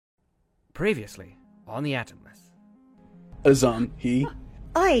Previously, on the Atomless. Azhaam, he.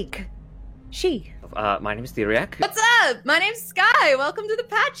 Ike. She. My name is Theriac. What's up? My name's Skye. Welcome to the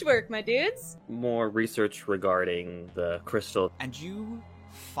patchwork, my dudes. More research regarding the crystal. And you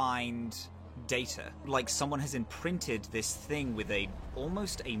find data. Like someone has imprinted this thing with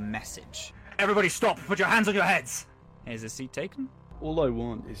almost a message. Everybody stop! Put your hands on your heads! Is a seat taken? All I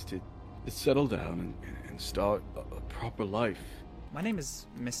want is to settle down and start a proper life. My name is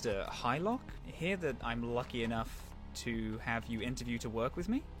Mr. Hylock. Hear that I'm lucky enough to have you interview to work with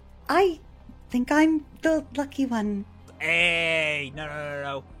me? I think I'm the lucky one. Hey,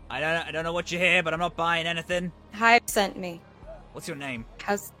 no. I don't know what you hear, but I'm not buying anything. Hive sent me. What's your name?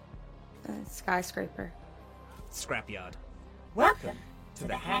 How's... skyscraper. Scrapyard. Welcome to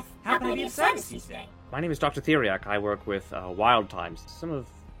the How can I be of service to you today? My name is Dr. Theriac. I work with Wild Times. Some of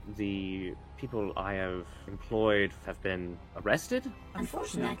the people I have employed have been arrested.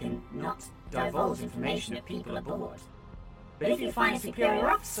 Unfortunately, I can not divulge information of people aboard. But if you find a superior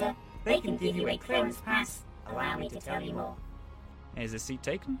officer, they can give you a clearance pass. Allow me to tell you more. Is a seat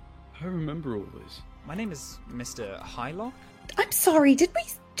taken? I remember all this. My name is Mr. Hylock. I'm sorry, did we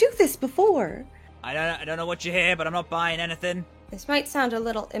do this before? I don't know what you hear, but I'm not buying anything. This might sound a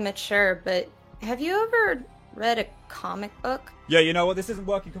little immature, but have you ever read a comic book? Yeah, you know what? This isn't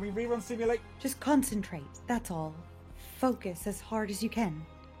working. Can we rerun simulate? Just concentrate, that's all. Focus as hard as you can.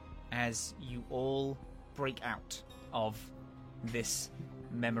 As you all break out of this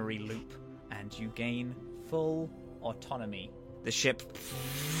memory loop and you gain full autonomy, the ship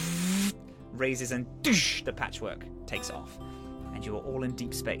raises and the patchwork takes off, and you are all in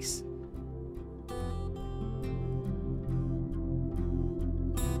deep space.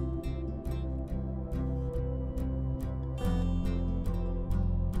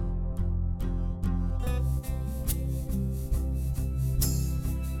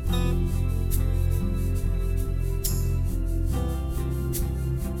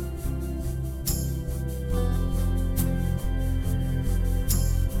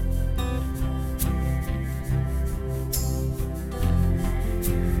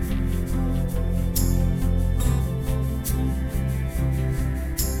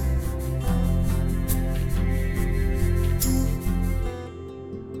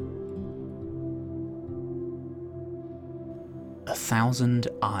 A thousand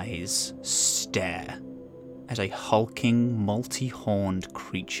eyes stare at a hulking, multi-horned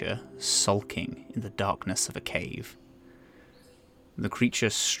creature sulking in the darkness of a cave. The creature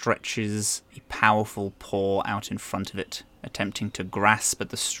stretches a powerful paw out in front of it, attempting to grasp at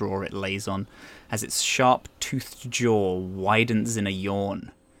the straw it lays on, as its sharp-toothed jaw widens in a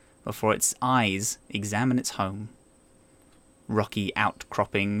yawn before its eyes examine its home. Rocky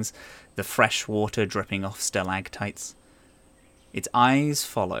outcroppings, the fresh water dripping off stalactites. Its eyes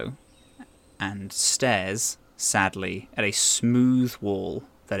follow, and stares, sadly, at a smooth wall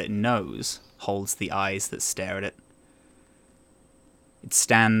that it knows holds the eyes that stare at it. It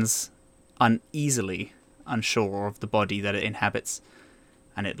stands uneasily unsure of the body that it inhabits,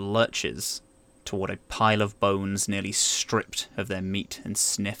 and it lurches toward a pile of bones nearly stripped of their meat and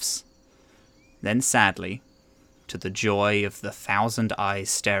sniffs. Then sadly, to the joy of the thousand eyes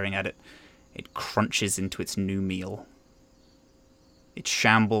staring at it, it crunches into its new meal. It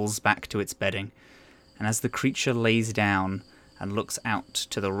shambles back to its bedding, and as the creature lays down and looks out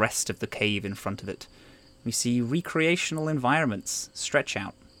to the rest of the cave in front of it, we see recreational environments stretch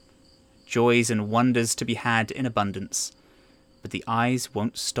out, joys and wonders to be had in abundance, but the eyes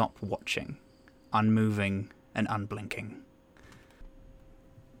won't stop watching, unmoving and unblinking.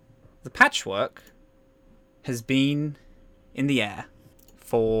 The patchwork has been in the air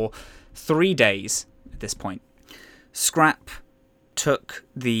for 3 days at this point. Scrap took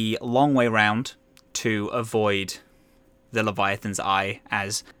the long way round to avoid the Leviathan's eye,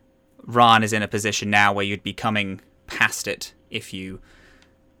 as Ran is in a position now where you'd be coming past it if you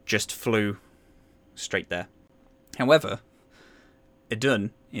just flew straight there. However,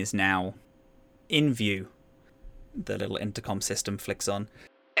 Idun is now in view. The little intercom system flicks on.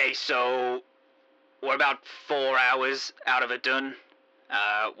 Hey, so we're about 4 hours out of Idun.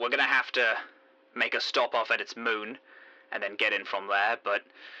 We're gonna have to make a stop off at its moon and then get in from there, but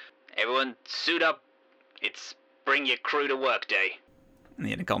everyone suit up. It's bring your crew to work day. And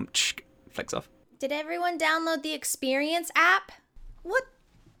the intercom flicks off. Did everyone download the Experience app? What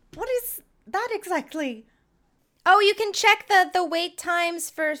is that exactly? Oh, you can check the wait times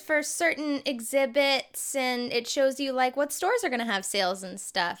for certain exhibits, and it shows you like what stores are going to have sales and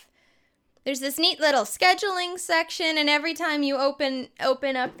stuff. There's this neat little scheduling section, and every time you open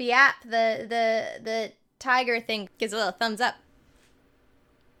up the app, the tiger thing gives a little thumbs up.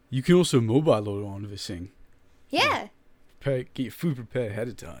 You can also mobile order on this thing. Yeah. Get your food prepared ahead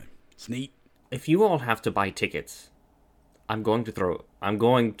of time. It's neat. If you all have to buy tickets, I'm going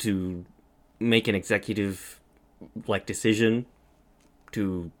to make an executive, decision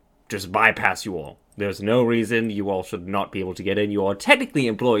to just bypass you all. There's no reason you all should not be able to get in. You are technically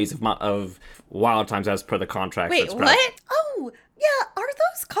employees of Wild Times as per the contract. Wait, what? Oh, yeah, are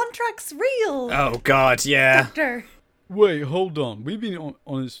those contracts real? Oh God, yeah. Doctor. Wait, hold on. We've been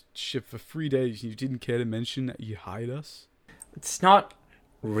on this ship for 3 days and you didn't care to mention that you hired us? It's not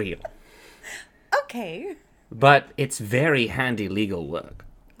real, Okay. but it's very handy legal work.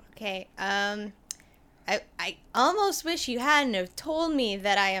 Okay, I almost wish you hadn't have told me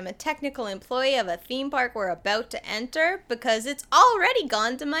that I am a technical employee of a theme park we're about to enter, because it's already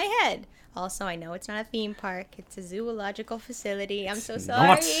gone to my head. Also, I know it's not a theme park. It's a zoological facility. I'm so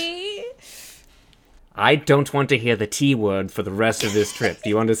sorry. I don't want to hear the T word for the rest of this trip. Do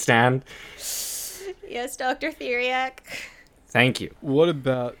you understand? Yes, Dr. Theriac. Thank you. What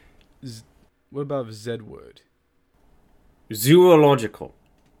about the Z word? Zoological.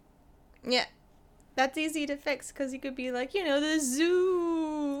 Yeah. That's easy to fix, because you could be like, the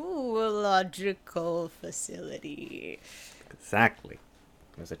zoological facility. Exactly.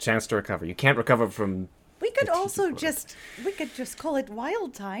 There's a chance to recover. You can't recover from... We could the T also word. just call it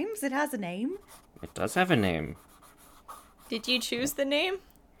Wild Times. It has a name. It does have a name. Did you choose the name?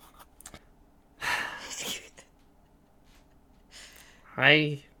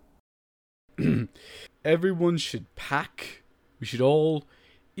 Everyone should pack. We should all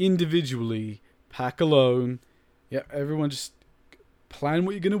individually pack alone. Yeah, everyone just plan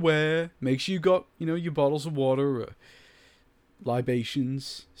what you're going to wear. Make sure you got, your bottles of water,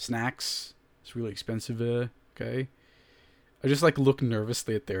 libations, snacks. It's really expensive there, okay? I just look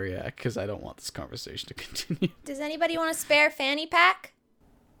nervously at Theriac because I don't want this conversation to continue. Does anybody want a spare fanny pack?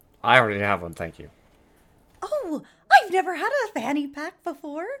 I already have one, thank you. Oh, I've never had a fanny pack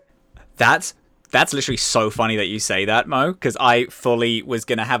before. That's literally so funny that you say that, Mo, because I fully was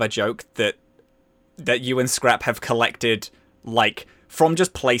going to have a joke that you and Scrap have collected, from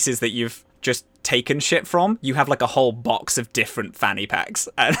just places that you've just taken shit from. You have, a whole box of different fanny packs.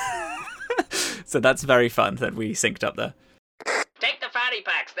 And so that's very fun that we synced up there. Take the fanny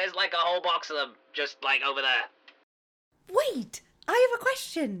packs. There's a whole box of them just over there. Wait, I have a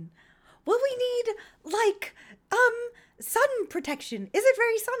question. Will we need, sun protection? Is it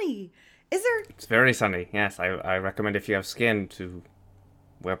very sunny? Is there... It's very sunny, yes. I recommend if you have skin to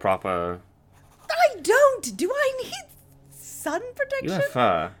wear proper... I don't! Do I need sun protection? You have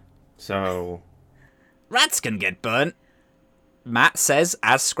fur, so... Rats can get burnt. Matt says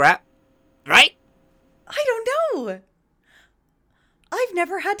as Scrap. Right? I don't know. I've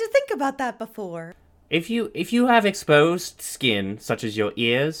never had to think about that before. If you have exposed skin, such as your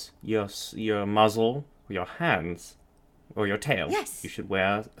ears, your muzzle, your hands, or your tail, yes, you should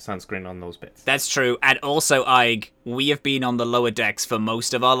wear sunscreen on those bits. That's true. And also, Ig, we have been on the lower decks for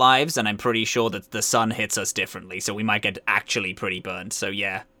most of our lives, and I'm pretty sure that the sun hits us differently, so we might get actually pretty burned. So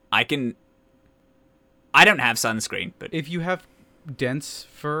yeah, I don't have sunscreen, but... If you have dense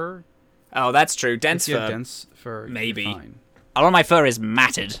fur... Oh, that's true. Dense fur. Dense fur, maybe. Fine. A lot of my fur is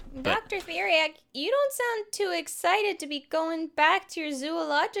matted. But... Dr. Theriac, you don't sound too excited to be going back to your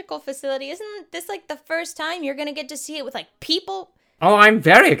zoological facility. Isn't this the first time you're going to get to see it with people? Oh, I'm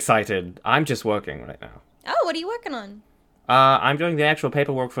very excited. I'm just working right now. Oh, what are you working on? I'm doing the actual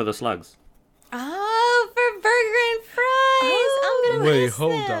paperwork for the slugs. Oh, for burger and fries. I'm going to Wait, miss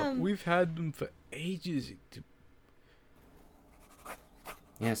hold them. up. We've had them for ages.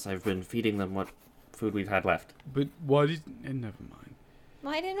 Yes, I've been feeding them what food we've had left. But why did... never mind.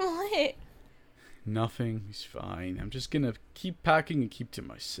 Why didn't what? Nothing. It's fine. I'm just gonna keep packing and keep to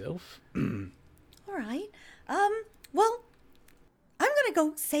myself. All right. Well, I'm gonna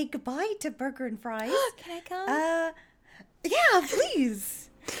go say goodbye to Burger and Fries. Can I come? Yeah, please.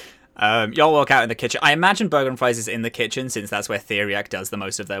 Y'all walk out in the kitchen. I imagine Burger and Fries is in the kitchen since that's where Theriac does the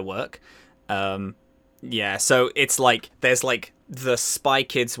most of their work. Yeah, so it's there's the Spy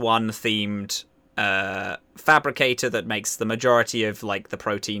Kids 1 themed fabricator that makes the majority of the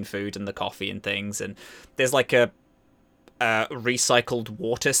protein food and the coffee and things, and there's a recycled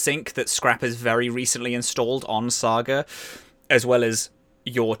water sink that Scrap has very recently installed on Saga, as well as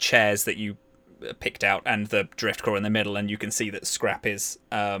your chairs that you picked out and the drift core in the middle, and you can see that Scrap is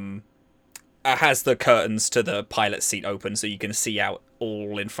has the curtains to the pilot seat open so you can see out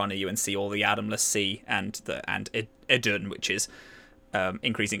all in front of you and see all the Adamless Sea and Idun, which is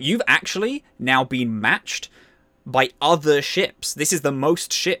increasing. You've actually now been matched by other ships. This is the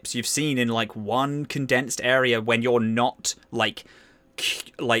most ships you've seen in one condensed area when you're not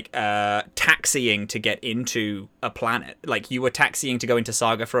taxiing to get into a planet. Like, you were taxiing to go into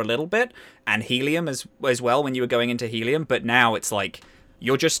Saga for a little bit, and Helium as well when you were going into Helium, but now it's like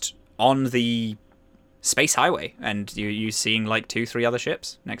you're just on the space highway, and you're seeing like 2-3 other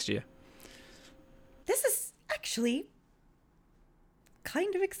ships next to you. This is actually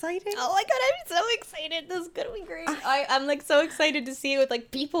kind of exciting. Oh my god, I'm so excited. This is gonna be great. I'm like so excited to see it with like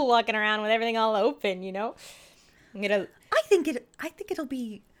people walking around with everything all open, you know? I think it'll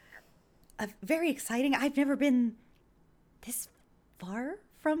be very exciting. I've never been this far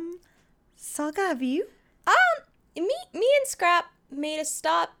from Saga, have you? Me and Scrap made a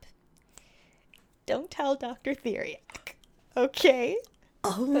stop. Don't tell Dr. Theriac, okay?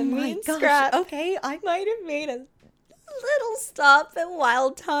 Oh But me my and gosh. Scrap Okay, I might have made a little stop at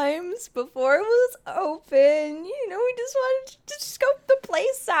Wild Times before it was open. You know, we just wanted to scope the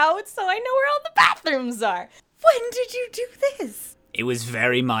place out so I know where all the bathrooms are. When did you do this? It was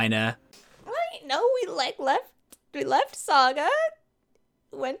very minor. I know we left Saga,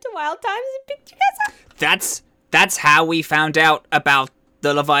 went to Wild Times and picked you guys up. That's how we found out about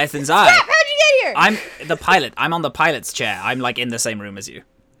the Leviathan's Eye. How'd you get here? I'm the pilot. I'm on the pilot's chair. I'm like in the same room as you.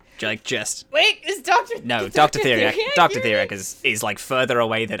 Just Wait, is Dr. no, Dr. Theriac. Dr. here? Theriac is like further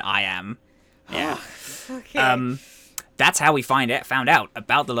away than I am. Yeah. Okay. That's how we found out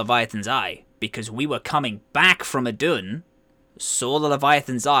about the Leviathan's Eye, because we were coming back from Idun, saw the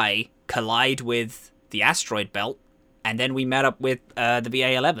Leviathan's Eye collide with the asteroid belt, and then we met up with the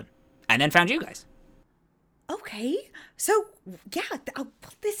VA-11, and then found you guys. Okay, so yeah,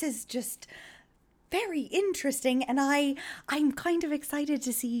 this is just very interesting, and I'm kind of excited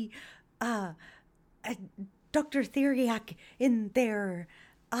to see Dr. Theriac in their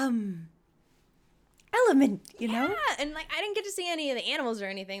element, you know? Yeah, and like I didn't get to see any of the animals or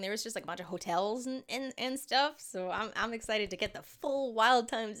anything. There was just like a bunch of hotels and stuff. So I'm excited to get the full Wild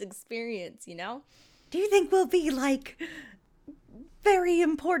Times experience, you know? Do you think we'll be like very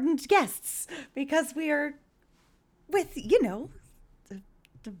important guests because we are with, you know,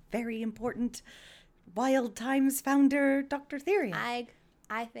 the very important Wild Times founder, Dr. Theriac?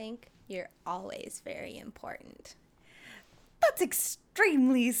 I think you're always very important. That's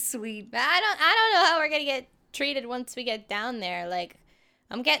extremely sweet. I don't know how we're gonna get treated once we get down there. Like,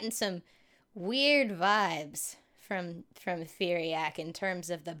 I'm getting some weird vibes from Theriac in terms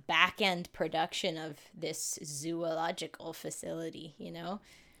of the back end production of this zoological facility. You know?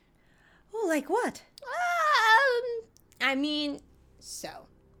 Oh, like what? I mean, so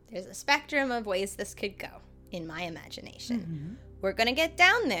there's a spectrum of ways this could go in my imagination. Mm-hmm. We're gonna get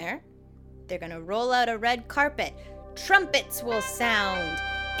down there. They're gonna roll out a red carpet. Trumpets will sound,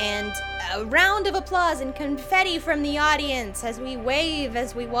 and a round of applause and confetti from the audience as we wave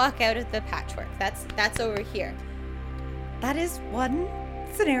as we walk out of the patchwork. That's over here. That is one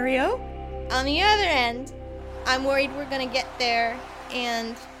scenario. On the other end, I'm worried we're gonna get there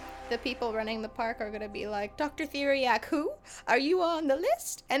and the people running the park are gonna be like, Dr. Theriac, who? Are you on the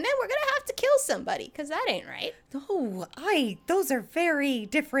list? And then we're gonna have to kill somebody, because that ain't right. Oh, those are very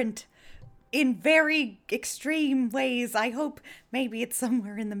different in very extreme ways. I hope maybe it's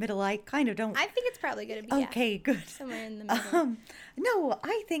somewhere in the middle. I kind of don't. I think it's probably gonna be Okay, good. somewhere in the middle. No,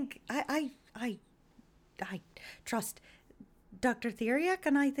 I think I trust Dr. Theriac,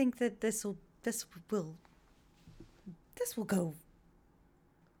 and I think that this will go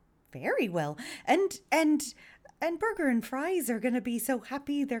very well. And Burger and Fries are going to be so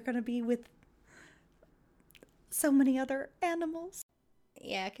happy. They're going to be with so many other animals.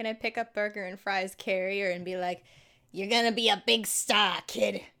 Yeah, can I pick up Burger and Fries' carrier and be like, you're gonna be a big star,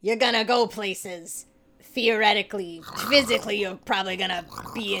 kid. You're gonna go places. Theoretically, physically, you're probably gonna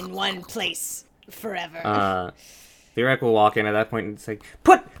be in one place forever. Theriac will walk in at that point and say,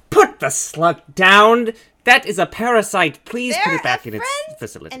 Put the slug down! That is a parasite! Please put it back in its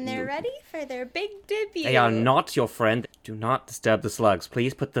facility. And they're ready for their big debut. They are not your friend. Do not disturb the slugs.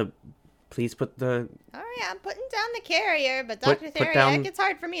 Please put the... All right, I'm putting down the carrier, but Put Dr. Theriac, down- it's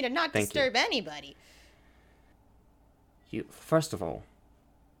hard for me to not Thank disturb anybody. First of all,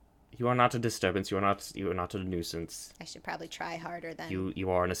 you are not a disturbance. You are not a nuisance. I should probably try harder then.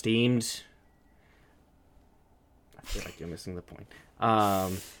 You are an esteemed... I feel like you're missing the point.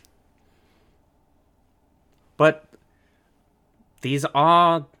 But these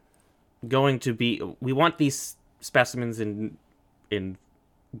are going to be... We want these specimens in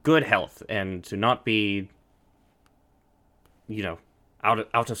good health and to not be,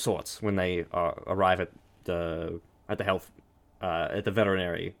 out of sorts when they arrive at the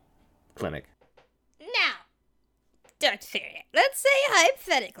veterinary clinic. Now, Dr. Theriac, let's say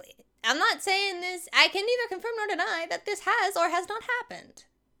hypothetically, I'm not saying this, I can neither confirm nor deny that this has or has not happened.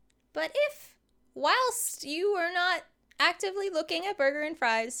 But if, whilst you were not actively looking at burger and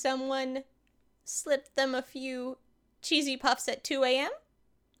fries, someone slipped them a few cheesy puffs at 2 a.m.,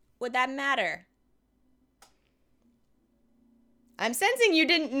 would that matter? I'm sensing you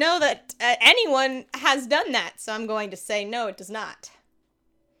didn't know that anyone has done that, so I'm going to say no, it does not.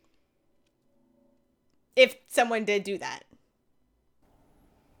 If someone did do that.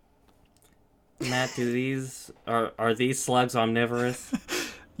 Matt, are these slugs omnivorous?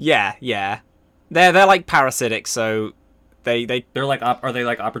 Yeah. They're like parasitic, so they're like are they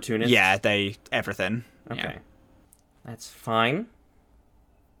like opportunists? Yeah, everything. Okay. Yeah. That's fine.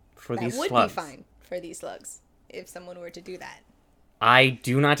 For these slugs. That would be fine for these slugs if someone were to do that. I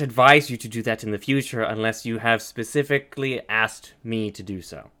do not advise you to do that in the future unless you have specifically asked me to do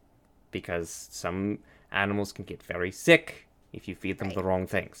so. Because some animals can get very sick if you feed them the wrong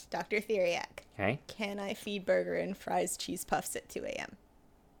things. Dr. Theriac. Okay. Can I feed burger and fries cheese puffs at 2 a.m.?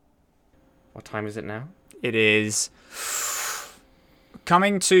 What time is it now? It is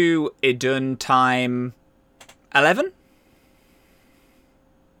coming to Idun time 11?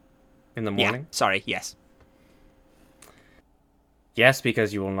 In the morning? Yeah, sorry, yes. Yes,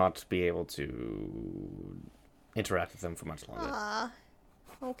 because you will not be able to interact with them for much longer.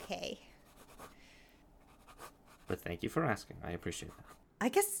 Okay. But thank you for asking. I appreciate that. I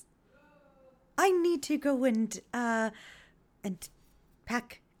guess I need to go and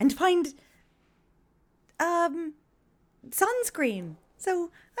pack and find sunscreen.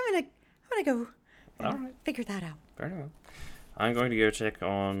 So I'm gonna go and figure that out. Very well. I'm going to go check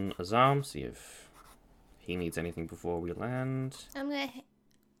on Azhaam, see if he needs anything before we land. I'm gonna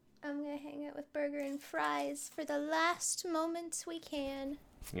hang out with burger and fries for the last moments we can.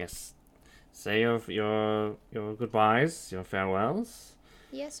 Yes. Say your goodbyes, your farewells.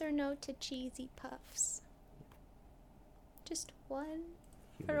 Yes or no to cheesy puffs? Just one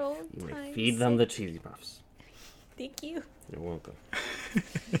for old You may times. feed them the cheesy puffs. Thank you. You're welcome.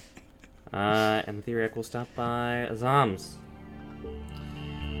 And Theriac will stop by Azhaam's.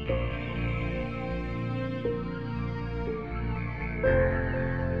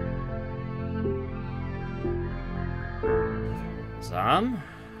 Azhaam?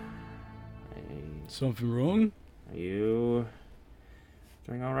 Something wrong? Are you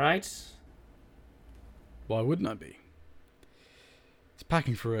doing alright? Why wouldn't I be? It's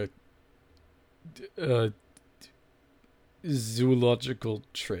packing for a zoological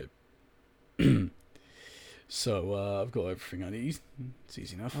trip. So, I've got everything I need. It's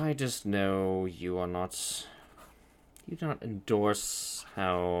easy enough. I just know you do not endorse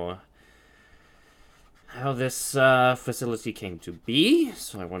how this facility came to be,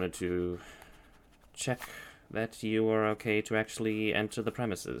 so I wanted to check that you are okay to actually enter the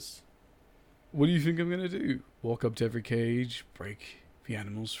premises. What do you think I'm going to do? Walk up to every cage, break the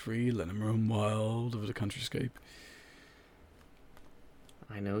animals free, let them roam wild over the countryscape?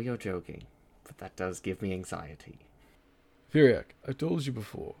 I know you're joking, but that does give me anxiety. Theriac, I told you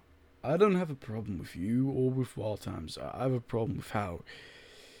before, I don't have a problem with you or with Wild Times. I have a problem with how...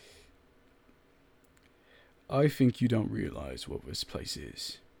 I think you don't realize what this place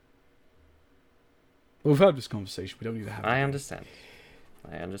is. Well, we've had this conversation, we don't need to have it. I understand.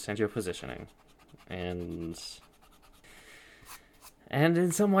 I understand your positioning. And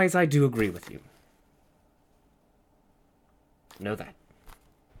in some ways I do agree with you. Know that.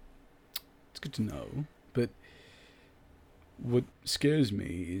 It's good to know, but what scares me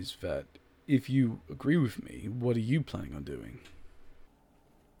is that if you agree with me, what are you planning on doing?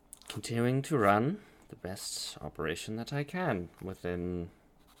 Continuing to run the best operation that I can within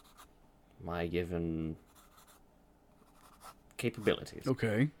my given capabilities.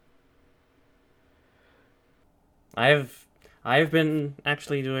 Okay. I've been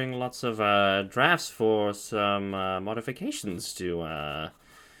actually doing lots of drafts for some modifications to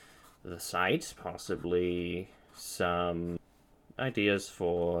the site, possibly some ideas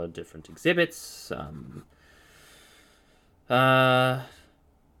for different exhibits,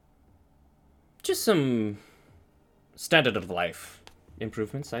 just some standard of life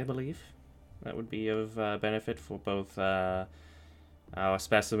improvements, I believe. That would be of benefit for both our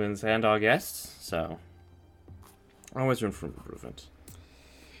specimens and our guests, so always room for improvement.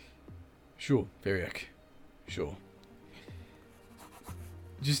 Sure, Theriac. Sure.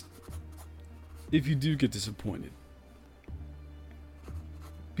 Just, if you do get disappointed,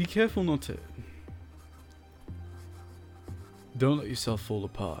 be careful not to... Don't let yourself fall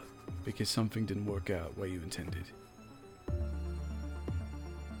apart because something didn't work out where you intended.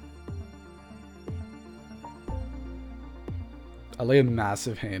 I lay a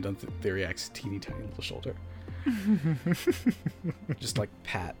massive hand on Theriac's teeny tiny little shoulder. Just like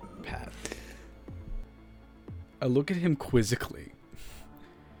pat. I look at him quizzically.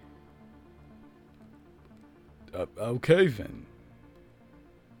 Okay then.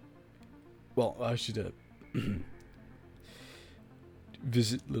 Well, I should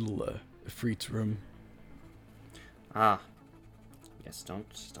visit little Freet's room. Ah. Yes, don't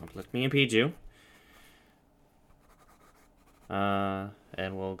let me impede you.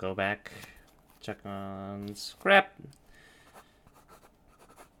 And we'll go back, check on Scrap.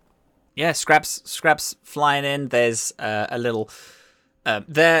 Yeah, Scrap's flying in. There's a little...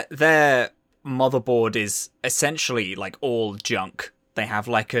 Their motherboard is essentially like all junk. They have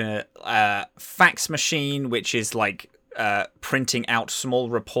like a fax machine, which is like printing out small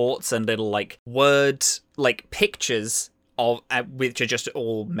reports and little like word like pictures of which are just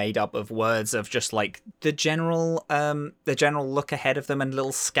all made up of words of just like the general look ahead of them and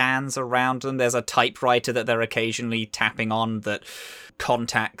little scans around them. There's a typewriter that they're occasionally tapping on that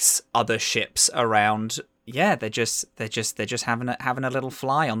contacts other ships around. Yeah, they're just having a little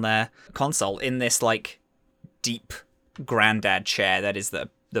fly on their console in this like deep granddad chair that is the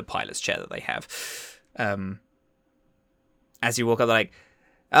pilot's chair that they have. As you walk up, they're like,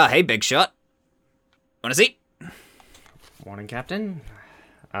 "Oh, hey, big shot. Want a seat?" Morning, Captain.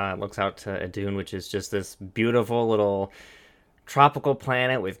 Looks out to Idun, which is just this beautiful little tropical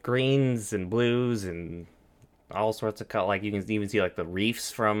planet with greens and blues and all sorts of color. Like you can even see like the reefs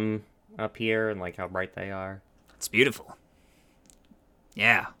from up here and like how bright they are. It's beautiful.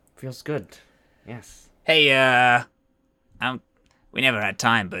 Yeah. Feels good. Yes. Hey, we never had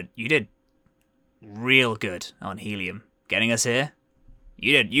time, but you did real good on helium. Getting us here.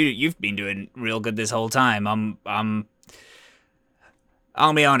 You've been doing real good this whole time.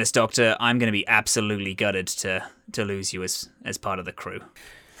 I'll be honest, Doctor, I'm going to be absolutely gutted to lose you as part of the crew.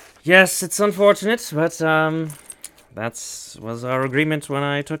 Yes, it's unfortunate, but that was our agreement when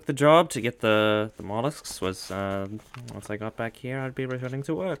I took the job to get the mollusks. Was once I got back here, I'd be returning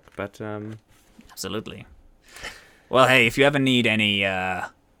to work. But absolutely. Well, hey, if you ever need any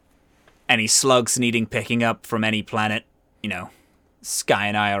slugs needing picking up from any planet, you know, Skye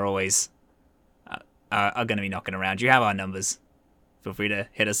and I are always are going to be knocking around. You have our numbers. Feel free to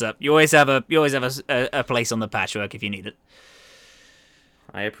hit us up. You always have a place on the patchwork if you need it.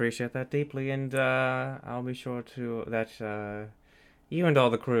 I appreciate that deeply, and I'll be sure to that you and all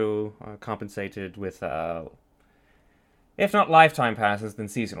the crew are compensated with, if not lifetime passes, then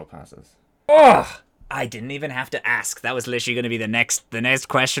seasonal passes. Oh, I didn't even have to ask. That was literally going to be the next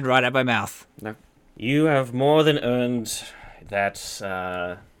question right out my mouth. No, you have more than earned that.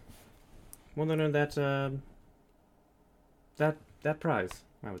 That prize,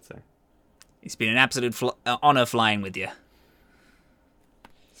 I would say. It's been an absolute honor flying with you.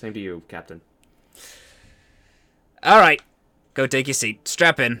 Same to you, Captain. All right, go take your seat.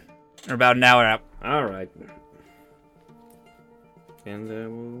 Strap in. We're about an hour out. All right. And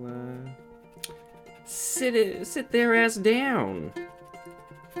we'll sit their ass down.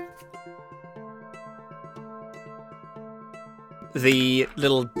 The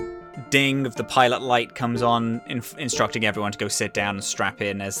little ding of the pilot light comes on, instructing everyone to go sit down and strap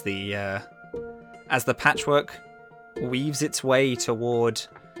in as the patchwork weaves its way toward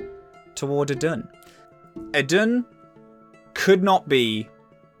Idun. Idun could not be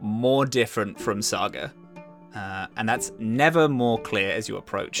more different from Saga, and that's never more clear as you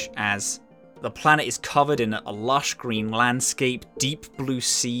approach, as the planet is covered in a lush green landscape, deep blue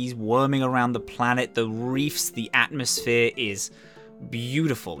seas worming around the planet, the reefs, the atmosphere is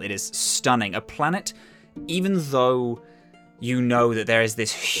beautiful. It is stunning. A planet, even though you know that there is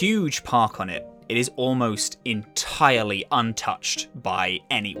this huge park on it, it is almost entirely untouched by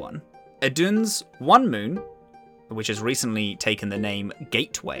anyone. Idun's one moon, which has recently taken the name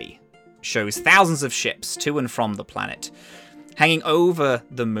Gateway, shows thousands of ships to and from the planet. Hanging over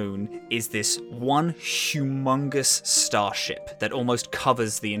the moon is this one humongous starship that almost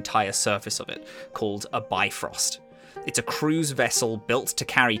covers the entire surface of it, called a Bifrost. It's a cruise vessel built to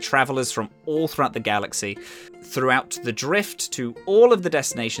carry travelers from all throughout the galaxy, throughout the drift to all of the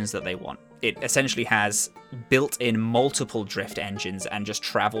destinations that they want. It essentially has built-in multiple drift engines and just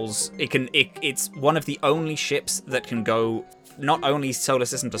travels. It's one of the only ships that can go not only solar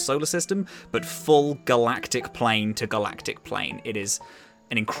system to solar system, but full galactic plane to galactic plane. It is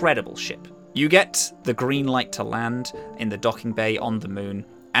an incredible ship. You get the green light to land in the docking bay on the moon.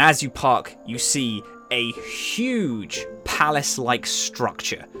 And as you park, you see a huge palace-like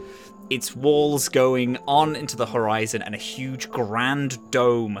structure. Its walls going on into the horizon and a huge grand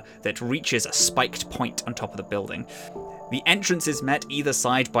dome that reaches a spiked point on top of the building. The entrance is met either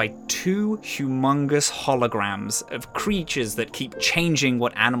side by two humongous holograms of creatures that keep changing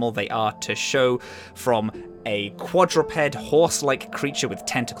what animal they are to show from a quadruped, horse-like creature with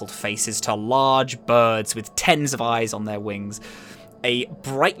tentacled faces to large birds with tens of eyes on their wings. A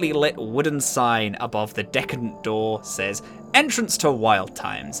brightly lit wooden sign above the decadent door says, "Entrance to Wild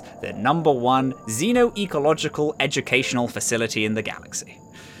Times, the #1 xeno-ecological educational facility in the galaxy."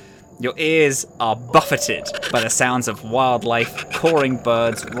 Your ears are buffeted by the sounds of wildlife, cawing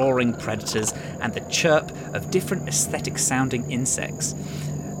birds, roaring predators, and the chirp of different aesthetic-sounding insects.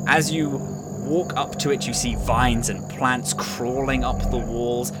 As you walk up to it, you see vines and plants crawling up the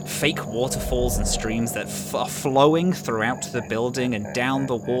walls, fake waterfalls and streams that are flowing throughout the building and down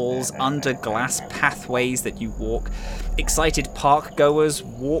the walls, under glass pathways that you walk. Excited park goers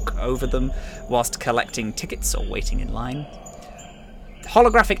walk over them whilst collecting tickets or waiting in line.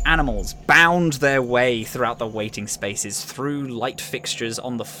 Holographic animals bound their way throughout the waiting spaces, through light fixtures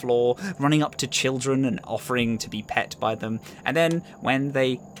on the floor, running up to children and offering to be pet by them. And then, when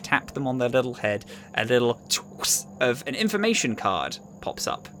they tap them on their little head, a little of an information card pops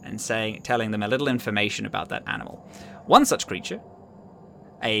up and telling them a little information about that animal. One such creature,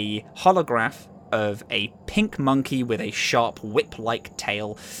 a holograph of a pink monkey with a sharp whip-like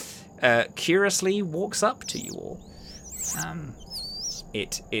tail, curiously walks up to you all.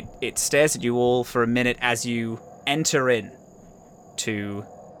 It stares at you all for a minute as you enter in to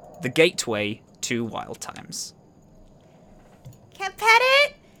the gateway to Wild Times. Can I pet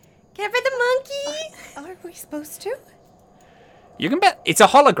it? Can I pet the monkey? Are we supposed to? You can bet it's a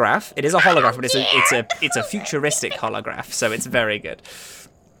holograph. It is a holograph, but it's a futuristic holograph, so it's very good.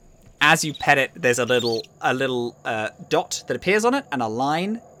 As you pet it, there's a little dot that appears on it and a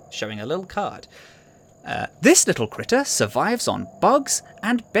line showing a little card. This little critter survives on bugs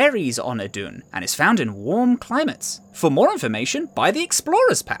and berries on Idun and is found in warm climates. For more information, buy the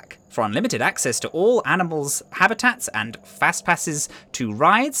Explorers Pack for unlimited access to all animals' habitats and fast passes to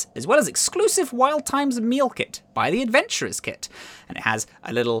rides, as well as exclusive Wild Times meal kit. Buy the Adventurers Kit. And it has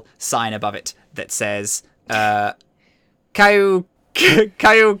a little sign above it that says, Kayuka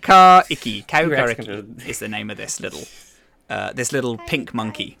Iki. Kayuka Iki is the name of this little pink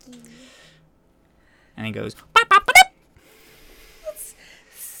monkey. And he goes, That's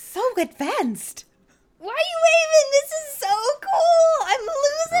so advanced. Why are you waving? This is so cool. I'm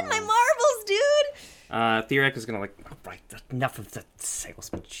losing my marbles, dude. Theriac is gonna right, enough of the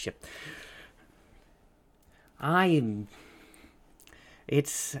salesmanship. The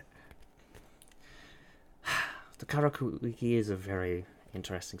Karakuiki is a very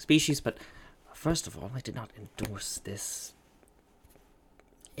interesting species, but first of all, I did not endorse this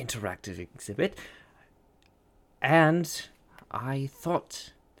interactive exhibit. And I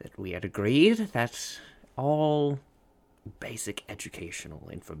thought that we had agreed that all basic educational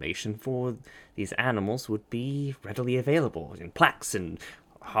information for these animals would be readily available in plaques and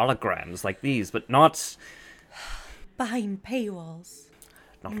holograms like these, but not Behind paywalls.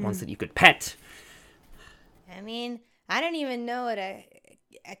 not ones that you could pet. I mean, I don't even know what a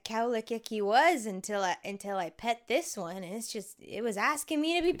Kaulikiki was until I pet this one. It was asking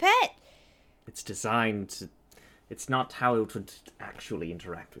me to be pet. It's designed to... It's not how it would actually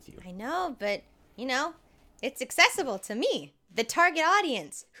interact with you. I know, but, it's accessible to me, the target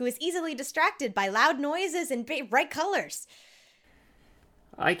audience, who is easily distracted by loud noises and bright colors.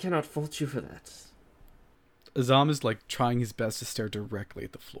 I cannot fault you for that. Azhaam is trying his best to stare directly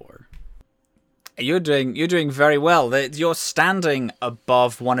at the floor. You're doing very well. You're standing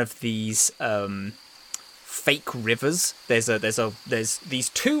above one of these fake rivers. There's these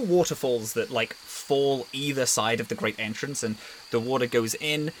two waterfalls that fall either side of the great entrance, and the water goes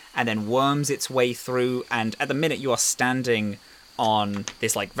in and then worms its way through. And at the minute, you are standing on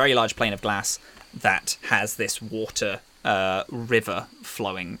this very large plane of glass that has this water river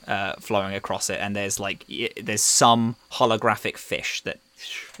flowing across it, and there's some holographic fish that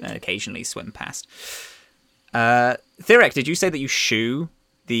occasionally swim past. Theriac, did you say that you shoo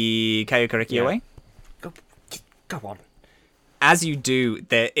the Kayokariki away? Go on. As you do,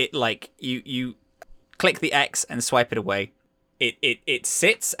 you click the X and swipe it away. It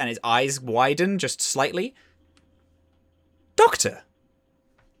sits and its eyes widen just slightly. Doctor,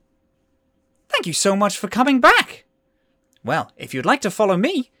 thank you so much for coming back. Well, if you'd like to follow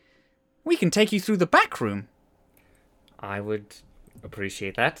me, we can take you through the back room. I would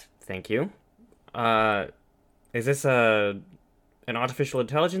appreciate that. Thank you. Is this an artificial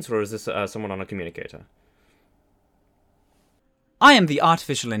intelligence, or is this someone on a communicator? I am the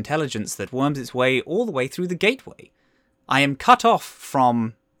artificial intelligence that worms its way all the way through the gateway. I am cut off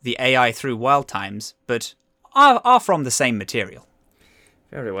from the AI through Wild Times, but are from the same material.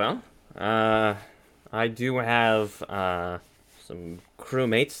 Very well. I do have some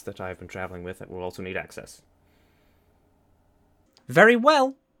crewmates that I've been traveling with that will also need access. Very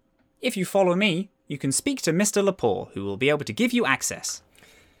well. If you follow me, you can speak to Mr. Lepore, who will be able to give you access.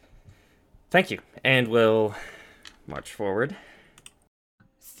 Thank you, and we'll march forward.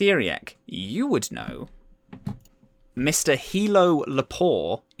 Theriac, you would know. Mr. Hilo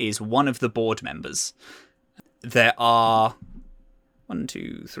Lepore is one of the board members. There are 1,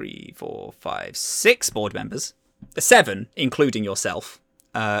 2, 3, 4, 5, 6 board members. 7, including yourself,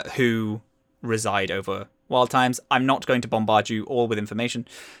 who reside over Wild Times. I'm not going to bombard you all with information.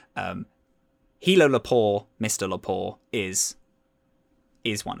 Hilo Lepore, Mr. Lepore, is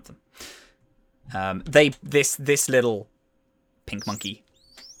one of them. This little pink monkey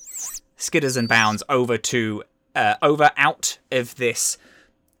skitters and bounds over out of this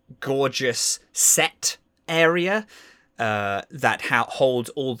gorgeous set area that holds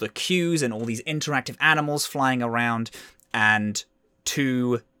all the cues and all these interactive animals flying around, and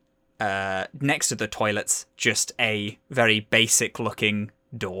next to the toilets, just a very basic looking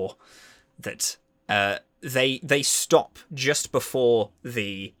door that they stop just before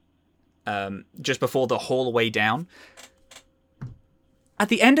the hallway down. At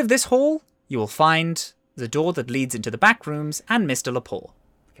the end of this hall, you will find the door that leads into the back rooms and Mr. Lepore.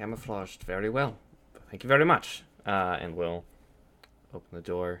 Camouflaged very well. Thank you very much. And we'll open the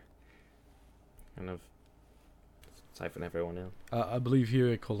door, kind of siphon everyone in. I believe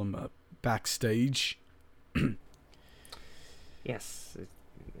here I call them backstage. Yes,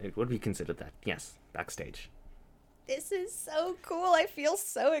 it would be considered that. Yes, backstage. This is so cool. I feel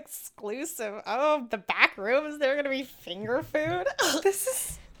so exclusive. Oh, the back rooms, they're going to be finger food. This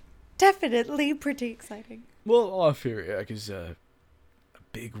is definitely pretty exciting. Well, our Theriac is a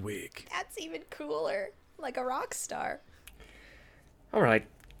big wig. That's even cooler. Like a rock star. All right.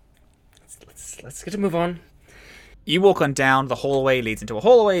 Let's get to move on. You walk on down. The hallway leads into a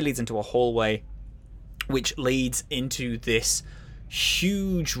hallway, which leads into this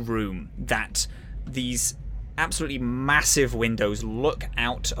huge room that these absolutely massive windows look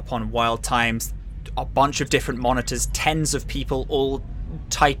out upon Wild Times. A bunch of different monitors, tens of people all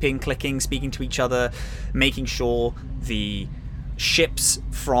typing, clicking, speaking to each other, making sure the ships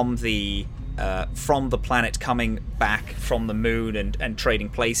from the planet coming back from the moon and trading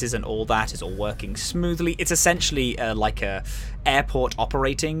places and all that is all working smoothly. It's essentially like a airport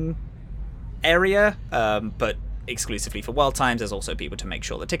operating area, but exclusively for Wild Times. There's also people to make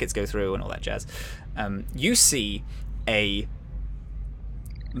sure the tickets go through and all that jazz. You see a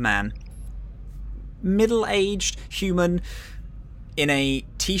man, middle-aged human, in a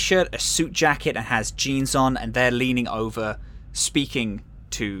t-shirt, a suit jacket, and has jeans on, and they're leaning over, speaking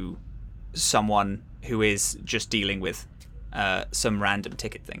to someone who is just dealing with some random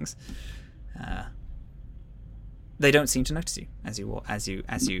ticket things. They don't seem to notice you as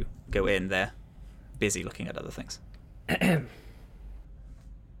you go in. They're busy looking at other things.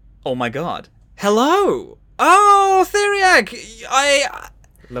 Oh my god! Hello! Oh, Theriac!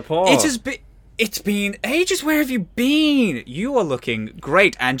 Lepore. It's been ages. Where have you been? You are looking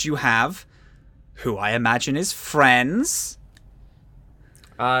great, and you have who I imagine is friends.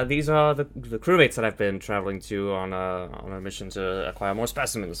 These are the crewmates that I've been traveling to on a mission to acquire more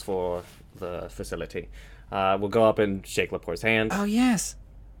specimens for the facility. We'll go up and shake Lepore's hand. Oh, yes.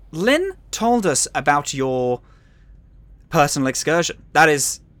 Lynn told us about your personal excursion.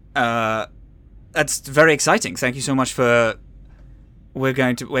 That's very exciting. Thank you so much for... We're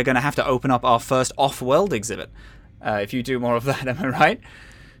going to have to open up our first off-world exhibit. If you do more of that, am I right?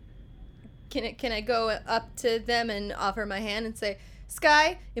 Can I go up to them and offer my hand and say,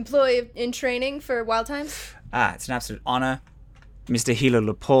 Skye, employee in training for Wild Times? It's an absolute honor. Mr. Hilo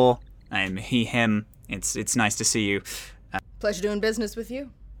Lepore. I'm he, him. It's nice to see you. Pleasure doing business with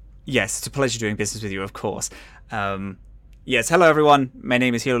you. Yes, it's a pleasure doing business with you, of course. Yes, hello everyone. My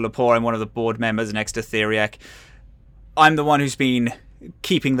name is Hilo Lepore. I'm one of the board members next to Theriac. I'm the one who's been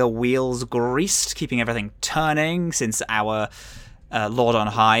keeping the wheels greased, keeping everything turning since our Lord on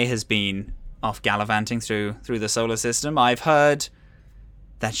High has been off gallivanting through the solar system. I've heard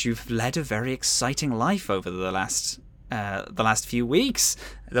that you've led a very exciting life over the last few weeks.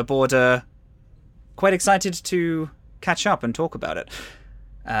 The board are quite excited to catch up and talk about it.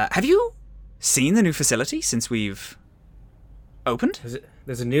 Have you seen the new facility since we've opened?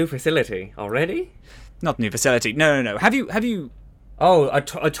 There's a new facility already? Not new facility. No. Have you? Oh, a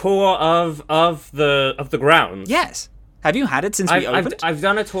tour of the grounds. Yes. Have you had it since we opened? I've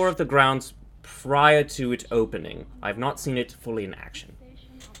done a tour of the grounds prior to it opening. I've not seen it fully in action.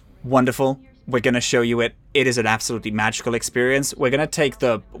 Wonderful. We're going to show you it. It is an absolutely magical experience. We're going to take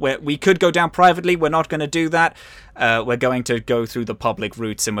we could go down privately. We're not going to do that. We're going to go through the public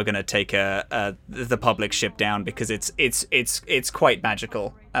routes, and we're going to take the public ship down because it's quite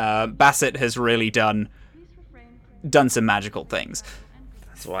magical. Bassett has really done some magical things.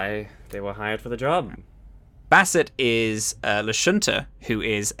 That's why they were hired for the job. Bassett is Lashunta, who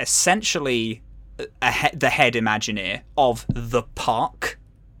is essentially the head Imagineer of the park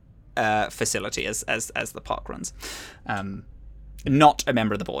facility as the park runs. Not a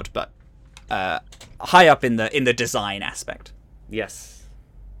member of the board, but high up in the design aspect. Yes.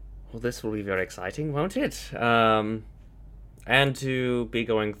 Well, this will be very exciting, won't it? And to be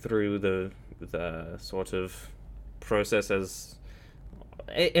going through the sort of process as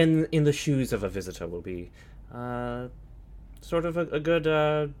in the shoes of a visitor will be sort of a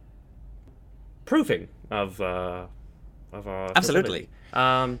good proofing of our Absolutely.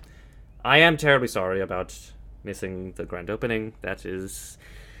 facility. I am terribly sorry about missing the grand opening. That is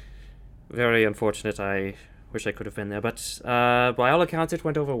very unfortunate. I wish I could have been there, but by all accounts, it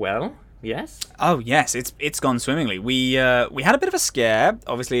went over well. Yes. Oh yes, it's gone swimmingly. We had a bit of a scare.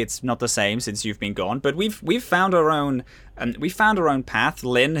 Obviously, it's not the same since you've been gone, but we've found our own path.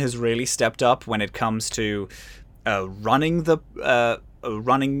 Lynn has really stepped up when it comes to running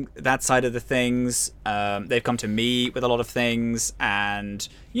that side of the things. They've come to me with a lot of things, and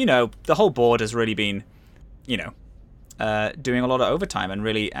the whole board has really been, doing a lot of overtime and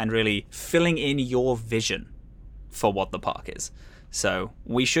really filling in your vision for what the park is. So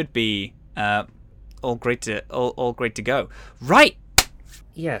we should be all great to go. Right.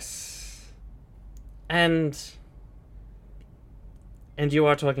 Yes. And you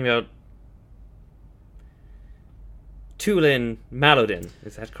are talking about Tulin Malodin,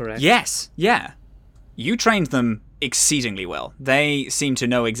 is that correct? Yes, yeah. You trained them exceedingly well. They seem to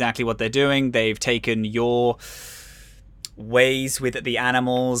know exactly what they're doing. They've taken your ways with the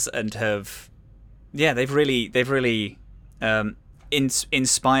animals and they've really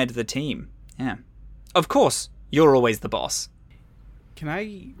inspired the team. Yeah. Of course, you're always the boss. Can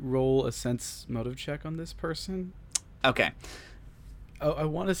I roll a sense motive check on this person? Okay. I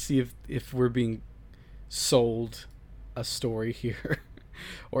want to see if we're being sold a story here,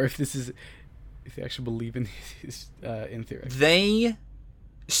 or if they actually believe in Theriac. They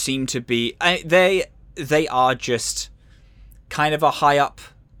seem to be. They are just kind of a high up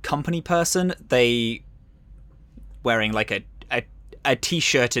company person. They wearing like a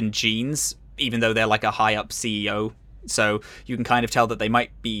t-shirt and jeans, even though they're like a high up CEO. So you can kind of tell that they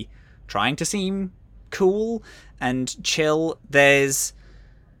might be trying to seem cool and chill.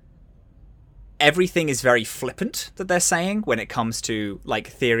 Everything is very flippant that they're saying when it comes to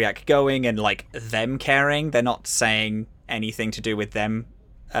like Theriac going and like them caring. They're not saying anything to do with them,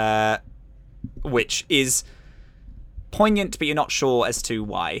 which is poignant, but you're not sure as to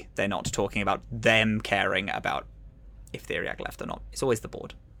why they're not talking about them caring about if Theriac left or not. It's always the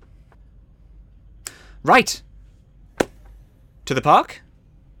board. Right. To the park?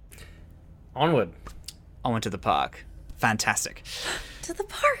 Onward to the park. Fantastic. To the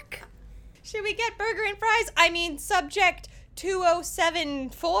park. Should we get burger and fries? I mean, subject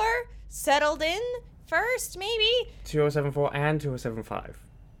 2074 settled in first, maybe? 2074 and 2075.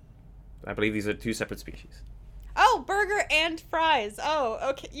 I believe these are two separate species. Oh, burger and fries. Oh,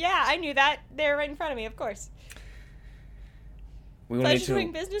 okay. Yeah, I knew that. They're right in front of me, of course. Pleasure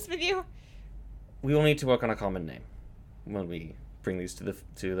doing business with you. We will need to work on a common name when we bring these to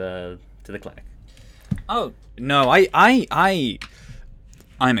the clinic. Oh no, I'm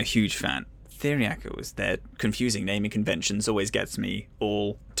a huge fan. Theriac was their confusing naming conventions always gets me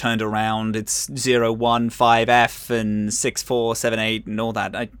all turned around. It's 015F and 6478 and all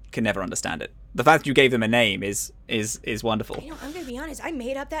that. I can never understand it. The fact you gave them a name is wonderful. I'm gonna be honest. I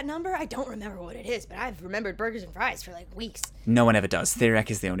made up that number. I don't remember what it is, but I've remembered burgers and fries for like weeks. No one ever does.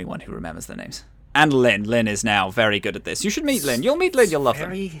 Theriac is the only one who remembers their names. And Lynn. Lynn is now very good at this. You should meet Lynn. You'll meet Lynn. You'll love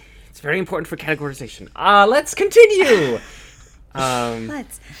them. It's very important for categorization. Let's continue.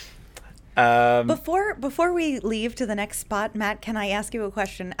 Let's. Before we leave to the next spot, Matt, can I ask you a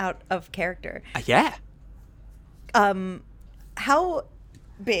question out of character? Yeah. How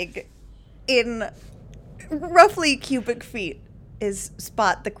big in roughly cubic feet is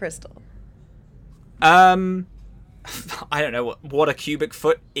Spot the Crystal? I don't know what a cubic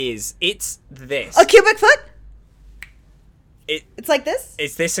foot is. It's this. A cubic foot? It's like this?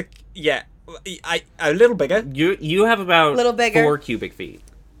 Is this a little bigger? You have about little bigger. 4 cubic feet.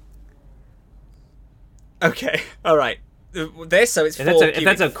 Okay, all right. This, so it's 4 cubic. If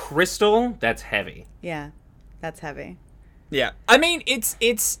that's a crystal, that's heavy. Yeah, that's heavy. Yeah, I mean it's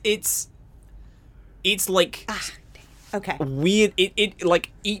It's like Okay. weird. It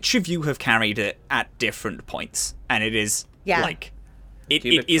like each of you have carried it at different points, and it is like it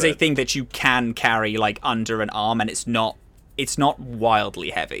is a thing that you can carry like under an arm, and it's not wildly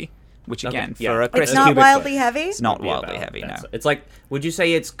heavy. Which again, for a crystal, it's not wildly heavy. It's not wildly heavy. No, it's like, would you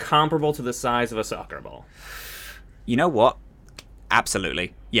say it's comparable to the size of a soccer ball? You know what?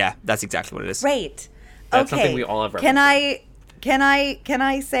 Absolutely. Yeah, that's exactly what it is. Great. That's something we all have. Can I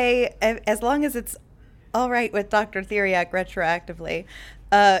say, as long as it's all right with Dr. Theriac retroactively,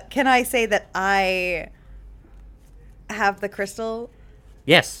 can I say that I have the crystal?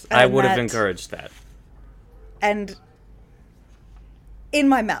 Yes, I would have encouraged that. And in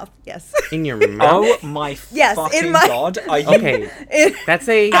my mouth, yes. In your mouth? Oh my yes, fucking in my... god! Are you Okay, that's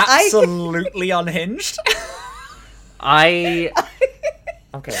absolutely unhinged?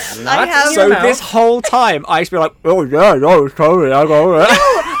 Okay, this whole time I used to be like, oh yeah, no, it's totally, I go.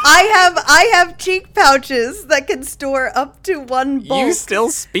 I have cheek pouches that can store up to 1 bolt. You still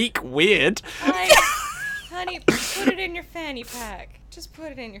speak weird. Honey, put it in your fanny pack. Just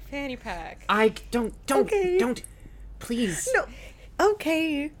put it in your fanny pack. Don't, please. No,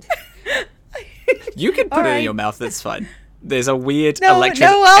 okay. You can put it in your mouth. That's fine. There's a weird No, electric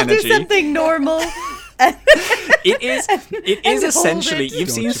I'll energy. do something normal. It is essentially, you've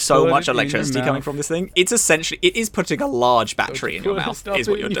seen so much put it in your electricity mouth. coming from this thing. It's essentially, it is putting a large battery in your mouth, stop is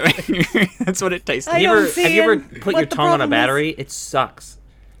what it you're in doing. That's what it tastes like. Have you ever put your tongue on a battery? It sucks.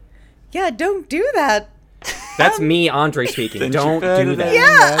 Yeah, don't do that. That's me, Andre, speaking. Don't do that.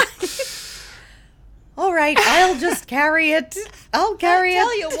 Yeah. All right, I'll just carry it. I'll carry it. I'll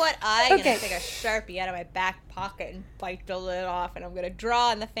tell you what, I'm Okay. gonna take a Sharpie out of my back pocket and bite the lid off, and I'm gonna draw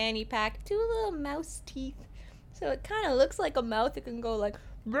on the fanny pack 2 little mouse teeth. So it kind of looks like a mouth. It can go like,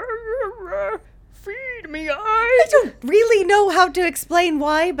 feed me, I don't really know how to explain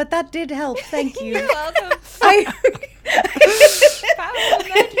why, but that did help. Thank you. You're welcome. Powerful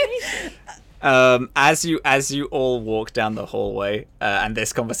imagination. As you all walk down the hallway, and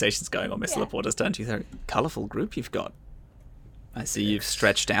this conversation's going on, Mr. Laporta's turn to you. Colourful group you've got. I see you've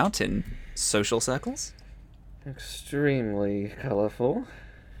stretched out in social circles. Extremely colorful.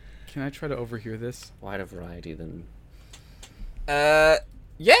 Can I try to overhear this? Wider variety than...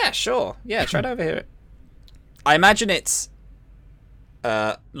 Yeah, sure. Yeah, try to overhear it. I imagine it's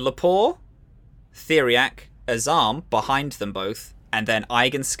Lepore, Theriac, Azhaam behind them both, and then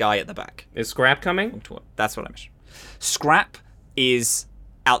Ig and Skye at the back. Is Scrap coming? That's what I mentioned. Scrap is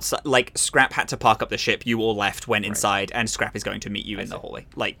outside. Like, Scrap had to park up the ship. You all left, went inside, and Scrap is going to meet you in the hallway.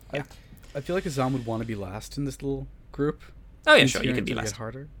 Like, yeah. I feel like Azhaam would want to be last in this little group. Oh, yeah, He's sure, you can hearing be to get last.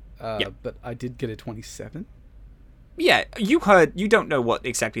 harder. Yeah. But I did get a 27. Yeah, you don't know what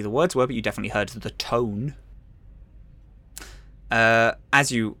exactly the words were, but you definitely heard the tone.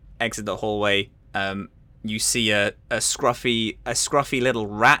 As you exit the hallway, you see a scruffy little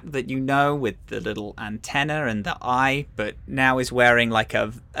rat that you know with the little antenna and the eye, but now is wearing like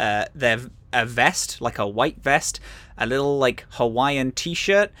a vest, like a white vest, a little like Hawaiian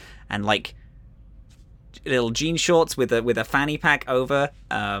t-shirt, and like little jean shorts with a fanny pack over.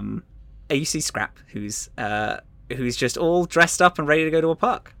 You see Scrap, who's just all dressed up and ready to go to a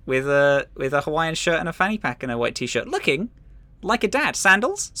park with a Hawaiian shirt and a fanny pack and a white t-shirt, looking like a dad.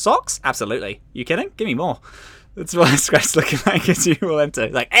 Sandals? Socks? Absolutely. You kidding? Give me more. That's what Scrap's looking like as you all enter.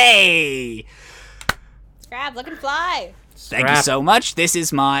 Like, hey! Scrap, looking fly. Thank you so much. This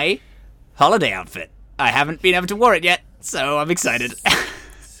is my holiday outfit. I haven't been able to wear it yet, so I'm excited.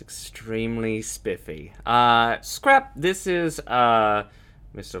 It's extremely spiffy. Scrap, this is Mr.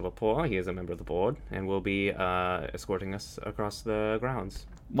 Lepore. He is a member of the board and will be escorting us across the grounds.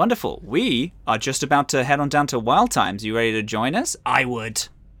 Wonderful. We are just about to head on down to Wild Times. You ready to join us? I would.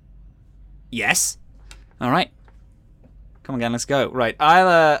 Yes. All right. Come on, gang, let's go. Right.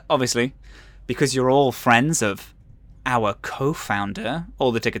 I'll, obviously, because you're all friends of our co-founder,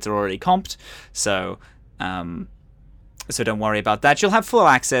 all the tickets are already comped, so don't worry about that. You'll have full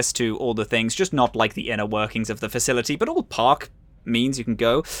access to all the things, just not like the inner workings of the facility, but all park means you can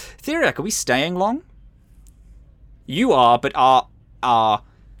go. Theriac, are we staying long? You are, but are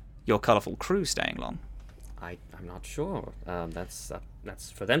your colourful crew staying long? I'm not sure. That's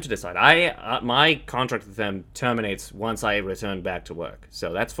for them to decide. My contract with them terminates once I return back to work,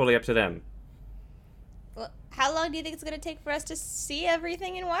 so that's fully up to them. Well, how long do you think it's going to take for us to see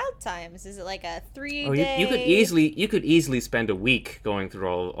everything in Wild Times? Is it like a 3-day? You could easily spend a week going through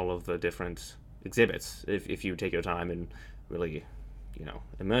all of the different exhibits if you take your time and really,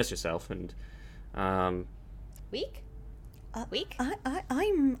 immerse yourself and. Week?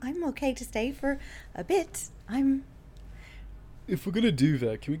 I'm okay to stay for a bit. I'm if we're gonna do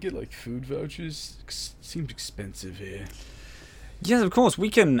that, can we get like food vouchers? Seems expensive here. Yes, of course. We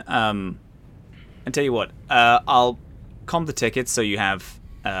can. I tell you what. I'll comp the tickets so you have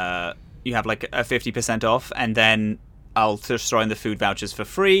like a 50% off, and then I'll just throw in the food vouchers for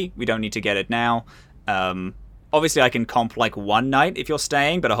free. We don't need to get it now. Obviously, I can comp like one night if you're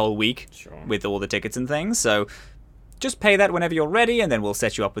staying, but a whole week with all the tickets and things. So just pay that whenever you're ready, and then we'll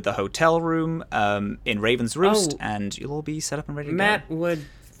set you up with the hotel room in Raven's Roost, and you'll all be set up and ready to Matt, go. would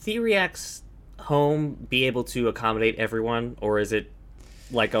Theriac's home be able to accommodate everyone, or is it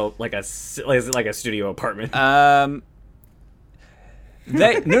like a studio apartment? No.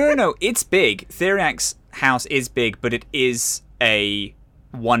 It's big. Theriac's house is big, but it is a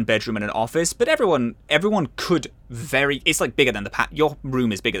 1 bedroom and an office. But everyone could it's like bigger than your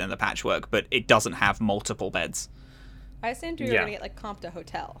room is bigger than the patchwork, but it doesn't have multiple beds. I assumed we were gonna get like comped a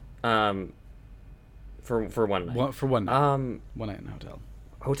hotel. For one night. For one night. 1 night in a hotel.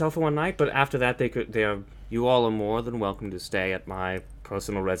 Hotel for one night, but after that you all are more than welcome to stay at my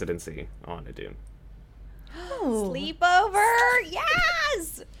personal residency on Idun. Oh. Sleepover,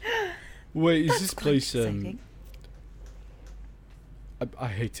 yes. Wait, is That's this quite place? exciting. I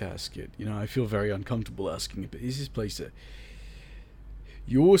hate to ask it. I feel very uncomfortable asking it. But is this place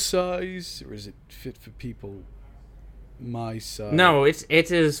your size, or is it fit for people my size? No, it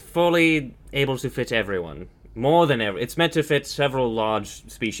is fully able to fit everyone. More than ever. It's meant to fit several large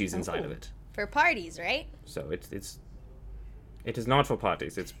species inside of it. For parties, right? So it is not for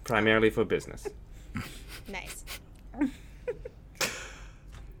parties. It's primarily for business. Nice.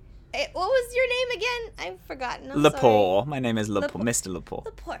 Hey, what was your name again? I've forgotten. I'm Lepore. My name is Lepore. Mr. Lepore.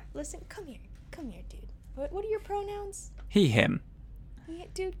 Lepore. Listen, come here, dude. What are your pronouns? He, him. Yeah,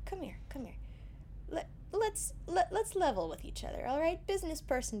 dude, come here. Let's level with each other, all right? Business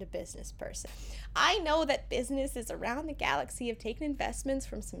person to business person. I know that businesses around the galaxy have taken investments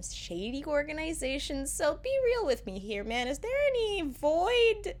from some shady organizations, so be real with me here, man. Is there any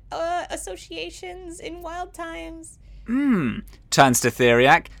void associations in Wild Times? Turns to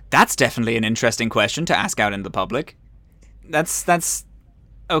Theriac. That's definitely an interesting question to ask out in the public. That's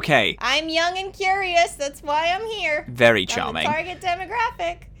okay. I'm young and curious. That's why I'm here. Very I'm the charming. target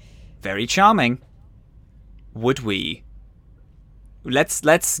demographic. Very charming. Would we? Let's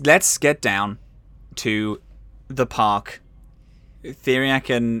get down to the park. Theriac,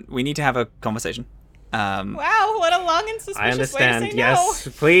 and we need to have a conversation. Wow, what a long and suspicious I understand. way to say Yes,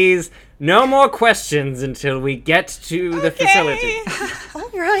 please. No more questions until we get to the facility. All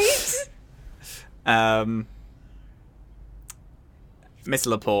right. Miss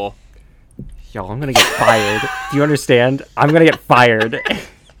Lepore. Yo, I'm gonna get fired. Do you understand? I'm gonna get fired.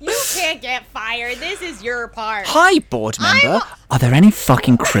 You can't get fired. This is your part. Hi, board member. Are there any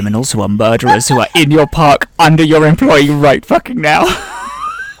fucking criminals who are murderers who are in your park under your employee right fucking now?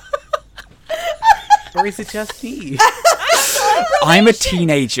 Or is it just me? I'm a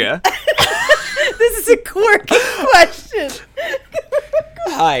teenager. This is a quirky question.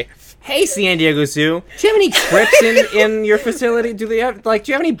 Hi. Hey, San Diego Zoo. Do you have any trips in your facility? Do you have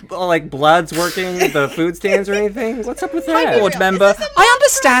any bloods working the food stands or anything? What's up with that? Board member, I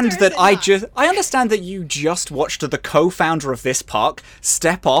understand that you just watched the co-founder of this park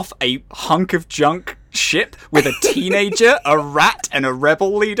step off a hunk of junk ship with a teenager, a rat, and a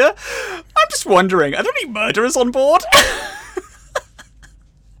rebel leader. I'm just wondering, are there any murderers on board?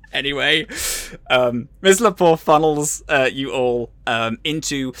 Anyway, Ms. Lepore funnels you all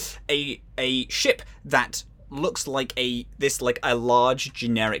into a ship that looks like a large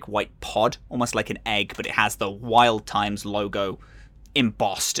generic white pod, almost like an egg, but it has the Wild Times logo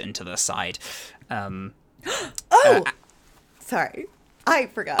embossed into the side. Sorry. I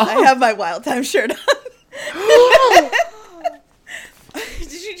forgot. I have my Wild Time shirt on.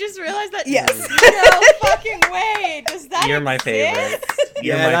 Did you just realize that? Yes. No fucking way. Does that You're my exist? favorite.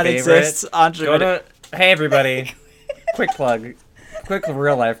 Yeah, that exists. Hey, everybody. Quick plug. Quick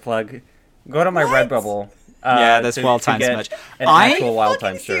real life plug. Go to my Redbubble. There's Wild Times get merch. An actual Wild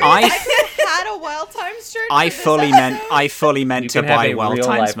Times shirt. I had a Wild Times shirt. I fully meant You to can have buy a Wild real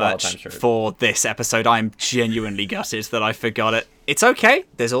Times life Wild Times merch shirt. for this episode. I'm genuinely gutted that I forgot it. It's okay.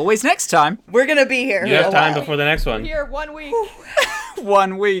 There's always next time. We're going to be here. You for have a time while. before the next one. Here 1 week.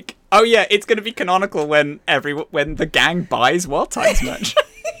 1 week. Oh yeah, it's gonna be canonical when the gang buys Wild Times merch.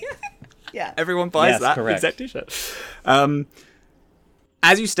 Yeah. Everyone buys Yes, that correct. exact t-shirt.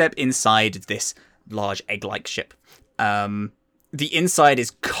 As you step inside this large egg-like ship, the inside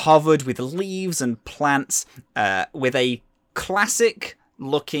is covered with leaves and plants, with a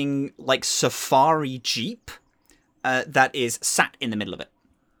classic-looking safari jeep that is sat in the middle of it.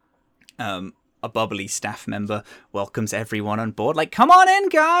 a bubbly staff member welcomes everyone on board. Like, come on in,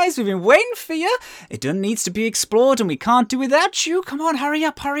 guys. We've been waiting for you. Idun needs to be explored, and we can't do without you. Come on, hurry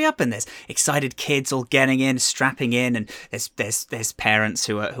up. And there's excited kids all getting in, strapping in, and there's parents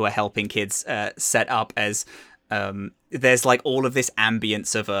who are helping kids set up as. There's like all of this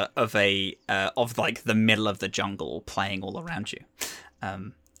ambience of like the middle of the jungle playing all around you.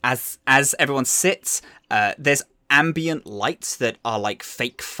 As everyone sits, there's ambient lights that are like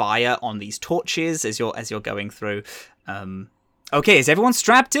fake fire on these torches as you're going through. Okay, is everyone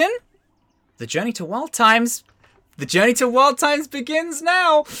strapped in? The journey to Wild Times begins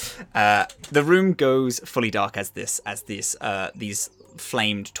now. The room goes fully dark as these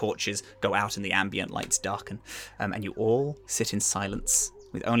flamed torches go out and the ambient lights darken, and you all sit in silence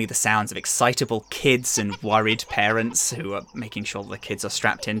with only the sounds of excitable kids and worried parents who are making sure the kids are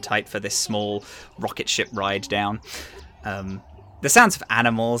strapped in tight for this small rocket ship ride down. The sounds of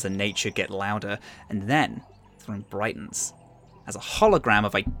animals and nature get louder, and then the room brightens as a hologram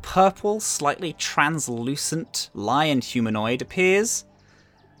of a purple, slightly translucent lion humanoid appears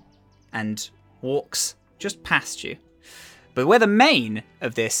and walks just past you. But where the mane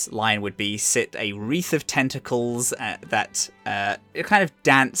of this lion would be sit a wreath of tentacles that kind of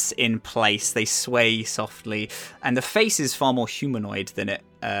dance in place. They sway softly, and the face is far more humanoid than it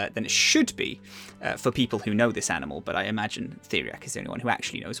should be for people who know this animal. But I imagine Theriac is the only one who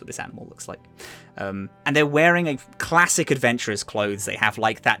actually knows what this animal looks like. And they're wearing a classic adventurer's clothes. They have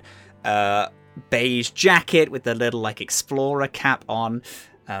like that beige jacket with the little like explorer cap on.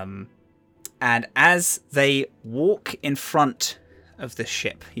 And as they walk in front of the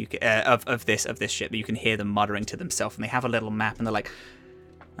ship, of this ship, you can hear them muttering to themselves, and they have a little map, and they're like,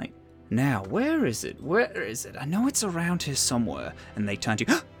 now, where is it? Where is it? I know it's around here somewhere. And they turn to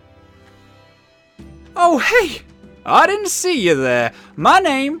you. Oh, hey! I didn't see you there. My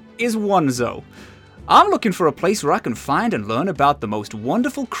name is Onzo. I'm looking for a place where I can find and learn about the most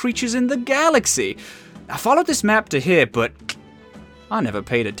wonderful creatures in the galaxy. I followed this map to here, but I never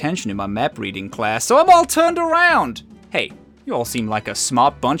paid attention in my map reading class, so I'm all turned around. Hey, you all seem like a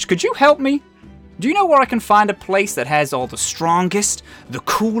smart bunch. Could you help me? Do you know where I can find a place that has all the strongest, the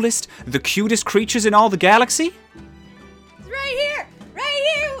coolest, the cutest creatures in all the galaxy? It's right here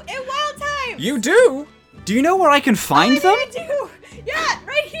in Wild Times. You do? Do you know where I can find them? I do. Yeah,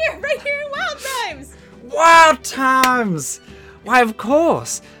 right here in Wild Times. Wild Times! Why, of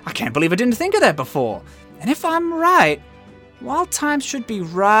course. I can't believe I didn't think of that before. And if I'm right, Wild Times should be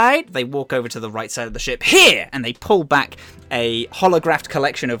right. They walk over to the right side of the ship. Here! And they pull back a holographed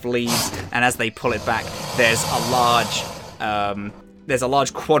collection of leaves, and as they pull it back, there's a large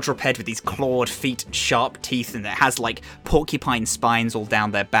quadruped with these clawed feet and sharp teeth, and it has like porcupine spines all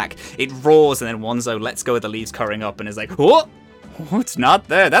down their back. It roars, and then Onzo lets go of the leaves curling up and is like, "Oh, it's not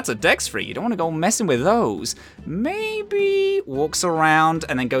there. That's a dex free. You don't want to go messing with those." Maybe walks around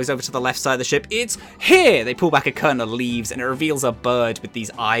and then goes over to the left side of the ship. It's here. They pull back a curtain of leaves, and it reveals a bird with these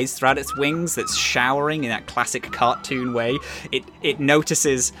eyes throughout its wings that's showering in that classic cartoon way. It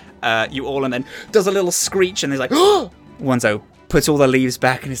notices you all and then does a little screech, and there's like, "Oh!" Onzo puts all the leaves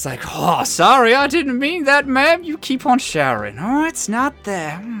back, and it's like, "Oh, sorry, I didn't mean that, ma'am. You keep on showering." "Oh, it's not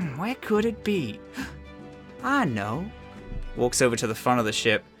there. Where could it be?" "I know." Walks over to the front of the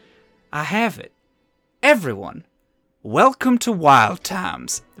ship. "I have it. Everyone, welcome to Wild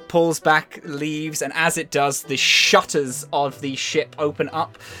Times." Pulls back leaves, and as it does, the shutters of the ship open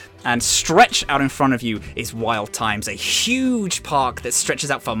up, and stretched out in front of you is Wild Times, a huge park that stretches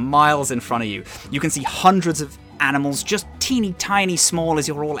out for miles in front of you. You can see hundreds of animals, just teeny tiny small as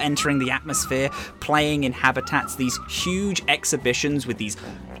you're all entering the atmosphere, playing in habitats, these huge exhibitions with these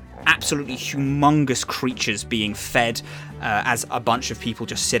absolutely humongous creatures being fed as a bunch of people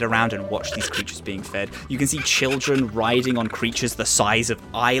just sit around and watch these creatures being fed. You can see children riding on creatures the size of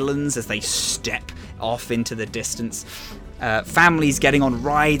islands as they step off into the distance. Families getting on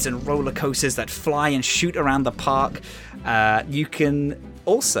rides and roller coasters that fly and shoot around the park. You can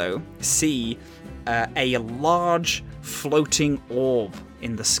also see a large floating orb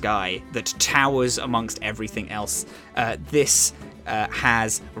in the sky that towers amongst everything else. This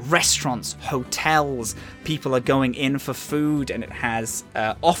has restaurants, hotels, people are going in for food, and it has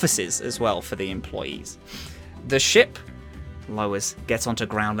offices as well for the employees. The ship lowers, gets onto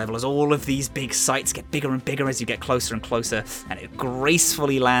ground level as all of these big sites get bigger and bigger as you get closer and closer, and it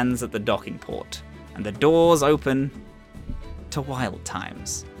gracefully lands at the docking port. And the doors open to Wild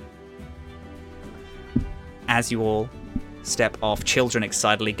Times. As you all step off, children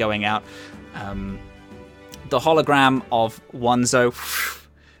excitedly going out, the hologram of Onzo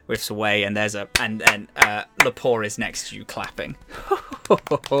whiffs away, and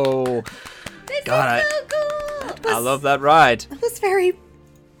The God, so cool. I love that ride. It was very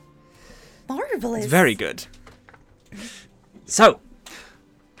marvelous. It's very good. So,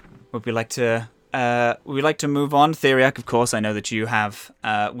 would we like to move on? Theriac, of course, I know that you have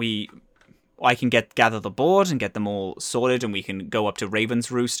I can gather the board and get them all sorted, and we can go up to Raven's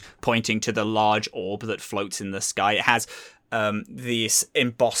Roost, pointing to the large orb that floats in the sky. It has this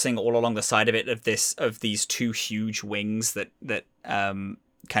embossing all along the side of it of these two huge wings that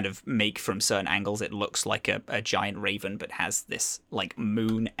kind of make from certain angles. It looks like a giant raven, but has this like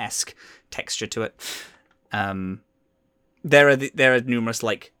moon-esque texture to it. There are numerous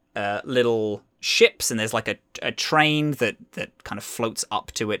like little ships, and there's like a train that kind of floats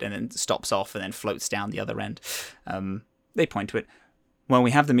up to it and then stops off and then floats down the other end. They point to it. Well,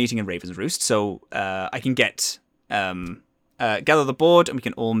 we have the meeting in Raven's Roost, so I can get gather the board and we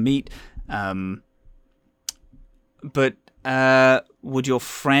can all meet. But would your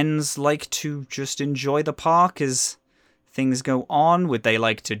friends like to just enjoy the park as things go on? Would they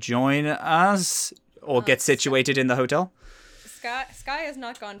like to join us or get situated in the hotel? Skye has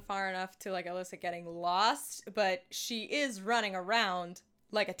not gone far enough to like elicit getting lost, but she is running around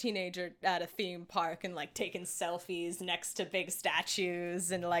like a teenager at a theme park and like taking selfies next to big statues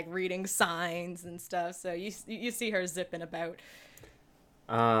and like reading signs and stuff. So you see her zipping about.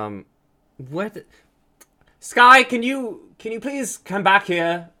 What? Skye, can you please come back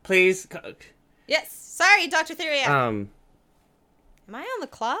here, please? Yes, sorry, Dr. Theriac. Am I on the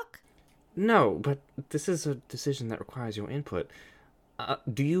clock? No, but this is a decision that requires your input.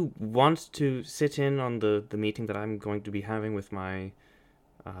 Do you want to sit in on the meeting that I'm going to be having with my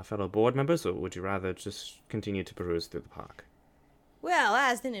fellow board members, or would you rather just continue to peruse through the park? Well,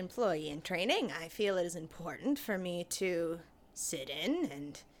 as an employee in training, I feel it is important for me to sit in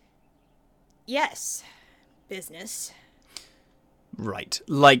and... Yes, business. Right.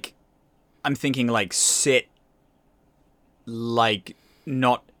 Like, I'm thinking like sit, like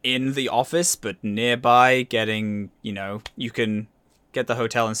not in the office, but nearby, getting, you can get the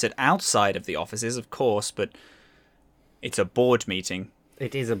hotel and sit outside of the offices, of course, but it's a board meeting.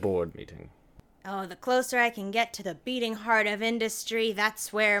 It is a board meeting. Oh, the closer I can get to the beating heart of industry,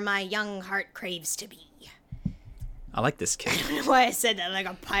 that's where my young heart craves to be. I like this kid. I don't know why I said that like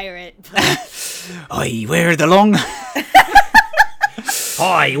a pirate, but... Oi, where the long?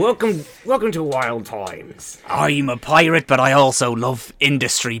 Hi, welcome to Wild Times. I'm a pirate, but I also love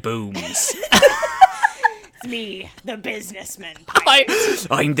industry booms. It's me, the businessman pirate.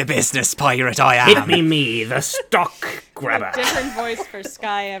 I'm the business pirate, I am. Hit me, the stock grabber. Different voice for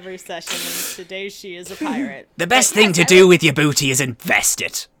Skye every session, and today she is a pirate. The best thing to do with your booty is invest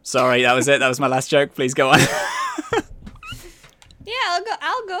it. Sorry, that was it. That was my last joke. Please go on. Yeah,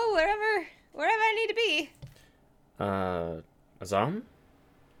 I'll go wherever I need to be. Azhaam?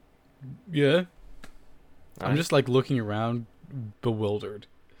 Yeah. I'm just like looking around, bewildered.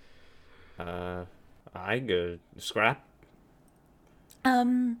 I go scrap.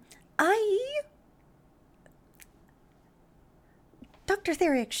 Dr.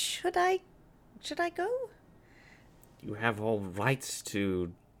 Theriac, should I go? You have all rights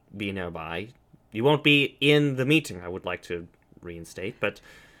to be nearby. You won't be in the meeting, I would like to reinstate, but...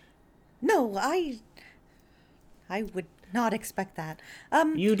 No, I would not expect that.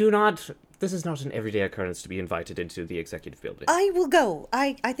 You do not... This is not an everyday occurrence to be invited into the executive building. I will go.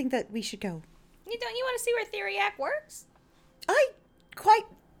 I think that we should go. Don't you want to see where Theriac works? I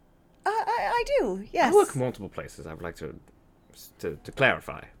do, yes. I work multiple places, I would like to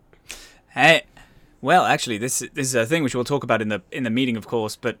clarify. Hey, well, actually, this is a thing which we'll talk about in the meeting, of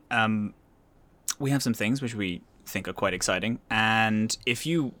course, but we have some things which we think are quite exciting, and if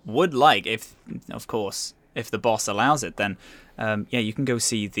you would like, if the boss allows it, then you can go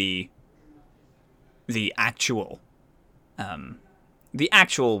see the actual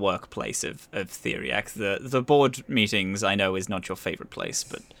workplace of Theriac. The board meetings, I know, is not your favorite place,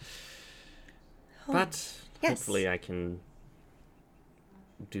 but Yes. Hopefully I can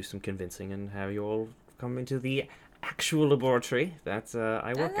do some convincing and have you all come into the actual laboratory that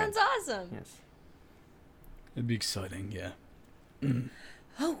I work That sounds at. awesome. Yes. It'd be exciting, yeah.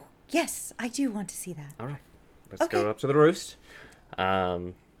 Oh, yes, I do want to see that. All right. Let's go up to the roost.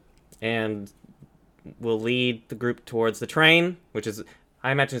 And we'll lead the group towards the train, which is,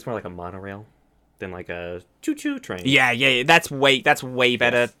 I imagine it's more like a monorail than like a choo-choo train. Yeah. That's way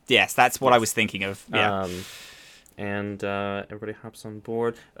better. Yes, that's what I was thinking of. Yeah. And everybody hops on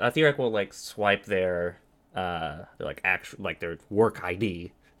board. Theriac will like swipe their their work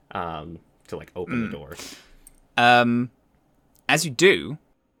ID to like open the door. As you do,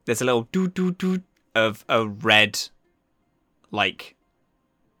 there's a little doo-doo-doo of a red, like,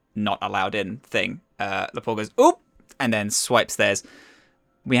 not allowed in thing. The poor goes, oop, and then swipes theirs.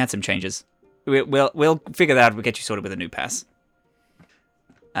 We had some changes. We'll figure that out. We'll get you sorted with a new pass.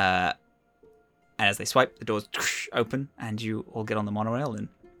 And as they swipe, the doors open, and you all get on the monorail. And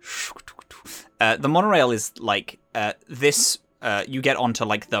the monorail is like this. You get onto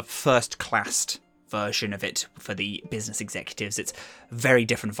like the first-class version of it for the business executives. It's a very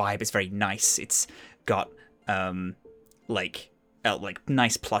different vibe. It's very nice. It's got like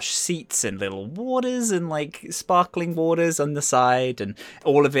nice plush seats and little waters and like sparkling waters on the side, and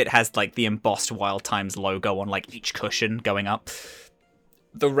all of it has like the embossed Wild Times logo on like each cushion going up.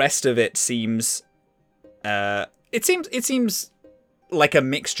 The rest of it seems it seems like a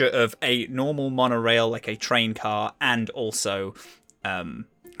mixture of a normal monorail, like a train car, and also kind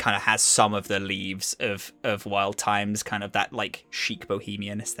of has some of the leaves of Wild Times, kind of that like chic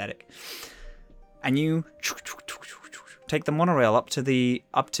bohemian aesthetic. And you take the monorail up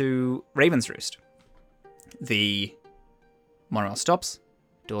to Raven's Roost. The monorail stops,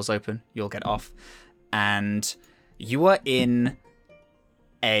 doors open, you'll get off, and you are in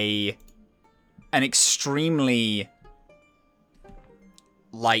an extremely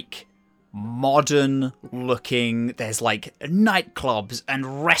like modern looking, there's like nightclubs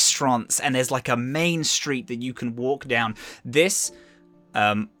and restaurants, and there's like a main street that you can walk down. This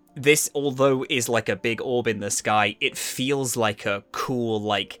although is like a big orb in the sky, it feels like a cool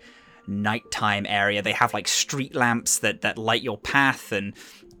like nighttime area. They have like street lamps that light your path, and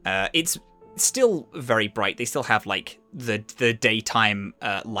it's still very bright. They still have like the daytime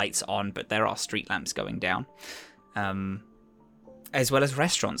lights on, but there are street lamps going down. As well as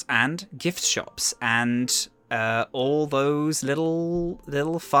restaurants and gift shops and all those little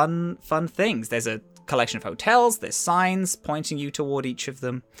fun things. There's a collection of hotels, there's signs pointing you toward each of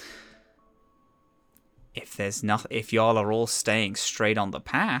them. If y'all are all staying straight on the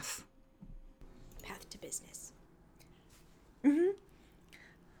path to business. Mm-hmm.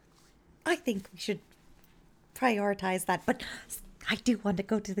 I think we should prioritize that, but I do want to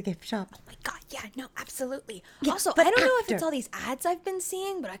go to the gift shop. Oh my god, yeah, no, absolutely. Yeah, also, but I don't know if after. it's all these ads I've been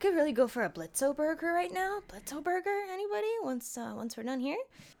seeing, but I could really go for a Blitzo burger right now. Blitzo burger, anybody? Once we're done here?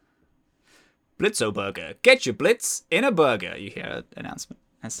 Blitzo burger. Get your blitz in a burger. You hear an announcement.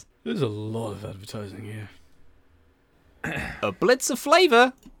 Yes. There's a lot of advertising here. A blitz of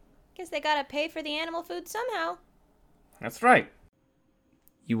flavor. Guess they gotta pay for the animal food somehow. That's right.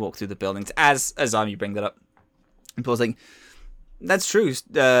 You walk through the buildings. As Azhaam, you bring that up. And Paul's like, that's true.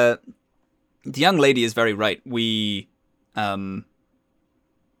 The young lady is very right. We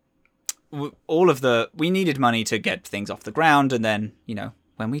needed money to get things off the ground, and then,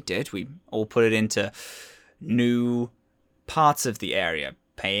 when we did, we all put it into new parts of the area,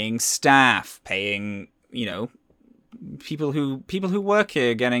 paying staff, paying, people who work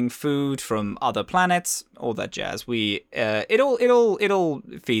here, getting food from other planets, all that jazz. It all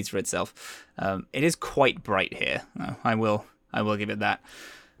feeds for itself. It is quite bright here. I will give it that.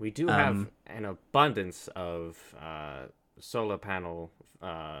 We do have an abundance of solar panel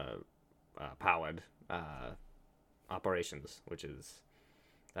powered operations, which is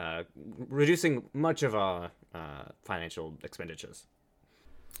reducing much of our financial expenditures.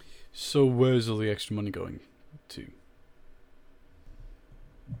 So where's all the extra money going to?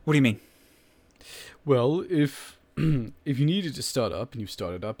 What do you mean? Well, if you needed to start up, and you've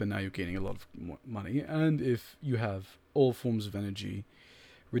started up, and now you're gaining a lot of money, and if you have all forms of energy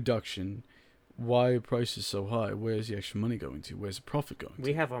reduction, why are prices so high? Where's the extra money going to? Where's the profit going to?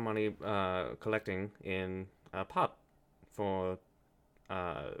 We have our money collecting in a pot for.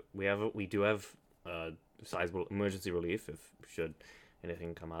 We do have sizable emergency relief should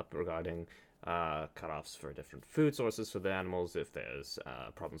anything come up regarding cutoffs for different food sources for the animals, if there's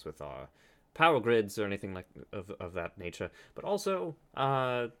problems with our power grids or anything like of that nature. But also,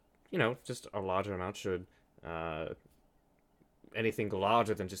 just a larger amount should anything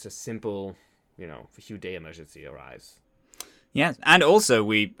larger than just a simple, few day emergency arise. Yes, and also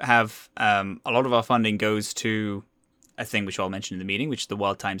we have a lot of our funding goes to a thing which I'll mention in the meeting, which is the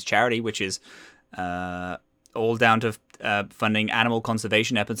Wild Times charity, which is all down to funding animal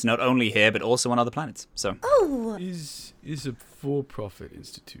conservation efforts, not only here but also on other planets. So, is a for-profit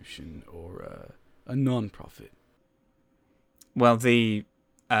institution or a non-profit? Well, the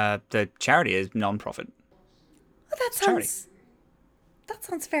charity is non-profit. Well, that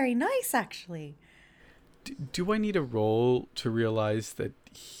sounds very nice, actually. Do I need a role to realize that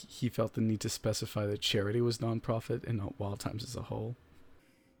he felt the need to specify that charity was non-profit and not Wild Times as a whole?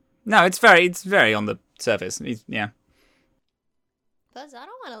 No, it's very on the surface. Yeah. Plus, I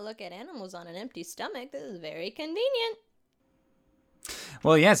don't want to look at animals on an empty stomach. This is very convenient.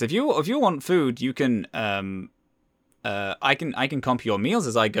 Well, yes. If you want food, you can. I can comp your meals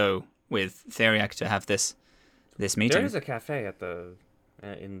as I go with Theriac to have this meeting. There is a cafe at the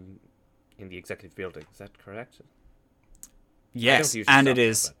in the executive building. Is that correct? Yes, and it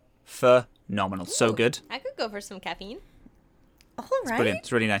is phenomenal. So Ooh, good. I could go for some caffeine. All It's right. brilliant.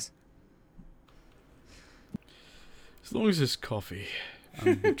 It's really nice. As long as it's coffee, I'm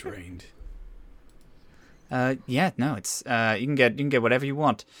a bit drained. Yeah, no, it's you can get whatever you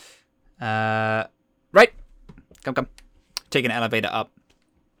want. Right, come, take an elevator up,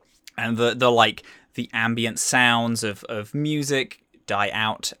 and the ambient sounds of music die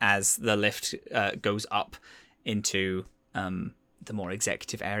out as the lift goes up into the more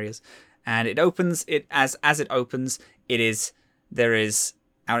executive areas, and it opens. As it opens, there is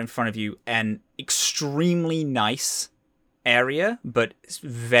out in front of you an extremely nice area, but it's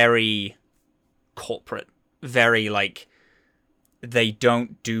very corporate. Very they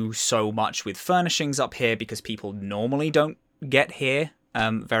don't do so much with furnishings up here because people normally don't get here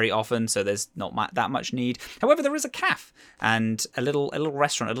very often, so there's not that much need. However, there is a cafe and a little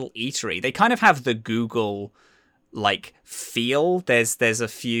restaurant, a little eatery. They kind of have the Google feel. There's a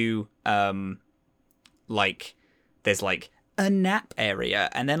few there's a nap area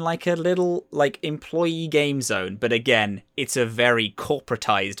and then a little employee game zone, but again, it's a very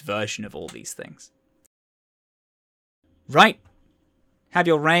corporatized version of all these things. Right. Have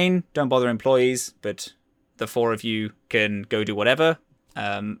your reign. Don't bother employees, but the four of you can go do whatever.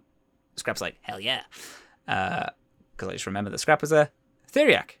 Scrap's like, hell yeah. Because I just remember that Scrap was a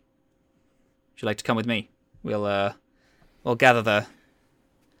Theriac. Would you like to come with me? We'll gather the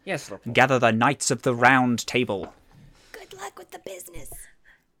knights of the round table. Good luck with the business.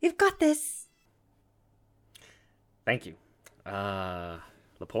 You've got this. Thank you.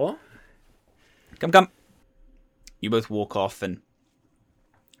 Lepore? Come. You both walk off and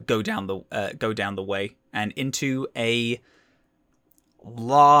go down the way and into a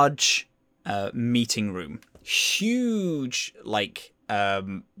large meeting room. Huge,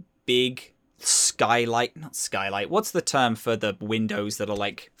 big not skylight. What's the term for the windows that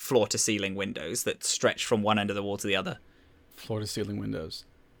are floor to ceiling windows that stretch from one end of the wall to the other? Floor to ceiling windows.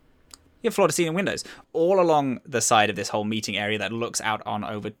 You have floor to ceiling windows all along the side of this whole meeting area that looks out on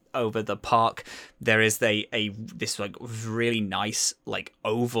over the park. There is this really nice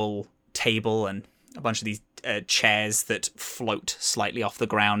oval table and a bunch of these chairs that float slightly off the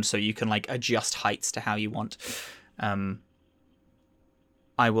ground, so you can adjust heights to how you want.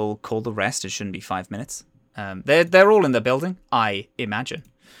 I will call the rest. It shouldn't be 5 minutes. They're all in the building, I imagine.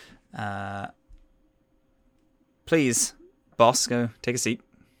 Please, boss, go take a seat.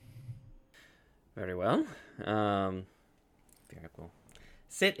 Very well. Very cool.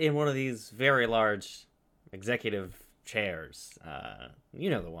 Sit in one of these very large executive chairs. You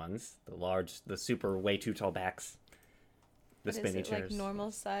know the ones. The super way too tall backs. The spinny chairs. Is it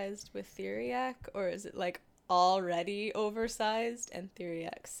normal sized with Theriac, or is it already oversized and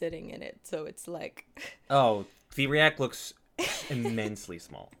Theriac sitting in it? So it's Oh, Theriac looks immensely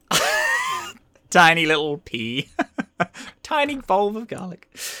small. Tiny little pea. Tiny bulb of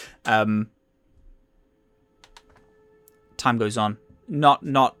garlic. Time goes on. Not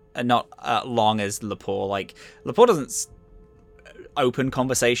long as Lepore. Lepore doesn't open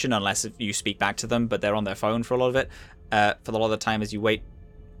conversation unless you speak back to them, but they're on their phone for a lot of it. For a lot of the time as you wait.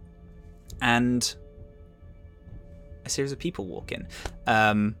 And a series of people walk in.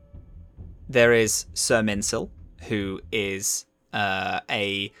 There is Sir Minsil, who is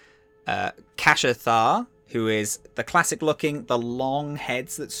a Kashathar, who is the classic looking, the long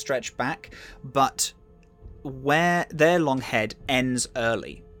heads that stretch back, but where their long head ends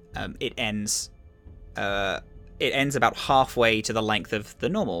early. It ends about halfway to the length of the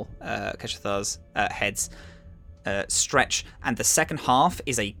normal Kashathar's heads stretch, and the second half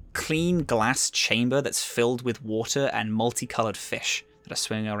is a clean glass chamber that's filled with water and multicolored fish that are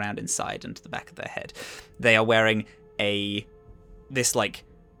swimming around inside into the back of their head. They are wearing this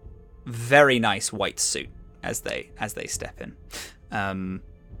very nice white suit as they step in.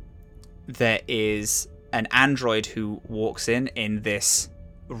 There is an android who walks in this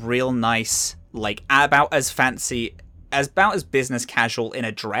real nice, about as business casual in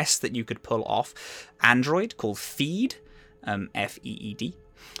a dress that you could pull off android called Feed, Feed,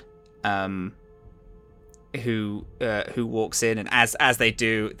 who walks in, and as they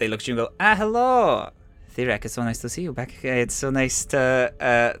do, they look at you and go, hello, Theriac, it's so nice to see you back. It's so nice to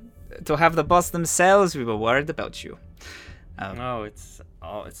have the boss themselves. We were worried about you. It's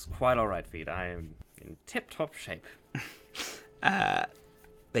quite all right, Feed. I am in tip-top shape.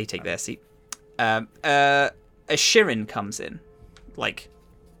 They take their seat. A Shirin comes in like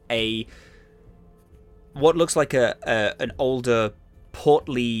what looks like an older,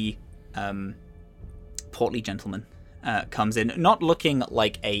 portly gentleman comes in, not looking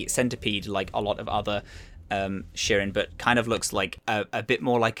like a centipede like a lot of other Shirin, but kind of looks like a bit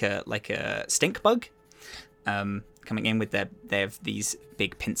more like a stink bug. Coming in with they have these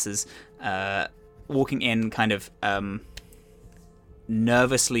big pincers, walking in kind of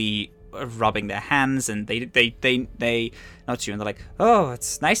nervously rubbing their hands, and they nod to you and they're like, "Oh,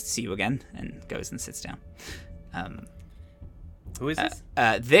 it's nice to see you again," and goes and sits down. Who is this?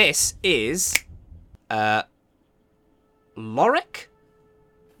 This is Lorik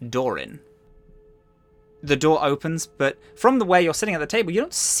Dorin. The door opens, but from the way you're sitting at the table, you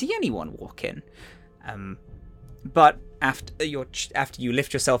don't see anyone walk in. But after you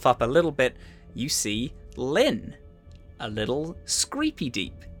lift yourself up a little bit, you see Lynn, a little Screepy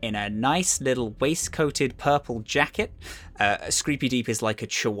Deep, in a nice little waistcoated purple jacket. Screepy Deep is like a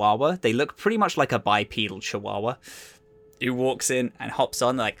chihuahua. They look pretty much like a bipedal chihuahua. Who walks in and hops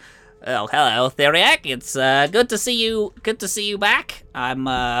on like, "Oh, hello, Theriac. It's good to see you. Good to see you back.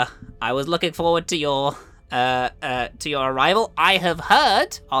 I was looking forward to your arrival. I have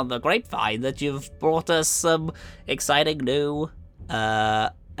heard on the grapevine that you've brought us some exciting new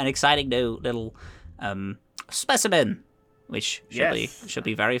little specimen, which should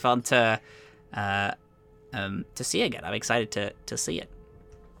be very fun to see again. I'm excited to see it."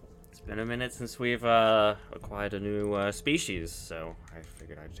 It's been a minute since we've acquired a new species, so I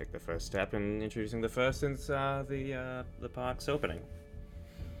figured I'd take the first step in introducing the first since the park's opening.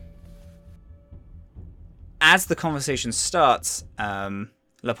 As the conversation starts,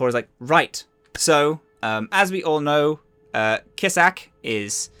 Lepore is like, "Right, so as we all know, Kisak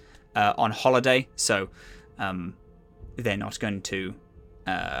is on holiday, so they're not going to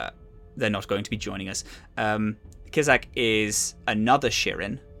be joining us. Kisak is another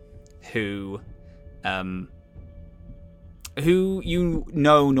Shirin who you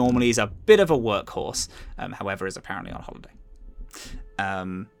know normally is a bit of a workhorse, however is apparently on holiday.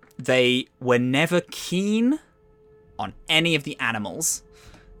 They were never keen on any of the animals.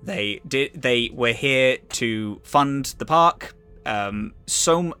 They were here to fund the park.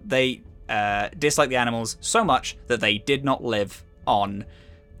 They disliked the animals so much that they did not live on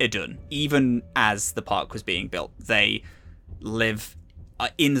Idun, even as the park was being built. They live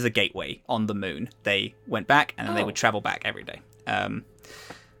in the gateway on the moon. They went back and then they would travel back every day.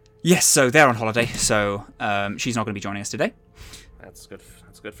 Yes, so they're on holiday, so she's not going to be joining us today. That's good.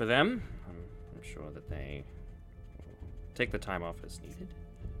 That's good for them. I'm sure that they will take the time off as needed.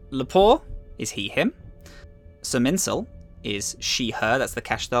 Lepore is he, him. Saminsel is she, her. That's the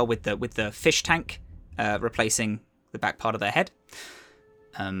Kashtar with the fish tank replacing the back part of their head.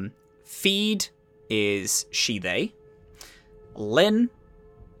 Feed is she, they. Lynn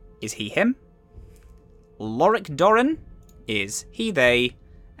is he, him. Lorik Doran is he, they.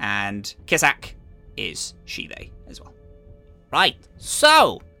 And Kisak is she, they as well. Right,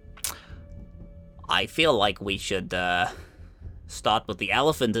 so I feel like we should start with the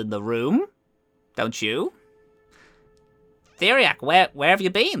elephant in the room, don't you? Theriac, where have you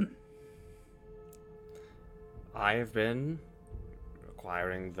been? I have been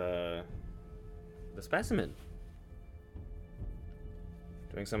acquiring the specimen,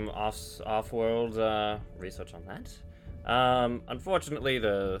 doing some off-world research on that. Unfortunately,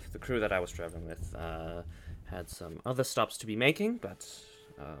 the crew that I was traveling with had some other stops to be making, but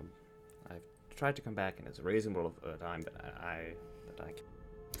I've tried to come back in as a reasonable time that I can.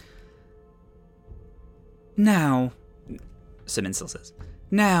 Now, Saminsel says,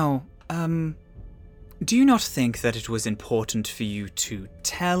 "Now, do you not think that it was important for you to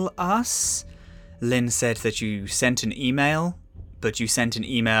tell us? Lynn said that you sent an email, but you sent an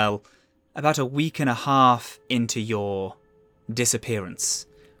email about a week and a half into your disappearance,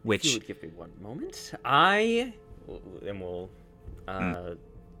 which..." If you would give me one moment, I will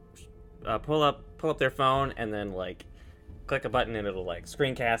pull up their phone and then click a button and it'll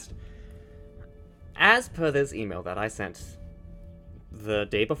screencast. As per this email that I sent the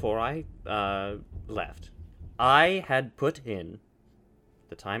day before I left, I had put in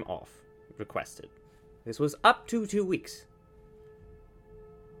the time off requested. This was up to 2 weeks.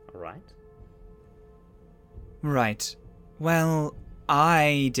 Alright? Right. Well,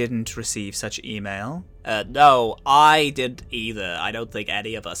 I didn't receive such email. No, I didn't either. I don't think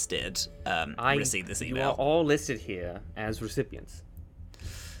any of us did receive this email. You are all listed here as recipients.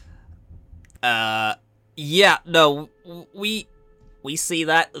 Yeah, no, we see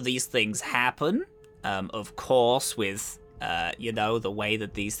that these things happen. Of course, with, the way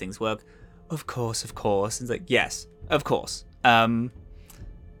that these things work. Of course. It's like, yes, of course.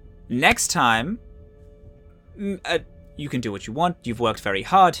 Next time, you can do what you want. You've worked very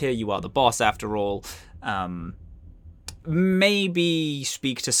hard here. You are the boss after all. Maybe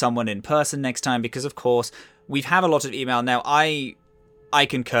speak to someone in person next time, because of course we've had a lot of email now. I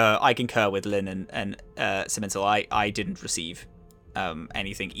concur with Lynn and Cemental. I didn't receive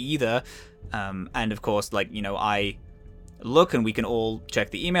anything either. And of course, I look and we can all check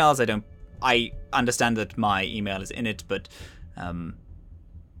the emails. I understand that my email is in it, but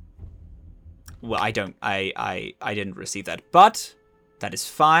I didn't receive that. But that is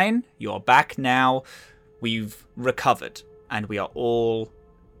fine. You're back now. We've recovered, and we are all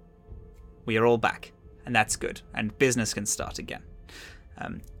back, and that's good. And business can start again.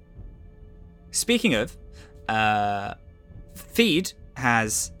 Speaking of, Feed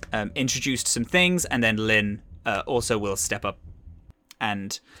has introduced some things, and then Lynn also will step up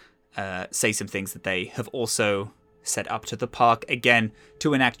and say some things that they have also set up to the park, again,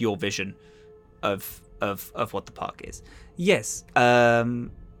 to enact your vision of what the park is. Yes.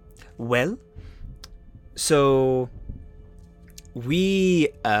 Well, so we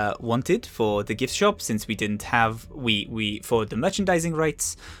wanted for the gift shop, since we didn't have we for the merchandising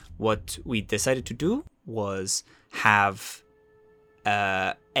rights, what we decided to do was have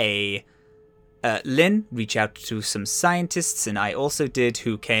Lynn reach out to some scientists, and I also did,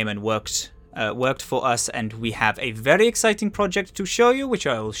 who came and worked for us, and we have a very exciting project to show you, which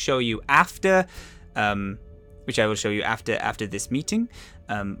I will show you after this meeting.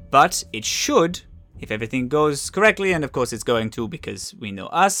 But it should, if everything goes correctly, and of course it's going to, because we know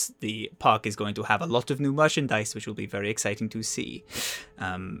us, the park is going to have a lot of new merchandise, which will be very exciting to see.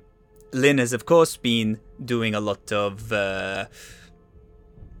 Lynn has, of course, been doing a lot of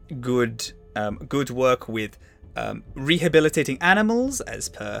good work with rehabilitating animals, as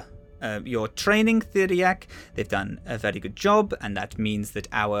per your training, Theriac. They've done a very good job, and that means that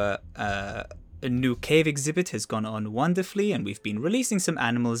our new cave exhibit has gone on wonderfully, and we've been releasing some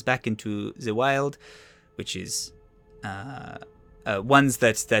animals back into the wild, which is ones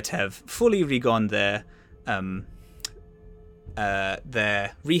that have fully regone their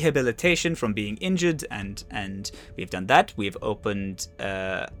rehabilitation from being injured, and we've done that. We've opened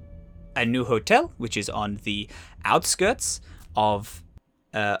a new hotel, which is on the outskirts of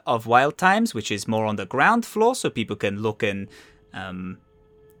Wild Times, which is more on the ground floor, so people can look and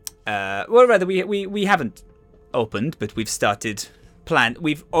we haven't opened, but we've started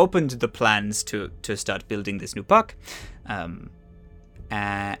we've opened the plans to start building this new park,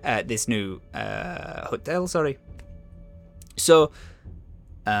 this new hotel, sorry. So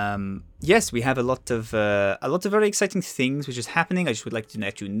yes, we have a lot of very exciting things which is happening. I just would like to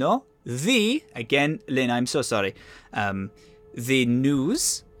let you know. Again, Lynn, I'm so sorry. The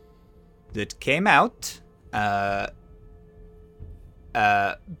news that came out,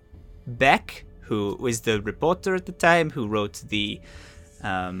 Beck, who was the reporter at the time, who wrote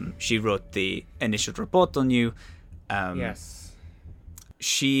she wrote the initial report on you. Yes.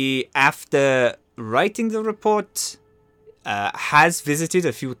 She, after writing the report, has visited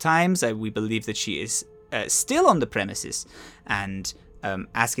a few times. We believe that she is still on the premises and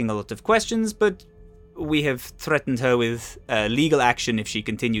asking a lot of questions, but we have threatened her with legal action if she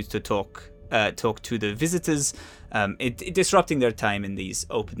continues to talk to the visitors, disrupting their time in these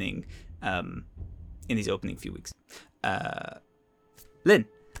opening few weeks. Lynn.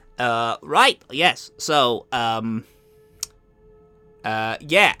 Right. Yes. So,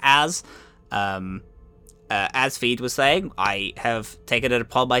 as Feed was saying, I have taken it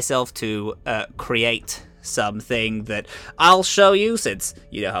upon myself to create something that I'll show you, since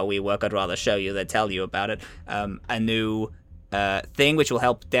you know how we work. I'd rather show you than tell you about it. A new thing which will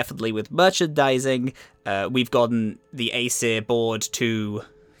help definitely with merchandising. We've gotten the Aesir board to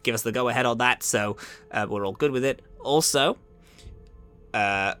give us the go-ahead on that, so we're all good with it. Also,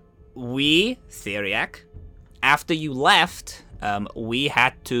 Theriac, after you left, we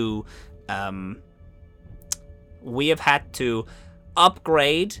have had to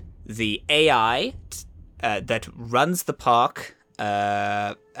upgrade the AI that runs the park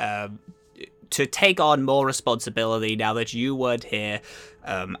to take on more responsibility now that you weren't here,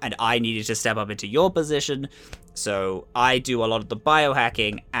 and I needed to step up into your position. So I do a lot of the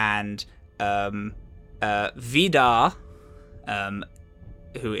biohacking, and Vidar,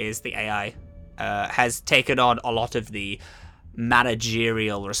 who is the AI, has taken on a lot of the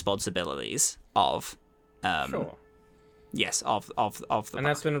managerial responsibilities of Sure. Yes, of the And park.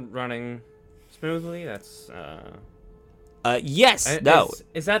 that's been running smoothly. That's yes. No.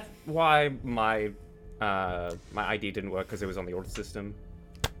 Is that why my ID didn't work, because it was on the order system?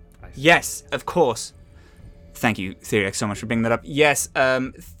 Yes, of course. Thank you, Theriac, so much for bringing that up. Yes,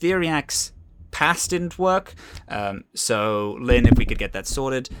 Theriac's pass didn't work. So, Lynn, if we could get that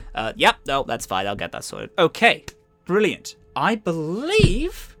sorted. Yep, no, that's fine. I'll get that sorted. Okay, brilliant. I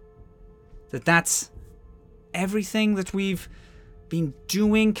believe that's everything that we've been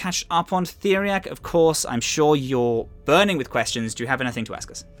doing. Catch up on Theriac. Of course, I'm sure you're burning with questions. Do you have anything to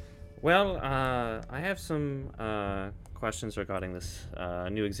ask us? Well, I have some questions regarding this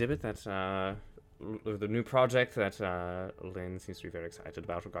new exhibit that the new project that Lynn seems to be very excited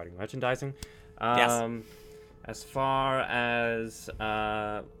about regarding merchandising. Yes. As far as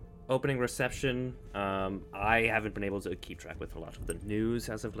opening reception, I haven't been able to keep track with a lot of the news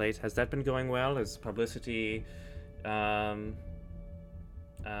as of late. Has that been going well? Is publicity...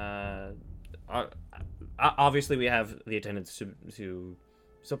 obviously, we have the attendance to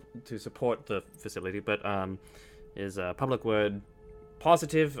support the facility, but is public word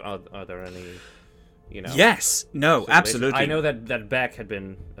positive? Are there any, Yes. No, absolutely. I know that Beck had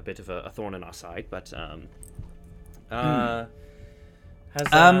been a bit of a thorn in our side, but has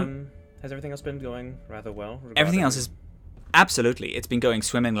everything else been going rather well? Everything else is absolutely. It's been going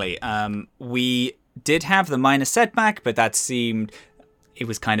swimmingly. We did have the minor setback, but that seemed... It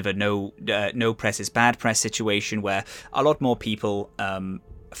was kind of a no press is bad press situation where a lot more people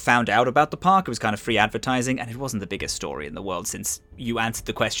found out about the park. It was kind of free advertising, and it wasn't the biggest story in the world since you answered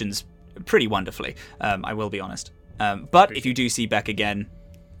the questions pretty wonderfully, I will be honest. But if you do see Beck again,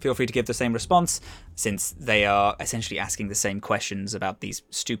 feel free to give the same response, since they are essentially asking the same questions about these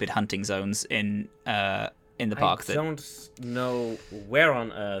stupid hunting zones in the park. I don't know where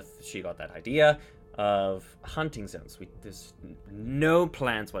on earth she got that idea of hunting zones. There's no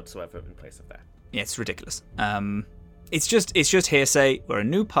plans whatsoever in place of that. Yeah, it's ridiculous. It's just hearsay. We're a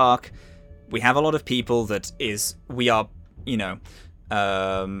new park. We have a lot of people we are,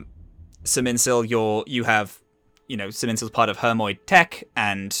 Seminsil, you have, Seminsil's part of Hermoid Tech,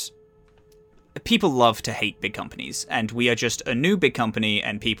 and people love to hate big companies, and we are just a new big company,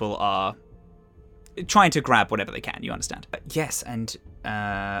 and people are trying to grab whatever they can, you understand. Yes, and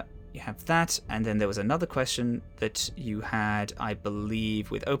you have that, and then there was another question that you had, I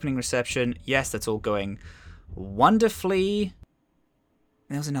believe, with opening reception. Yes, that's all going wonderfully. And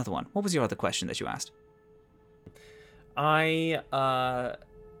there was another one. What was your other question that you asked? I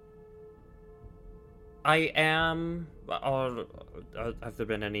am... Or have there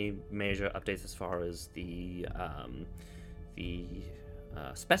been any major updates as far as the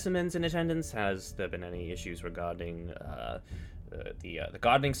specimens in attendance? Has there been any issues regarding the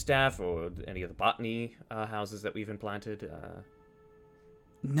gardening staff or any of the botany houses that we've implanted?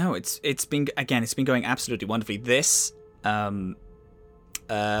 No, it's been going absolutely wonderfully. This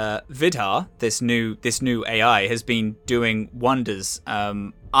Vidar, this new AI, has been doing wonders.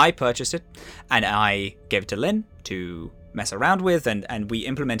 I purchased it and I gave it to Lynn to mess around with, and we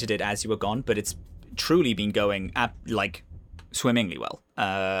implemented it as you were gone. But it's truly been going swimmingly well.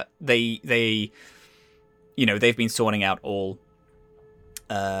 They've been sorting out all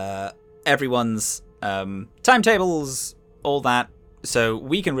everyone's timetables, all that, so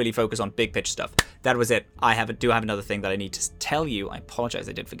we can really focus on big picture stuff. That was it. I do have another thing that I need to tell you. I apologize,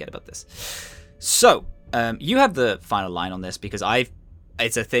 I did forget about this. So you have the final line on this, because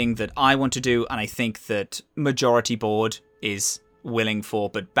it's a thing that I want to do, and I think that majority board is willing for,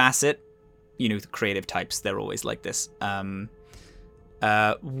 but Bassett, the creative types, they're always like this.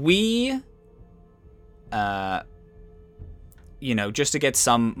 Just to get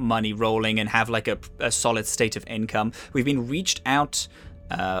some money rolling and have like a solid state of income, we've been reached out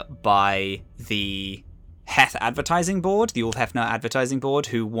by the Heth Advertising Board, the Ulf Hefner Advertising Board,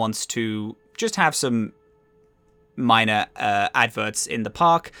 who wants to just have some minor adverts in the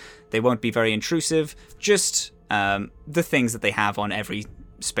park. They won't be very intrusive, just the things that they have on every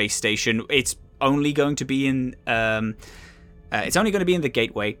space station. It's only going to be in the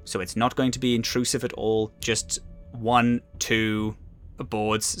gateway, so it's not going to be intrusive at all. Just 1-2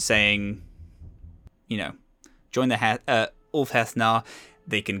 boards saying, join the Ulf Hefner.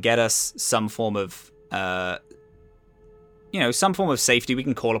 They can get us some form of safety. We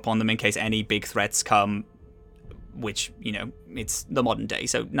can call upon them in case any big threats come, which, it's the modern day,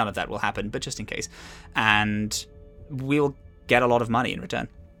 so none of that will happen, but just in case. And we'll get a lot of money in return.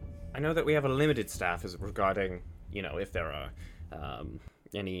 I know that we have a limited staff as regarding, if there are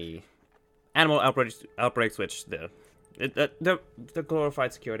any animal outbreaks, which the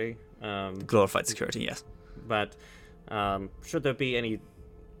glorified security. Glorified security, yes. But should there be any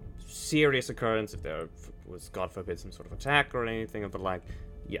serious occurrence, if there was, God forbid, some sort of attack or anything of the like,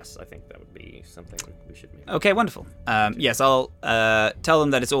 yes, I think that would be something we should make. Okay, wonderful. Yes, I'll tell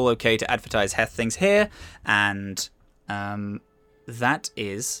them that it's all okay to advertise Heth things here, and that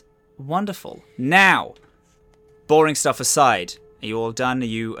is wonderful. Now, boring stuff aside, are you all done? Are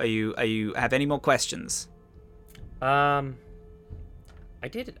you have any more questions? I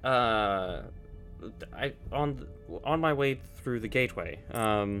did. On my way through the gateway,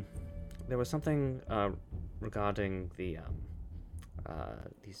 there was something regarding the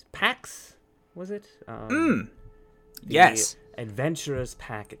these packs. Was it? Yes. Adventurers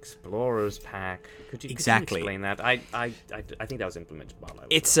pack, explorers pack. Could you explain that? I think that was implemented while I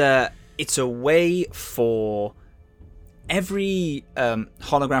was. It's a way for every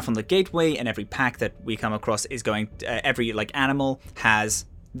holograph on the gateway and every pack that we come across is going. Every animal has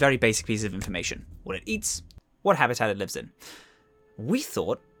very basic pieces of information: what it eats, what habitat it lives in. We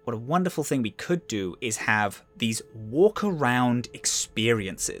thought what a wonderful thing we could do is have these walk-around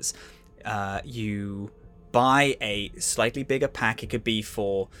experiences. You buy a slightly bigger pack. It could be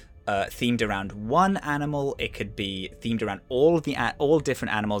for themed around one animal. It could be themed around all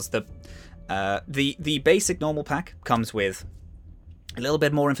different animals. The basic normal pack comes with a little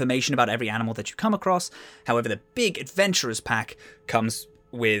bit more information about every animal that you come across. However, the big adventurers pack comes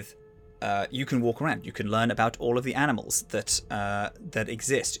with you can walk around. You can learn about all of the animals that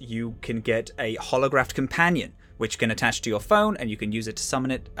exist. You can get a holographed companion, which can attach to your phone, and you can use it to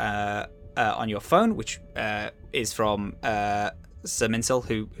summon it on your phone, which is from Sir Minsel,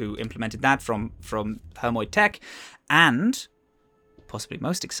 who implemented that from Hermoid Tech. And possibly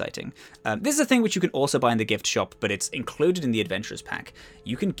most exciting, this is a thing which you can also buy in the gift shop, but it's included in the Adventurers pack.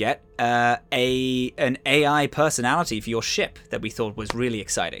 You can get an AI personality for your ship that we thought was really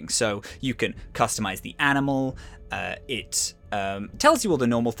exciting. So you can customize the animal. It tells you all the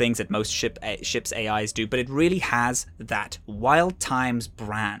normal things that most ships' AIs do, but it really has that Wild Times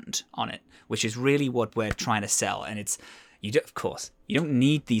brand on it, which is really what we're trying to sell. And it's of course, you don't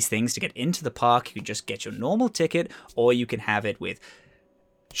need these things to get into the park. You can just get your normal ticket, or you can have it with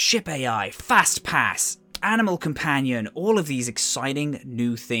Ship AI, Fast Pass, Animal Companion, all of these exciting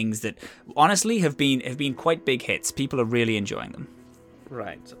new things that honestly have been quite big hits. People are really enjoying them.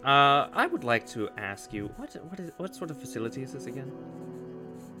 Right. I would like to ask you, what sort of facility is this again?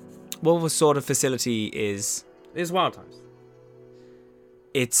 What sort of facility is Wild Times?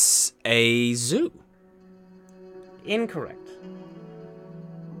 It's a zoo. Incorrect.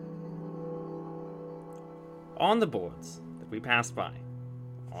 On the boards that we passed by,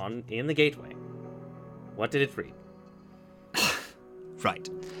 in the gateway, what did it read? Right.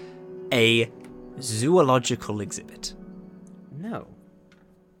 A zoological exhibit. No.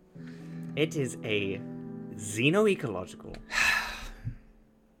 It is a xenoecological,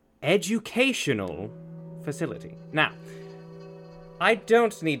 educational facility. Now, I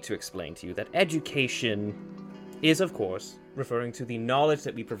don't need to explain to you that education is, of course, referring to the knowledge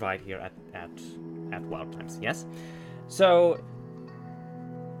that we provide here at Wild Times, yes? So,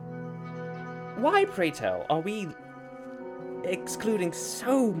 why, pray tell, are we excluding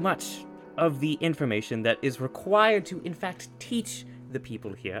so much of the information that is required to, in fact, teach the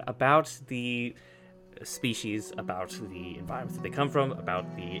people here about the species, about the environments that they come from,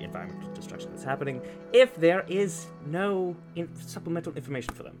 about the environmental destruction that's happening, if there is no supplemental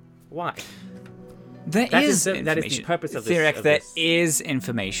information for them? Why? That is the purpose of this. Theriac, there is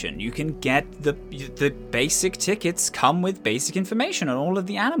information. You can get the basic tickets come with basic information on all of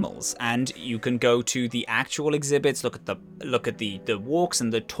the animals, and you can go to the actual exhibits, look at the walks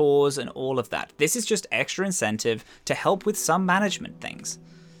and the tours and all of that. This is just extra incentive to help with some management things.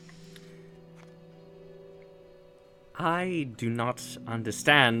 I do not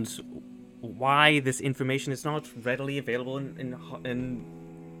understand why this information is not readily available in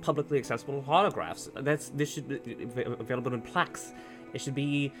publicly accessible holographs. This should be available in plaques. We should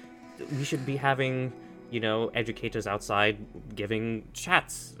be having, educators outside giving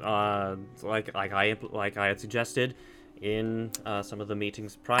chats, like I had suggested in some of the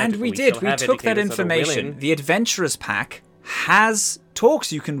meetings prior. And we did. We took that information. The Adventurers Pack has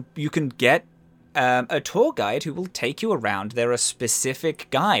talks. You can get a tour guide who will take you around. There are specific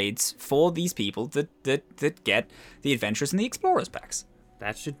guides for these people that get the Adventurers and the Explorers packs.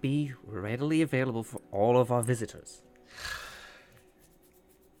 That should be readily available for all of our visitors.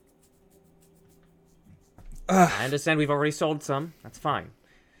 I understand we've already sold some. That's fine.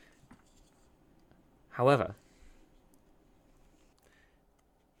 However,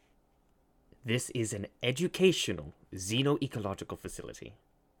 this is an educational xenoecological facility.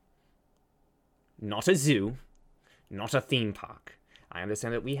 Not a zoo, not a theme park. I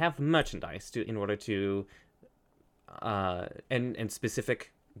understand that we have merchandise in order to and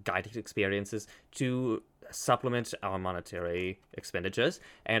specific guided experiences to supplement our monetary expenditures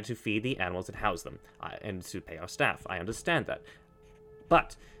and to feed the animals and house them, and to pay our staff. I understand that.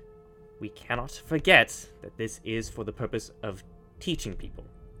 But we cannot forget that this is for the purpose of teaching people.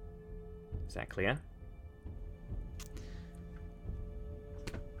 Is that clear?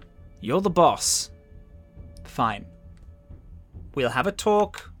 You're the boss. Fine. We'll have a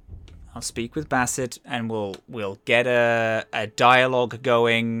talk. I'll speak with Bassett, and we'll get a dialogue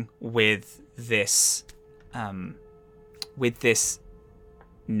going with this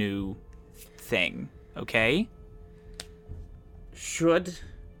new thing. Okay?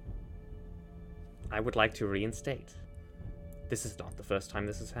 I would like to reinstate. This is not the first time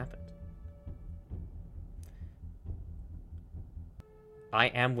this has happened. I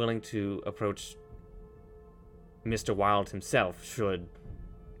am willing to approach Mr. Wilde himself should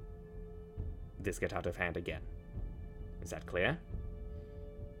this get out of hand again. Is that clear?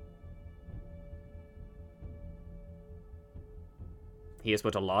 He has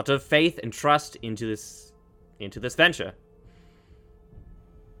put a lot of faith and trust into this venture.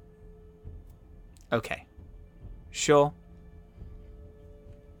 Okay. Sure.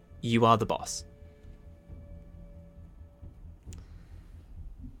 You are the boss.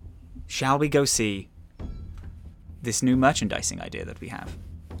 Shall we go see this new merchandising idea that we have?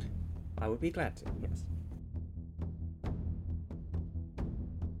 I would be glad to, yes.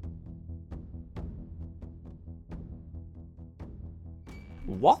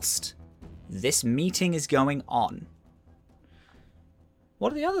 Whilst this meeting is going on,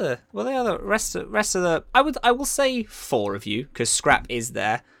 what are the other rest of the? I will say 4 of you, because Scrap is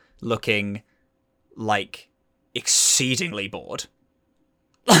there, looking like exceedingly bored.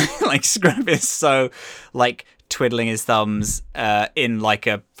 Like Scrap is so like twiddling his thumbs in like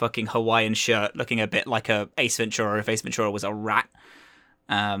a fucking Hawaiian shirt, looking a bit like a Ace Ventura if Ace Ventura was a rat,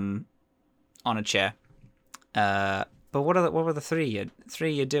 on a chair. But what were the three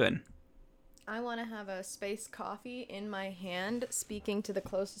you're doing? I want to have a space coffee in my hand, speaking to the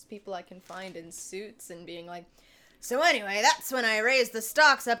closest people I can find in suits and being like, so anyway, that's when I raised the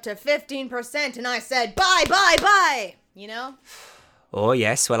stocks up to 15% and I said, buy, buy, buy, you know? Oh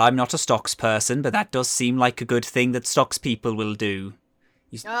yes, well I'm not a stocks person, but that does seem like a good thing that stocks people will do.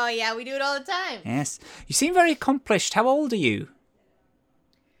 Oh yeah, we do it all the time. Yes. You seem very accomplished. How old are you?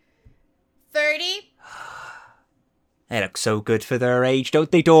 30. They look so good for their age,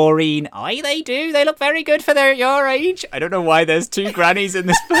 don't they, Doreen? Aye, they do. They look very good for your age. I don't know why there's 2 grannies in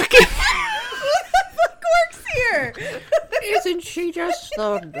this fucking... Who the fuck works here? Isn't she just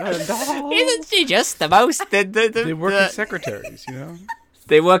the doll? Isn't she just the most... They work as secretaries, you know?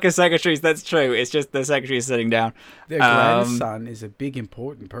 They work as secretaries, that's true. It's just the secretary is sitting down. Their grandson is a big,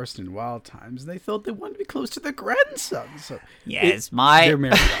 important person in Wild Times. They thought they wanted to be close to their grandson. So yes, they're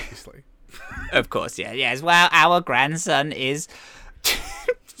married, obviously. Of course, yeah. Yes, well, our grandson is...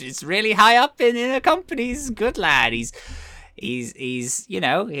 is really high up in a company. He's a good lad. He's you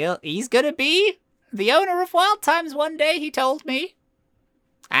know, he's gonna be the owner of Wild Times one day, he told me.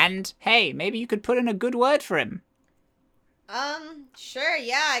 And, hey, maybe you could put in a good word for him. Sure,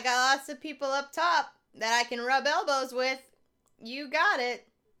 yeah, I got lots of people up top that I can rub elbows with. You got it.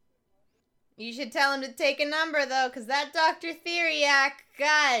 You should tell him to take a number, though, because that Dr. Theriac,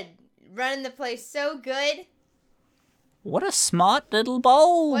 God, running the place so good. What a smart little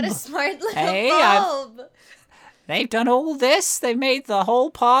bulb. What a smart little bulb. They've done all this. They've made the whole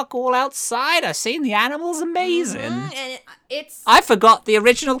park all outside. I've seen the animals. Amazing. Mm-hmm. And it's... I forgot the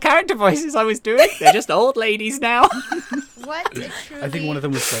original character voices I was doing. They're just old ladies now. What a truly I think one of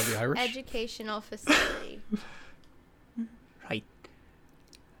them was slightly Irish. educational facility. Right.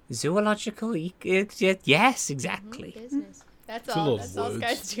 Zoological. Yes, exactly. Business. That's It's a all. lot That's of all words.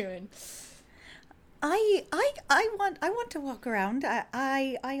 Skye's doing. I want to walk around.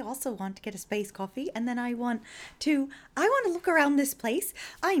 I also want to get a space coffee, and then I want to look around this place.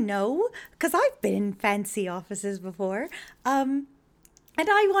 I know, because I've been in fancy offices before. And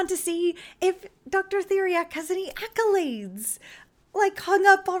I want to see if Dr. Theriac has any accolades, like, hung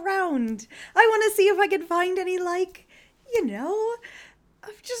up around. I want to see if I can find any, like, you know,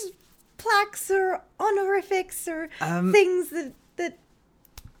 of just plaques or honorifics or things that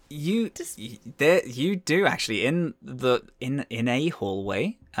You do actually in a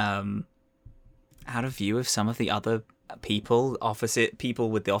hallway, out of view of some of the other people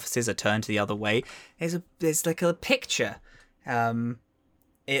with the offices are turned to the other way. There's like a picture.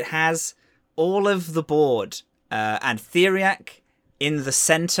 It has all of the board and Theriac in the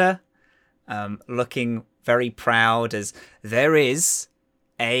center, looking very proud as there is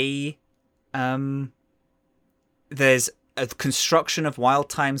a there's a construction of wild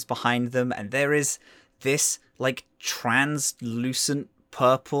times behind them, and there is this like translucent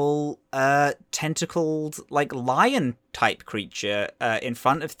purple tentacled like lion type creature in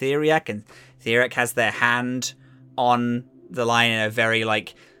front of Theriac, and Theriac has their hand on the lion in a very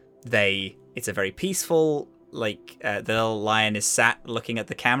like it's a very peaceful like the little lion is sat looking at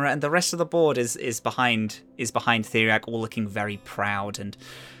the camera, and the rest of the board is behind Theriac, all looking very proud, and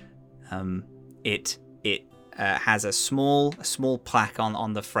it has a small plaque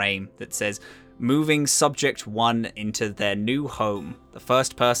on the frame that says, "Moving Subject 1 into their new home. The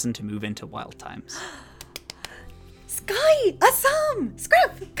first person to move into wild times." Skye! Azhaam!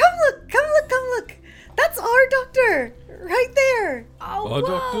 Scrap! Come look! That's our doctor! Right there! Oh, Our whoa,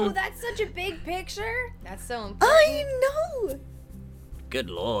 doctor? that's such a big picture. That's so important. I know! Good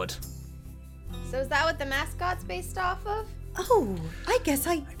lord. So is that what the mascot's based off of? Oh, I guess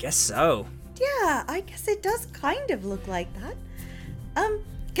I guess so. Yeah, I guess it does kind of look like that.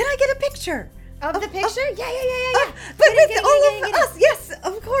 Can I get a picture? Of the picture? Yeah. But Get with it, all get of it. us, yes,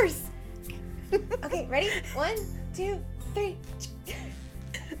 of course. Okay, ready? 1, 2, 3.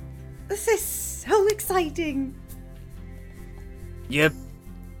 This is so exciting. Yep.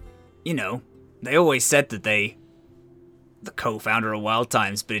 You know, they always said that the co-founder of Wild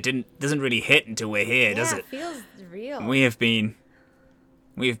Times, but it doesn't really hit until we're here, does Yeah, it? feels real. We have been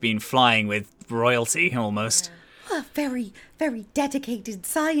flying with royalty almost. A very, very dedicated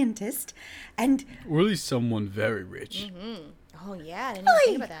scientist, and Or at least someone very rich. Oh yeah, I didn't even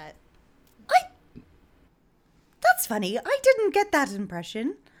think about that. that's funny. I didn't get that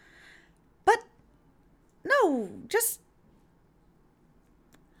impression. But no, just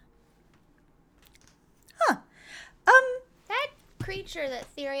That creature that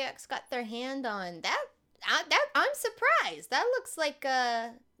Theriac's got their hand on, I'm surprised. That looks like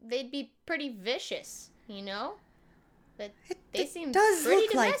they'd be pretty vicious, you know? But they seem does pretty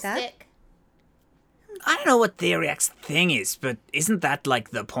look like domestic. that. I don't know what Theriac's thing is, but isn't that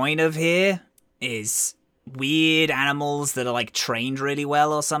like the point of here? Is weird animals that are like trained really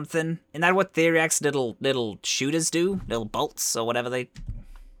well or something? Isn't that what Theriac's little shooters do? Little bolts or whatever they...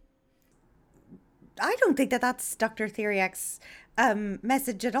 I don't think that's Dr. Theriac's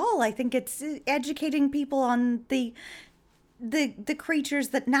message at all. I think it's educating people on the creatures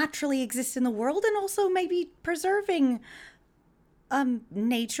that naturally exist in the world, and also maybe preserving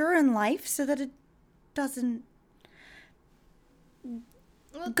nature and life so that it doesn't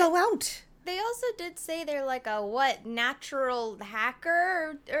go out. They also did say they're like a natural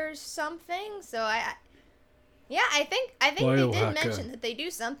hacker or something. So I think they did Biohacker. mention that they do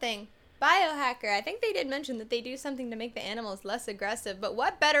something. Biohacker. I think they did mention that they do something to make the animals less aggressive. But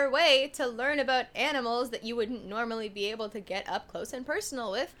what better way to learn about animals that you wouldn't normally be able to get up close and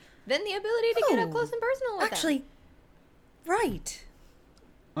personal with than the ability to get up close and personal with them? Actually, right.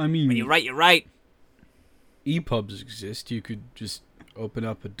 I mean, When you're right. EPUBs exist. You could just open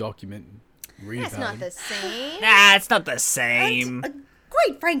up a document and read That's about not them. the same. Nah, it's not the same. And,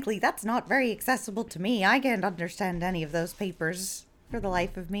 quite frankly, that's not very accessible to me. I can't understand any of those papers for the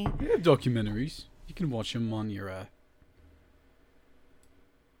life of me. We have documentaries. You can watch them on your...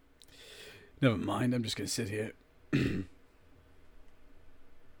 Never mind, I'm just going to sit here.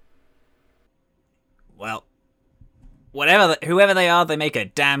 Well, whoever they are, they make a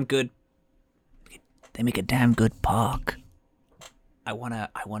damn good park. I wanna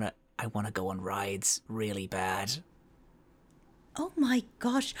go on rides really bad. Oh my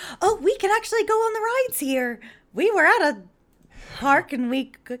gosh. Oh, we can actually go on the rides here. We were at a park and we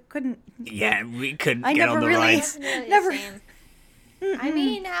couldn't. Yeah, we couldn't I get never on the really- rides. Definitely the Never- same. I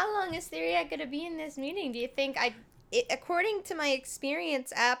mean, how long is Theriac going to be in this meeting? Do you think according to my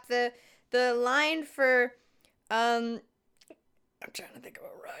experience app, the line for I'm trying to think of a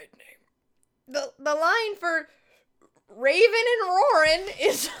ride name. The line for Raven and Roarin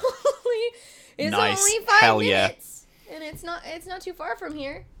is Nice. only 5 Hell yeah. minutes. And it's not too far from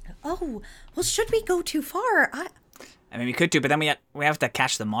here. Oh, well, should we go too far? I mean, we could do, but then we have to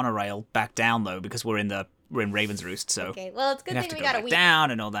catch the monorail back down though, because we're in Raven's Roost, so Okay, well, it's a good we have thing to we go got a back week.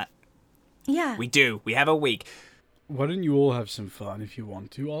 down and all that. Yeah. We do. We have a week. Why don't you all have some fun if you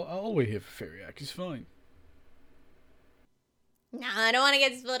want to? I'll wait here for Theriac. It's fine. Nah, I don't want to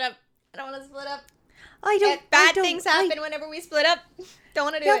get split up. I don't want to split up. I don't. Things happen whenever we split up. Don't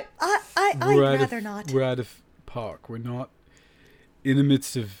want to do Yep, it. I'd rather not. We're at a park. We're not in the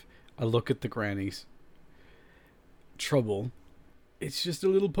midst of a look at the grannies. Trouble. It's just a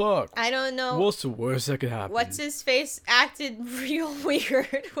little park. I don't know. What's the worst that could happen? What's his face acted real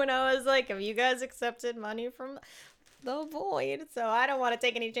weird when I was like, "Have you guys accepted money from the void, so I don't want to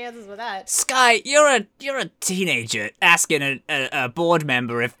take any chances with that. Skye, you're a teenager asking a board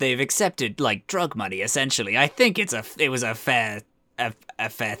member if they've accepted like drug money. Essentially, I think it was a fair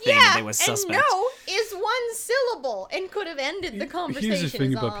thing. Yeah, They were suspect. and no is one syllable and could have ended the conversation. Here's the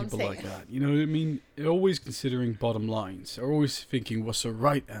thing is all about I'm people saying. like that. You know what I mean? They're always considering bottom lines. They're always thinking what's the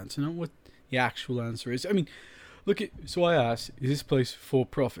right answer, not what the actual answer is. I mean, so I asked, is this place for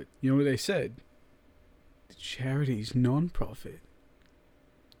profit? You know what they said? The charity's non-profit.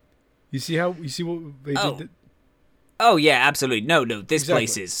 You see what they did? Oh yeah, absolutely. No, this Exactly.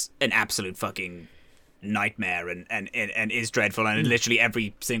 place is an absolute fucking nightmare and is dreadful, and literally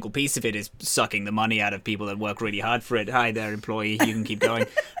every single piece of it is sucking the money out of people that work really hard for it. Hi there, employee, you can keep going.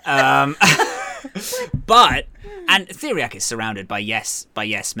 But Theriac is surrounded by yes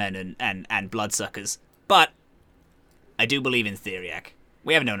men and bloodsuckers. But I do believe in Theriac.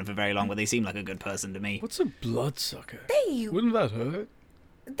 We haven't known him for very long, but they seem like a good person to me. What's a bloodsucker? They Wouldn't that hurt?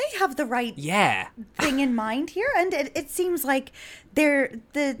 have the right Yeah. thing in mind here, and it seems like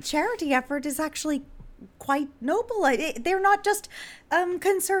the charity effort is actually quite noble. They're not just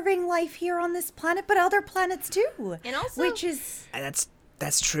conserving life here on this planet, but other planets too. And also- which is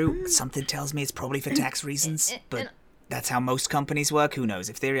That's true. Something tells me it's probably for tax reasons, but that's how most companies work. Who knows?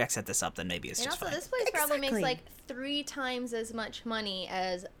 If Theriac set this up, then maybe it's And just also, fine. this place probably makes Exactly. like 3 times as much money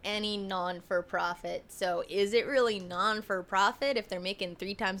as any non-for-profit. So is it really non-for-profit if they're making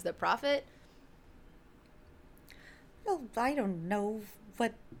 3 times the profit? well, I don't know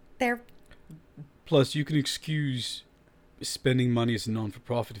what they're. Plus, you can excuse spending money as a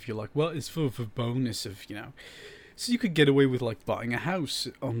non-for-profit if you're like, well, it's for the bonus of, So you could get away with, like, buying a house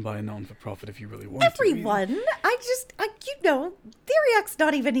owned by a non-for-profit if you really want to. Everyone, Theriac's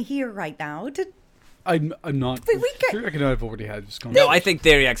not even here right now to. I'm not. We get- I reckon I've already had this conversation. No, I think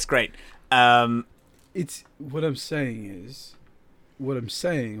Theriac's great. It's what I'm saying, what I'm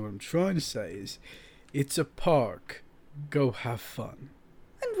trying to say is, it's a park. Go have fun.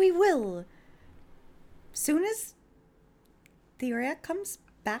 And we will. Soon as Theriac comes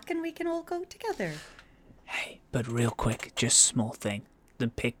back and we can all go together. Hey, but real quick, just small thing.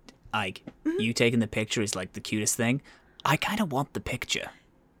 Ike, you taking the picture is like the cutest thing. I kind of want the picture.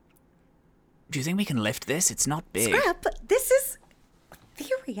 Do you think we can lift this? It's not big. Scrap, this is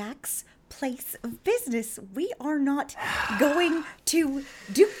Theriac's place of business. We are not going to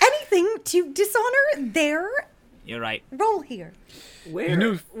do anything to dishonor their You're right. role here. You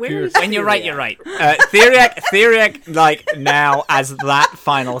know, When you're right, you're right. Theriac, like, now, as that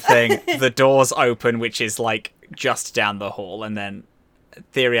final thing, the doors open, which is, like, just down the hall, and then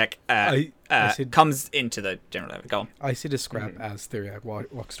Theriac I said- comes into the general area. Go on. I see the Scrap as Theriac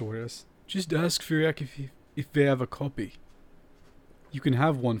walks toward us. Just ask Theriac if they have a copy. You can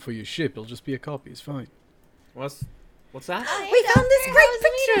have one for your ship. It'll just be a copy. It's fine. What's that? We found this great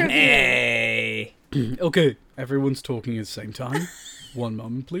picture of you. Hey! Okay, everyone's talking at the same time. One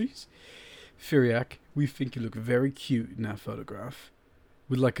moment, please. Theriac, we think you look very cute in that photograph.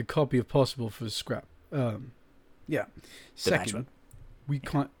 We'd like a copy if possible for Scrap. Yeah. Second, patchwork. we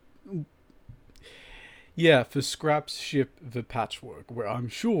can't... Yeah, for Scrap's ship, the Patchwork, where I'm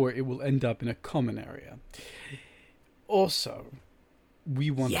sure it will end up in a common area. Also, we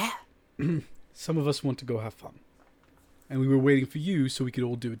want... Yeah. Some of us want to go have fun. And we were waiting for you so we could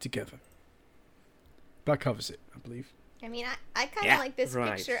all do it together. That covers it, I believe. I mean, I kind of Yeah, like this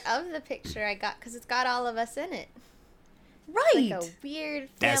right. picture of the picture I got because it's got all of us in it. Right. Like a weird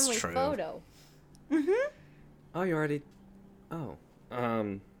That's family true. photo. Oh, you already. Oh.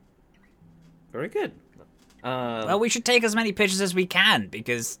 Very good. Well, we should take as many pictures as we can,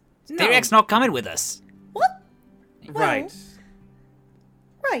 because Theriac's not coming with us. What? Right.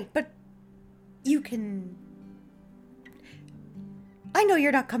 Right, but you can... I know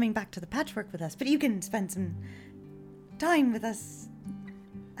you're not coming back to the Patchwork with us, but you can spend some time with us.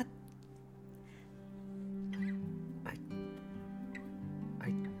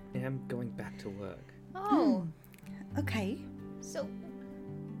 I am going back to work. Oh, Okay. so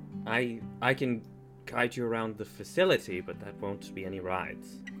I can guide you around the facility, but that won't be any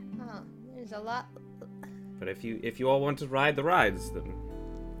rides. there's a lot. But if you all want to ride the rides, then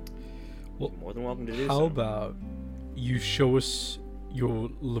Well, you're more than welcome to do how so. about you show us your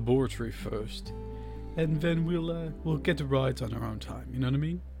laboratory first, and then we'll get the rides on our own time. You know what I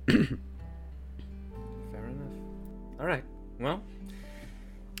mean? Fair enough. All right. Well,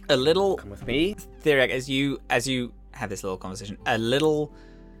 A little come with me. Theriac, as you have this little conversation, a little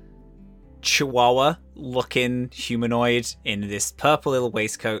chihuahua-looking humanoid in this purple little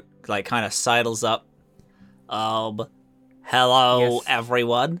waistcoat, like, kind of sidles up. Hello, Yes.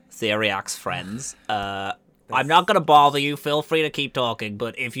 everyone. Theriac's friends. That I'm not gonna bother you. Feel free to keep talking,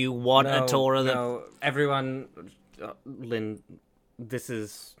 but if you want a tour of the... No, everyone... Lynn, this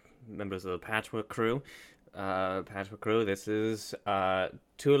is members of the Patchwork crew. This is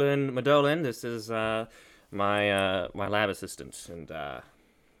Tulin Madolin. This is my lab assistant. And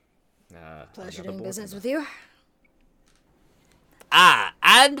Pleasure doing business with you. Ah,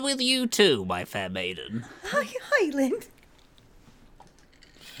 and with you too, my fair maiden. Hi, Lynn.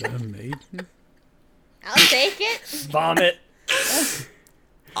 Fair maiden? I'll take it. Vomit.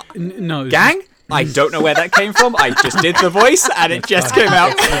 No. Gang? I don't know where that came from. I just did the voice, and it just came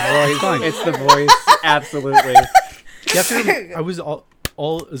out. It's the voice. Absolutely. You have to remember, I was all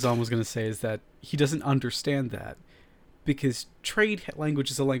Azhaam was going to say is that he doesn't understand that because trade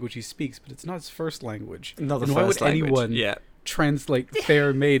language is a language he speaks, but it's not his first language. Not the and why first would language. anyone Yeah. translate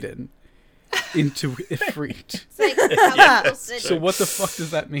fair maiden into Ifrit? It's like how people said So what the fuck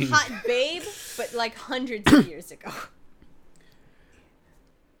does that mean? Hot babe, but like hundreds of years ago.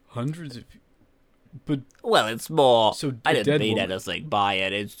 Hundreds of... But Well, it's more... So, I a didn't dead mean woman. anything by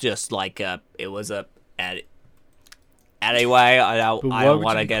it. It's just like it was a... Anyway, I don't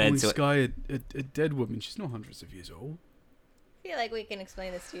want to get into it. Skye a dead woman. She's not hundreds of years old. I feel like we can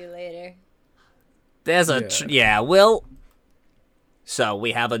explain this to you later. There's a... Well... So,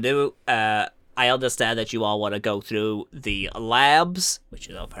 we have a new... I understand that you all want to go through the labs, which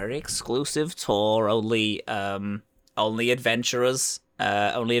is a very exclusive tour. Only adventurers...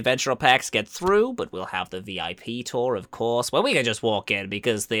 only adventurer packs get through, but we'll have the VIP tour, of course, where we can just walk in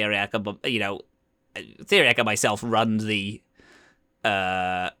because Theriac and myself run the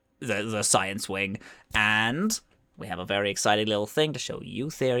science wing, and we have a very exciting little thing to show you,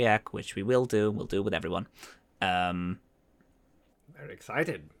 Theriac, which we will do. We'll do with everyone. Very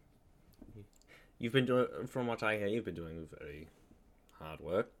excited. You've been doing, from what I hear, you've been doing very hard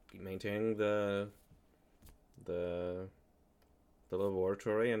work maintaining the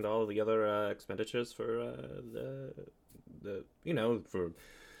laboratory and all the other expenditures for for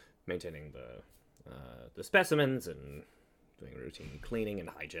maintaining the specimens and doing routine cleaning and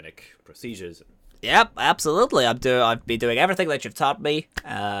hygienic procedures. Yep, absolutely. I've been doing everything that you've taught me,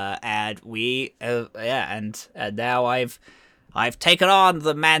 and we, and now I've taken on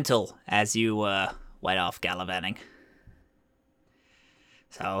the mantle as you went off gallivanting.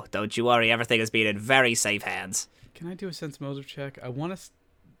 So don't you worry, everything has been in very safe hands. Can I do a sense motive check? I want to...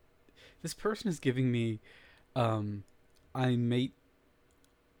 This person is giving me... I may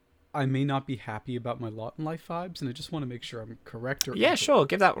not be happy about my lot in life vibes, and I just want to make sure I'm correct or... Yeah, sure.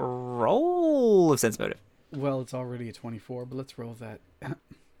 Give that roll of sense motive. Well, it's already a 24, but let's roll that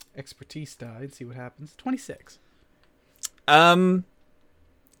expertise die and see what happens. 26. They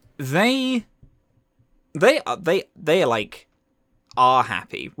are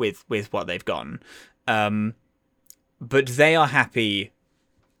happy with what they've gotten. But they are happy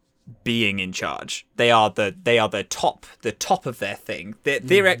being in charge. They are the top of their thing.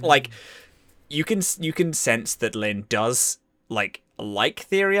 They're like, you can sense that Lynn does like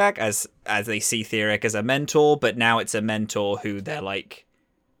Theriac as they see Theriac as a mentor, but now it's a mentor who they're like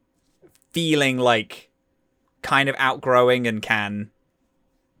feeling like kind of outgrowing and can,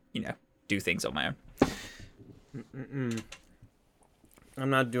 do things on my own. I'm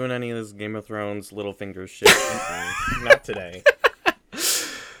not doing any of this Game of Thrones Littlefinger shit. Not today.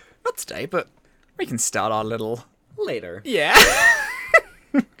 Not today, but we can start our little... Later. Yeah.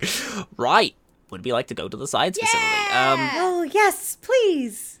 Right. Would we like to go to the science facility? Oh, yes,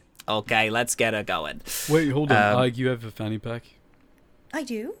 please. Okay, let's get her going. Wait, hold on. You have a fanny pack? I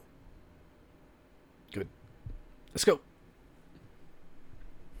do. Good. Let's go.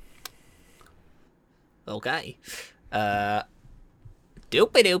 Okay.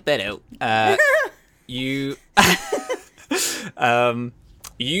 Doopy-doopy-doo. You...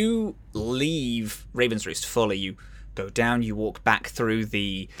 you leave Raven's Roost fully. You go down, you walk back through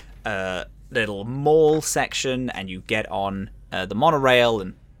the little mall section, and you get on the monorail,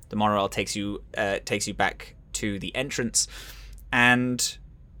 and the monorail takes you back to the entrance, and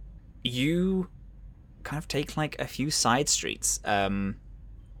you kind of take like a few side streets.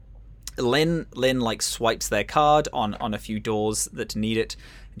 Lynn like swipes their card on a few doors that need it,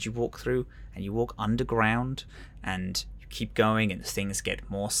 and you walk through, and you walk underground, and you keep going, and things get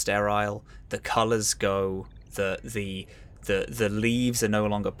more sterile. The colors go, the leaves are no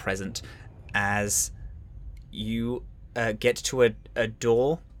longer present. As you get to a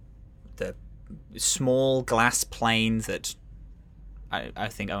door, the small glass plane that I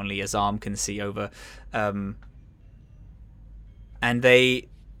think only Azhaam can see over, and they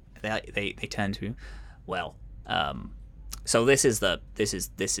turn to you. Well, so this is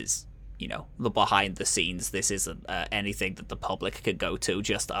the behind the scenes. This isn't anything that the public could go to,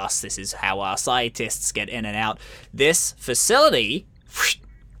 just us. This is how our scientists get in and out. This facility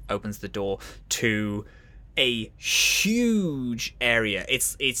opens the door to a huge area.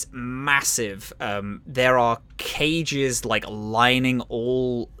 It's massive. There are cages lining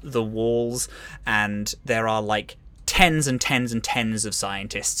all the walls, and there are tens and tens and tens of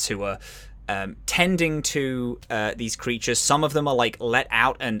scientists who are tending to these creatures. Some of them are let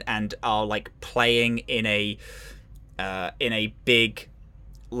out and are playing in a big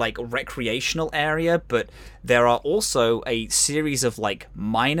recreational area, but there are also a series of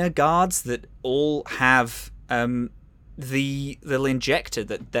minor guards that all have the little injector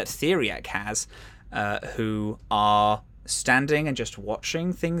that Theriac has, who are standing and just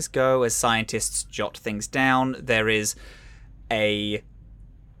watching things go as scientists jot things down. There is a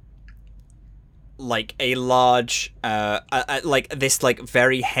large this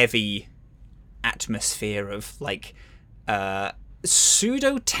very heavy atmosphere of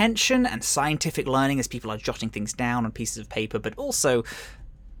pseudo tension and scientific learning as people are jotting things down on pieces of paper, but also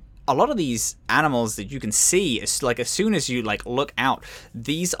a lot of these animals that you can see is as soon as you look out,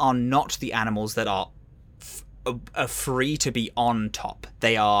 these are not the animals that are free to be on top.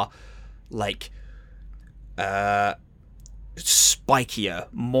 They are spikier,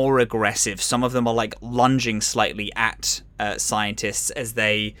 more aggressive. Some of them are lunging slightly at scientists as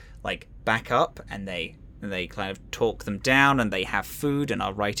they back up, and they kind of talk them down, and they have food and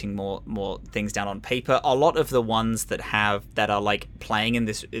are writing more things down on paper. A lot of the ones that are playing in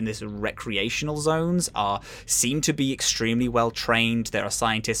this recreational zones seem to be extremely well trained. There are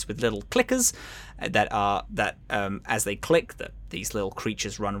scientists with little clickers that as they click, that these little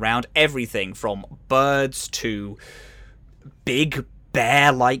creatures run around. Everything from birds to big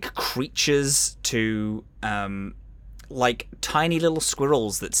bear-like creatures to tiny little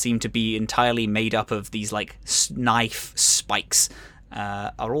squirrels that seem to be entirely made up of these knife spikes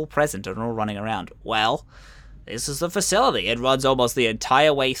are all present and all running around. Well, this is the facility. It runs almost the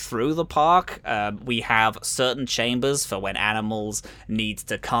entire way through the park. We have certain chambers for when animals need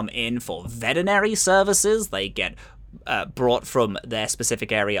to come in for veterinary services. They get brought from their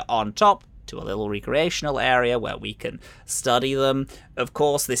specific area on top to a little recreational area where we can study them. Of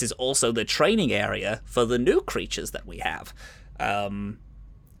course, this is also the training area for the new creatures that we have in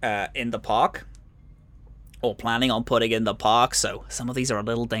the park, or planning on putting in the park. So some of these are a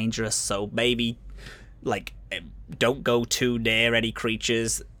little dangerous, so maybe don't go too near any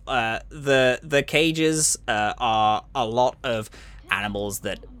creatures. The cages are a lot of animals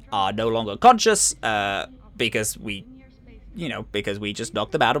that are no longer conscious because we just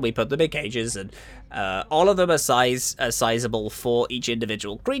knocked them out and we put them in cages, and all of them are sizable for each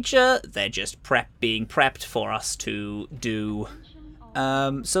individual creature. They're just being prepped for us to do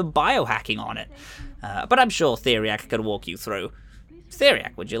some biohacking on it. But I'm sure Theriac can walk you through.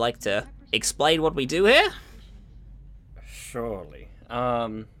 Theriac, would you like to explain what we do here? Surely.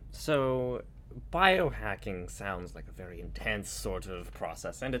 So biohacking sounds like a very intense sort of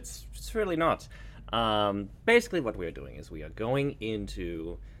process, and it's really not. Basically what we're doing is we are going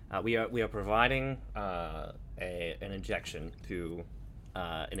into we are providing an injection to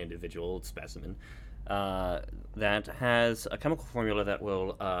an individual specimen that has a chemical formula that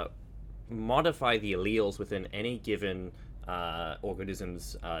will modify the alleles within any given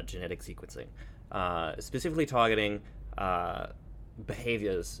organism's genetic sequencing, specifically targeting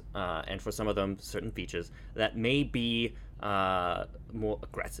behaviors and for some of them certain features that may be more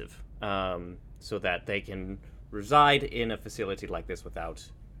aggressive, so that they can reside in a facility like this without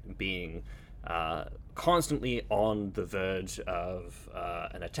being constantly on the verge of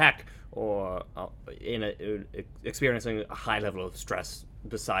an attack or experiencing a high level of stress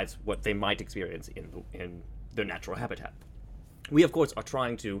besides what they might experience in their natural habitat. We, of course, are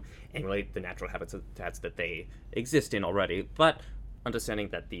trying to emulate the natural habitats that they exist in already, but understanding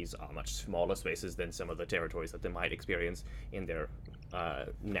that these are much smaller spaces than some of the territories that they might experience in their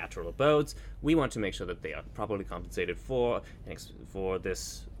natural abodes, we want to make sure that they are properly compensated for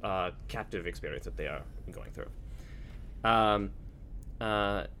this captive experience that they are going through.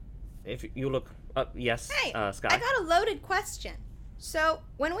 If you look up, yes, Hey, Skye? I got a loaded question. So,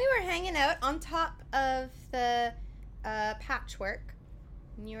 when we were hanging out on top of the patchwork,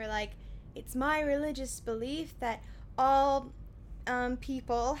 and you were like, it's my religious belief that all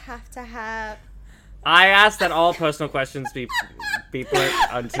people have to have... I asked that all personal questions be put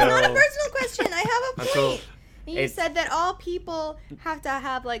until... It's not a personal question. I have a point. You it's- said that all people have to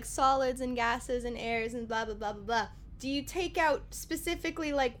have, like, solids and gases and airs and blah, blah, blah, blah, blah. Do you take out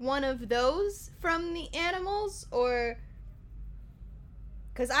specifically, like, one of those from the animals, or...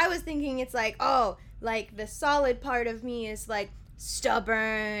 Because I was thinking it's like, oh, like the solid part of me is like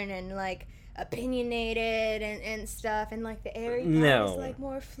stubborn and like opinionated and stuff, and like the airy part is like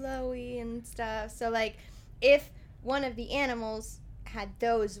more flowy and stuff. So like, if one of the animals had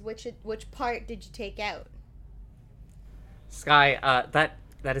those, which part did you take out? Skye,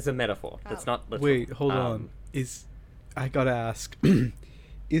 that is a metaphor. That's not literal. Wait, hold on. I gotta ask,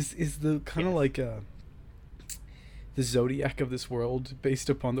 is the kind of like the zodiac of this world based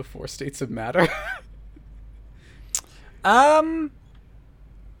upon the 4 states of matter?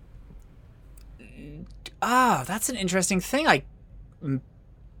 That's an interesting thing. I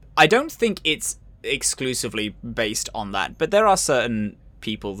don't think it's exclusively based on that, but there are certain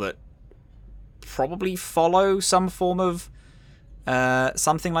people that probably follow some form of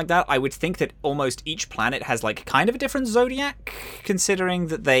something like that. I would think that almost each planet has like kind of a different zodiac, considering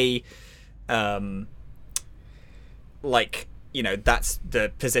that they like, you know, that's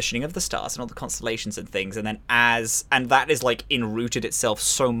the positioning of the stars and all the constellations and things, and then and that is like enrooted itself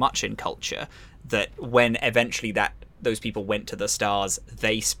so much in culture that when eventually those people went to the stars,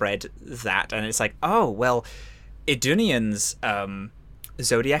 they spread that, and it's like, oh well, Idunian's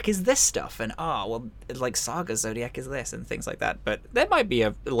zodiac is this stuff, and like Saga's zodiac is this, and things like that. But there might be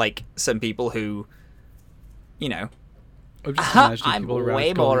some people who, you know, I'm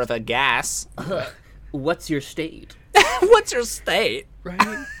way more of a gas. What's your state? What's your state?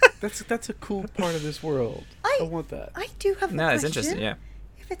 Right? That's a cool part of this world. I want that. I do have a question. No, it's interesting, yeah.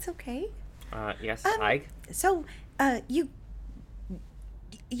 If it's okay. Yes, Ike? So, you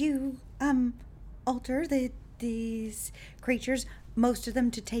alter these creatures, most of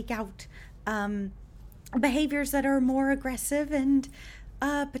them to take out behaviors that are more aggressive and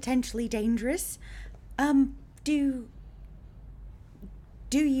potentially dangerous. Do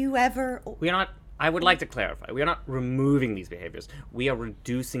you ever... We're not... I would like to clarify. We are not removing these behaviors. We are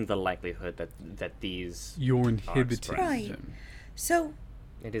reducing the likelihood that these... You're inhibiting right. them. So...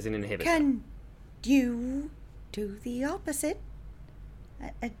 It is an inhibitor. Can you do the opposite?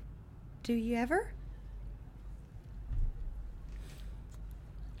 Do you ever?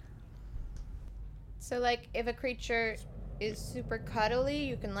 So, like, if a creature is super cuddly,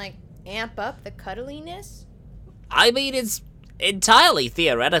 you can, like, amp up the cuddliness? I mean, it's entirely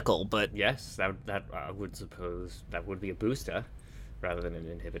theoretical, but... Yes, that I would suppose that would be a booster rather than an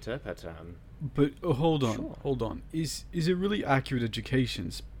inhibitor, but... But hold on, sure. hold on. Is it really accurate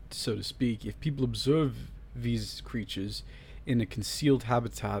education, so to speak, if people observe these creatures in a concealed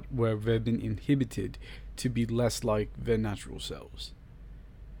habitat where they've been inhibited to be less like their natural selves?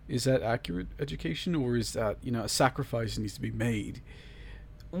 Is that accurate education, or is that, you know, a sacrifice needs to be made?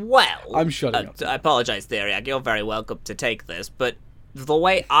 Well, I'm shutting up. I apologize, Theriac. You're very welcome to take this, but the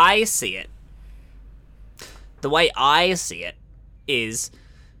way I see it is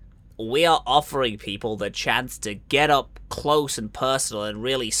we are offering people the chance to get up close and personal and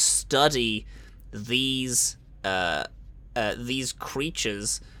really study these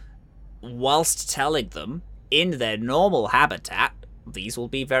creatures, whilst telling them in their normal habitat these will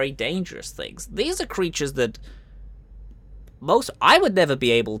be very dangerous things. These are creatures that I would never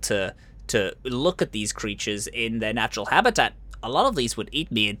be able to look at these creatures in their natural habitat. A lot of these would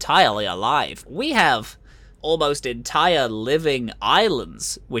eat me entirely alive. We have almost entire living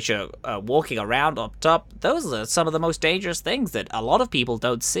islands which are walking around up top. Those are some of the most dangerous things that a lot of people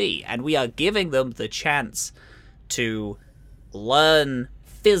don't see, and we are giving them the chance to learn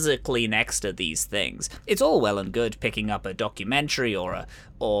physically next to these things. It's all well and good picking up a documentary or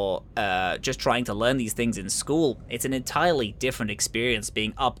just trying to learn these things in school. It's an entirely different experience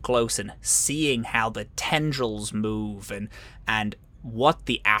being up close and seeing how the tendrils move and what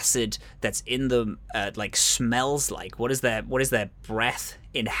the acid that's in them like smells like. What is their breath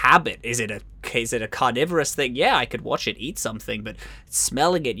inhabit? Is it a carnivorous thing? Yeah, I could watch it eat something, but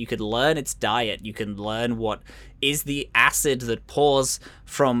smelling it, you could learn its diet. You can learn what is the acid that pours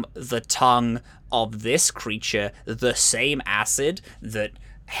from the tongue of this creature, the same acid that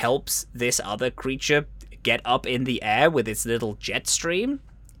helps this other creature get up in the air with its little jet stream.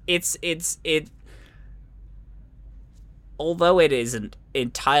 Although it isn't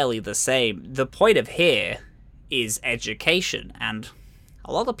entirely the same, the point of here is education, and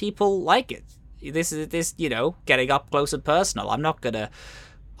a lot of people like it. This, getting up close and personal. I'm not gonna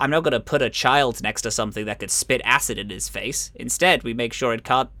put a child next to something that could spit acid in his face. Instead, we make sure it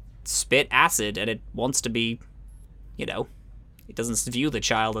can't spit acid, and it wants to be, it doesn't view the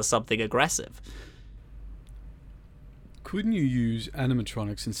child as something aggressive. Couldn't you use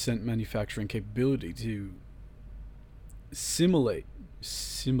animatronics and scent manufacturing capability to simulate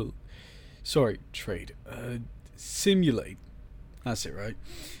That's it, right?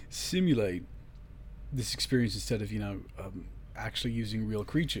 Simulate this experience instead of, actually using real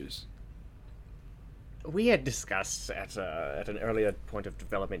creatures. We had discussed at an earlier point of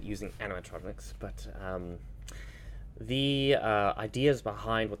development using animatronics, but the ideas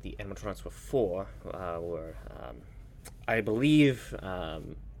behind what the animatronics were for were, I believe,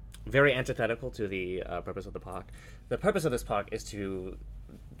 very antithetical to the purpose of the park. The purpose of this park is to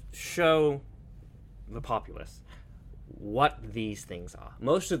show the populace what these things are.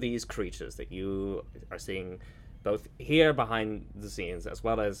 Most of these creatures that you are seeing both here behind the scenes as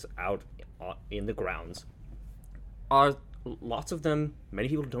well as out in the grounds are lots of them. Many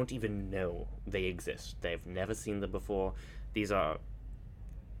people don't even know they exist. They've never seen them before. These are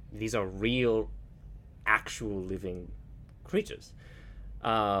real, actual living creatures.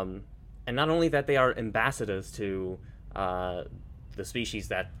 And not only that, they are ambassadors to the species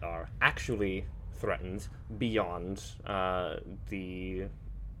that are actually threatened beyond the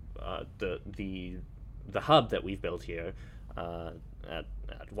hub that we've built here at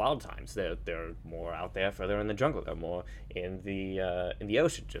Wild Times. They're more out there, further in the jungle. They're more in the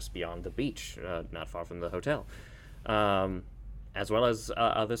ocean, just beyond the beach, not far from the hotel. As well as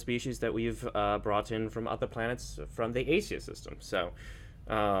other species that we've brought in from other planets from the Asia system. So,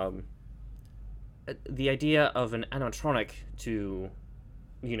 the idea of an animatronic to,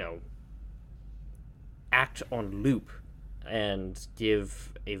 act on loop and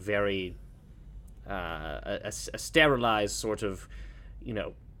give a very a sterilized sort of,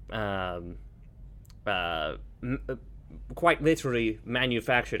 quite literally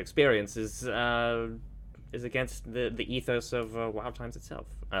manufactured experience is against the ethos of Wild Times itself.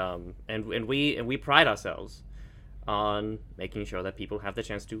 And we pride ourselves on making sure that people have the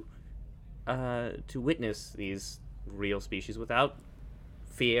chance to witness these real species without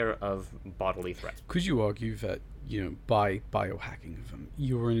fear of bodily threat. Could you argue that, by biohacking them,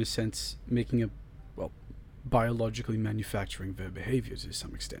 you were in a sense making biologically manufacturing their behaviors to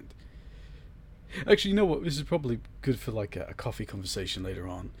some extent? Actually, you know what? This is probably good for like a coffee conversation later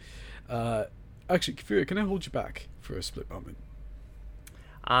on. Actually, Theriac, can I hold you back for a split moment?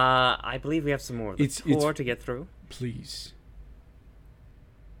 I believe we have some more of the tour to get through. Please.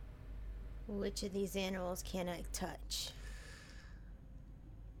 Which of these animals can I touch?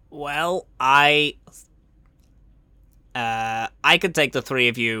 Well, I could take the three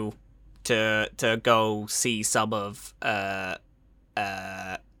of you to go see some of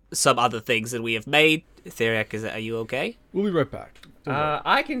some other things that we have made. Theriac, are you okay? We'll be right back.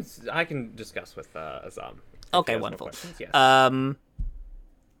 I can discuss with Azhaam. Okay, wonderful. Yes.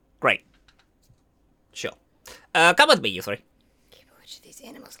 Great. Sure. Come with me, you three. Which of these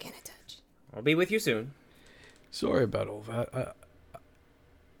animals can I touch? I'll be with you soon. Sorry about all that.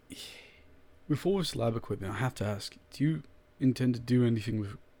 With all this lab equipment, I have to ask, do you intend to do anything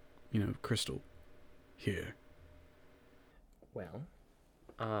with, Crystal here? Well,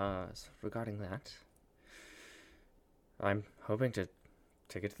 regarding that, I'm hoping to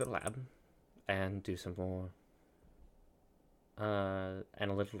take it to the lab and do some more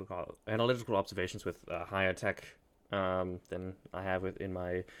analytical observations with higher tech than I have in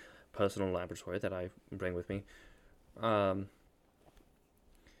my personal laboratory that I bring with me.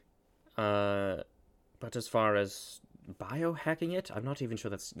 But as far as biohacking it, I'm not even sure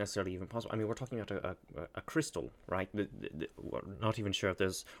that's necessarily even possible. I mean, we're talking about a crystal, right? We're not even sure if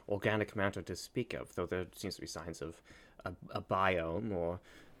there's organic matter to speak of, though there seems to be signs of a biome, or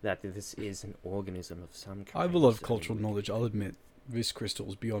that this is an organism of some kind. I have a lot of cultural knowledge, I'll admit. This crystal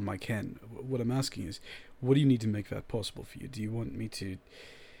is beyond my ken. What I'm asking is, what do you need to make that possible for you? Do you want me to...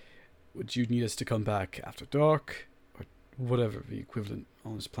 Would you need us to come back after dark? Or whatever the equivalent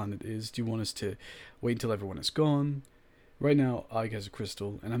on this planet is? Do you want us to wait until everyone is gone? Right now, Ike has a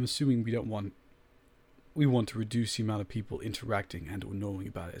crystal, and I'm assuming we want to reduce the amount of people interacting and or knowing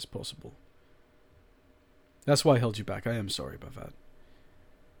about it as possible. That's why I held you back. I am sorry about that.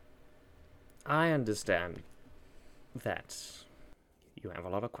 I understand that you have a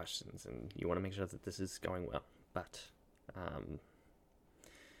lot of questions and you want to make sure that this is going well, but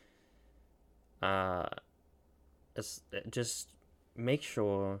just make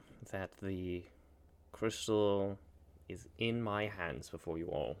sure that the crystal is in my hands before you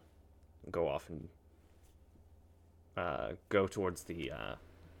all go off and go towards the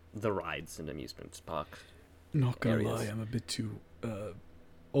rides and amusement park. Not gonna lie, I'm a bit too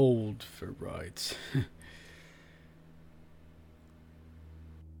old for rides.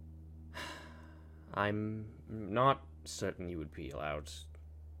 I'm not certain you would be allowed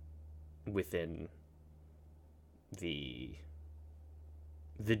within the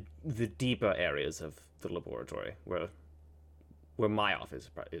deeper areas of the laboratory, where where my office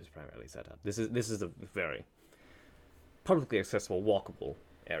is primarily set up. This is a very publicly accessible, walkable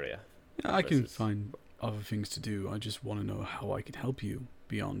area. Yeah, I can find other things to do. I just want to know how I can help you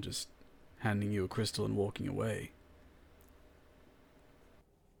beyond just handing you a crystal and walking away.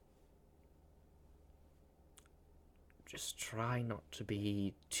 Just try not to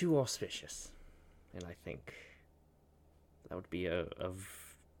be too auspicious, and I think that would be of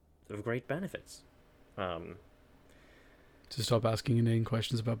great benefits. To stop asking inane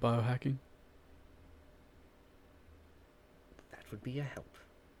questions about biohacking? That would be a help.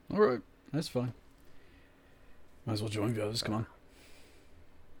 Alright, that's fine. Might as well join the others, come on.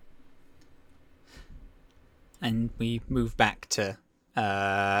 And we move back to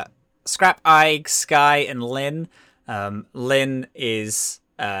Scrap Eye, Skye, and Lynn. Lynn is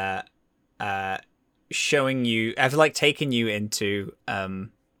showing you, I've like taken you into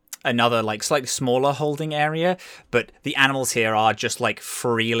another like slightly smaller holding area, but the animals here are just like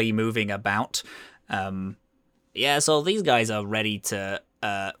freely moving about. Yeah, so these guys are ready to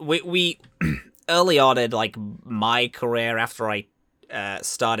we early on in like my career, after I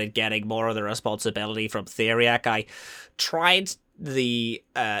started getting more of the responsibility from Theriac, I tried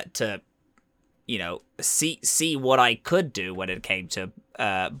to see what I could do when it came to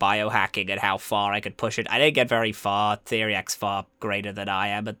biohacking and how far I could push it. I didn't get very far. Theriac's far greater than I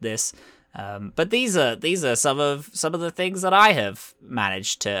am at this. But these are some of the things that I have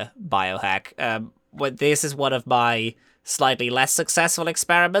managed to biohack. This is one of my slightly less successful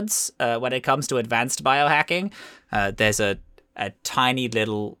experiments when it comes to advanced biohacking. There's a tiny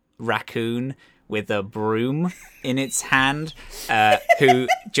little raccoon with a broom in its hand, who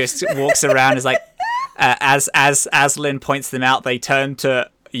just walks around as like, as Lynn points them out, they turn to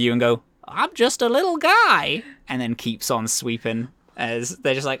you and go, "I'm just a little guy," and then keeps on sweeping as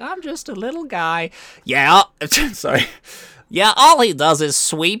they're just like, "I'm just a little guy." Yeah, sorry. Yeah, all he does is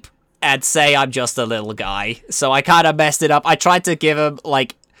sweep and say, "I'm just a little guy." So I kind of messed it up. I tried to give him,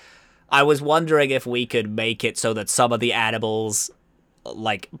 like, I was wondering if we could make it so that some of the animals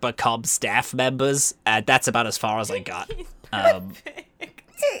like become staff members. That's about as far as I got. Hey,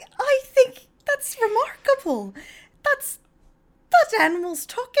 I think that's remarkable. That animal's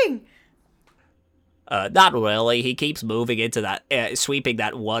talking. Not really. He keeps moving into that, sweeping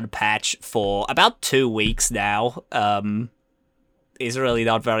that one patch for about 2 weeks now. He's really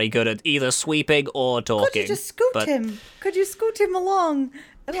not very good at either sweeping or talking. Could you just scoot him? Could you scoot him along?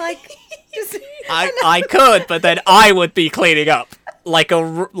 Like, just... I could, but then I would be cleaning up. Like a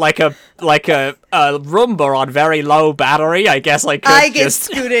Roomba on very low battery. I guess I could just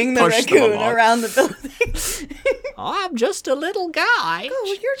scooting the raccoon around the building. I'm just a little guy.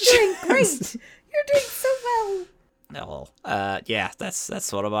 Oh, you're doing great. You're doing so well. Oh, yeah, that's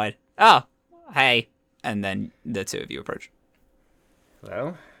sort of mine. Oh, hey, and then the two of you approach.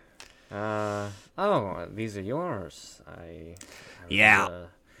 Hello. Oh, these are yours. Yeah.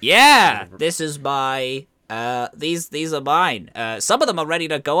 This is my. These are mine. Some of them are ready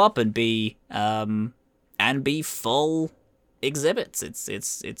to go up and be full exhibits.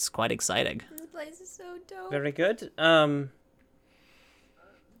 It's quite exciting. This place is so dope. Very good.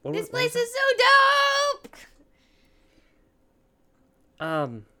 This place is so dope.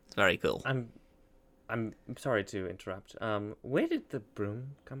 It's very cool. I'm sorry to interrupt. Where did the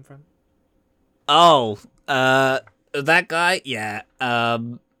broom come from? Oh, that guy? Yeah.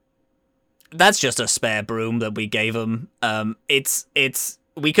 That's just a spare broom that we gave him.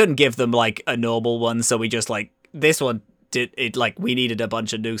 We couldn't give them like a normal one, so we just like this one did it. Like we needed a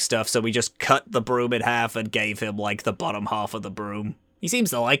bunch of new stuff, so we just cut the broom in half and gave him like the bottom half of the broom. He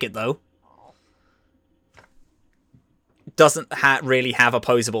seems to like it though. Doesn't really have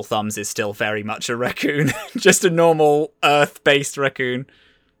opposable thumbs. Is still very much a raccoon, just a normal Earth-based raccoon.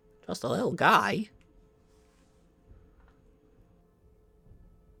 Just a little guy.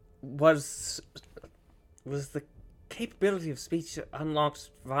 Was the capability of speech unlocked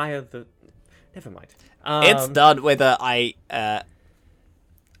via the... Never mind. It's done with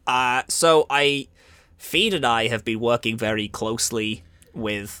Feed and I have been working very closely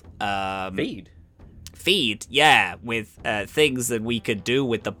with... Feed, yeah, with things that we could do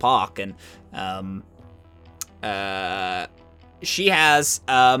with the park, and she has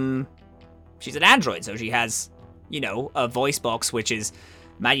she's an android, so she has a voice box which is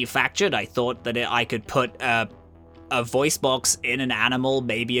manufactured. I thought that I could put a voice box in an animal.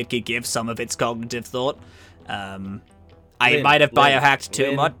 Maybe it could give some of its cognitive thought. I might have biohacked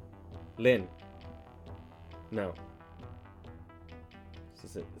too much. Lynn, no,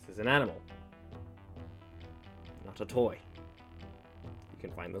 this is an animal. A toy. You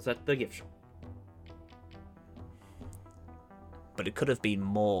can find those at the gift shop. but it could have been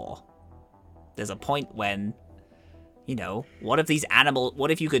more. There's a point when, what if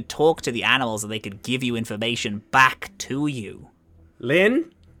you could talk to the animals and they could give you information back to you?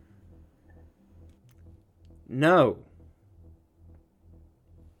 Lynn? No.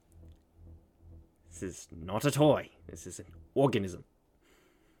 This is not a toy. This is an organism.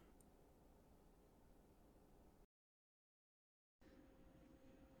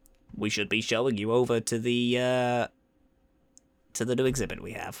 We should be showing you over to the new exhibit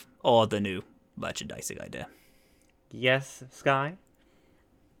we have, or the new merchandising idea. Yes, Skye?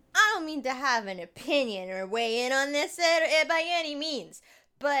 I don't mean to have an opinion or weigh in on this by any means,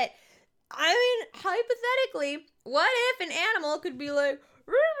 but I mean, hypothetically, what if an animal could be like,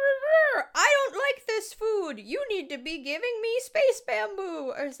 "Rrr, rrr, rrr, I don't like this food, you need to be giving me space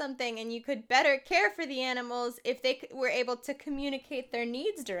bamboo," or something, and you could better care for the animals if they were able to communicate their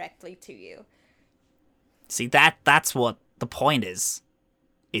needs directly to you. See, that's what the point is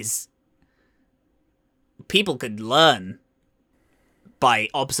people could learn by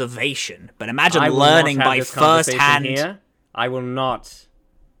observation, but imagine learning by first hand. Here. I will not.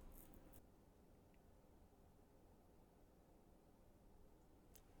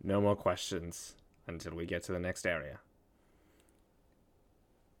 No more questions until we get to the next area.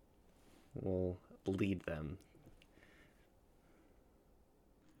 We'll lead them.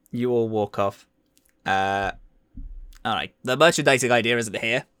 You all walk off. Alright, the merchandising idea isn't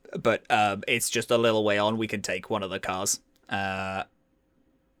here, but it's just a little way on. We can take one of the cars.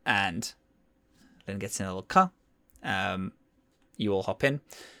 And then gets in a little car. You all hop in.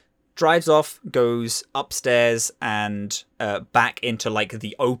 Drives off, goes upstairs and back into like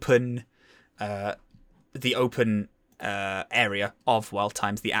the open area of Wild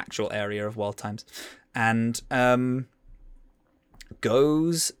Times, the actual area of Wild Times, and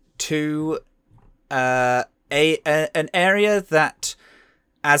goes to an area that,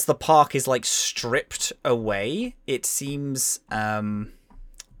 as the park is like stripped away, it seems the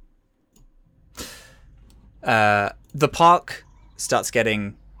park starts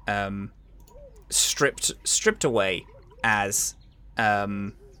getting stripped away as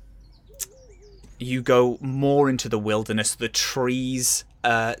you go more into the wilderness. The trees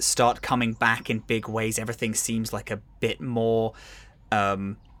start coming back in big ways. Everything seems like a bit more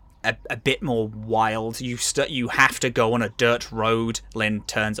wild. You have to go on a dirt road. Lynn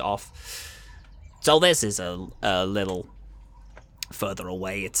turns off. So this is a little further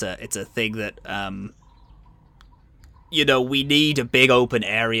away. It's a thing that we need a big open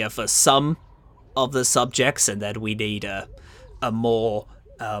area for some of the subjects, and then we need a more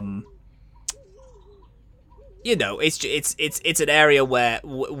it's an area where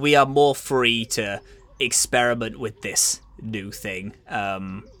we are more free to experiment with this new thing,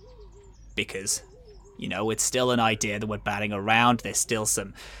 because it's still an idea that we're batting around. There's still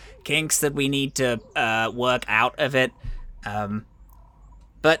some kinks that we need to work out of it,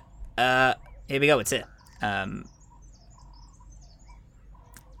 but here we go. It's it.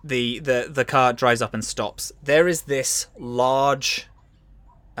 The car drives up and stops. There is this large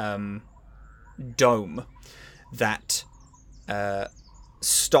dome that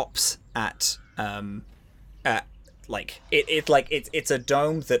stops at it's a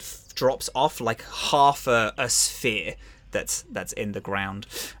dome that drops off like half a sphere that's in the ground.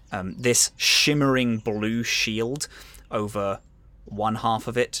 This shimmering blue shield over one half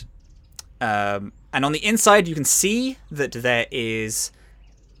of it, and on the inside you can see that there is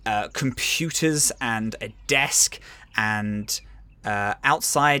computers and a desk, and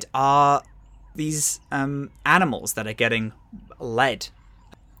outside are these animals that are getting led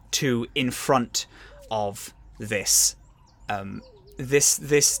to in front of this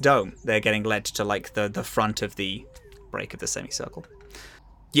this dome. They're getting led to like the front of the break of the semicircle.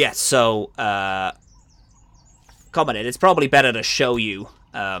 Yeah, so Commodore, it's probably better to show you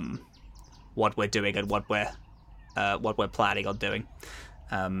what we're doing and what we're planning on doing.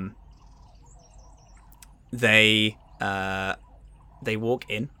 They walk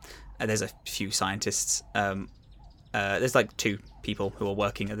in, and there's a few scientists. There's like 2 people who are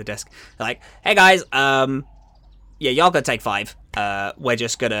working at the desk. They're like, "Hey guys, yeah, y'all gonna take 5. We're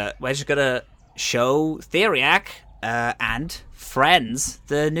just gonna show Theriac and friends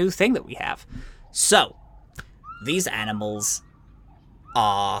the new thing that we have. So, these animals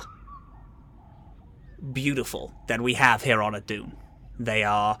are beautiful that we have here on Idun. They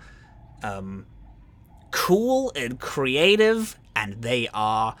are cool and creative, and they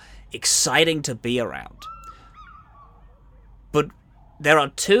are exciting to be around. But there are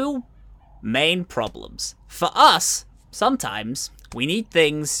 2 main problems. For us, sometimes we need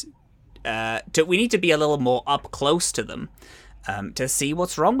things we need to be a little more up close to them, to see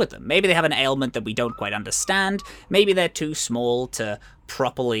what's wrong with them. Maybe they have an ailment that we don't quite understand. Maybe they're too small to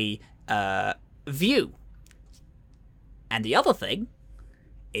properly view. And the other thing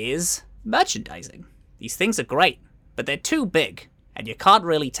is merchandising. These things are great, but they're too big, and you can't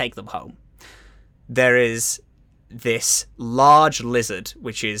really take them home. There is this large lizard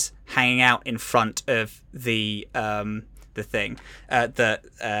which is hanging out in front of this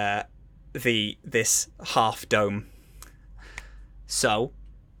half dome. So,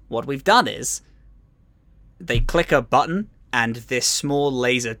 what we've done is they click a button, and this small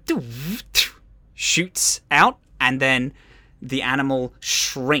laser shoots out, and then the animal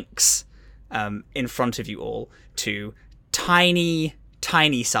shrinks in front of you all to tiny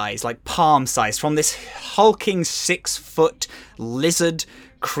size, like palm size, from this hulking 6-foot lizard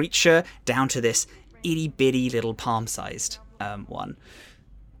creature down to this itty-bitty little palm-sized one.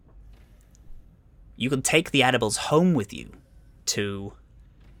 You can take the animals home with you to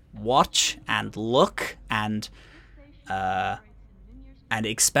watch and look and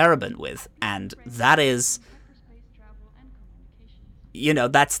experiment with, and that is,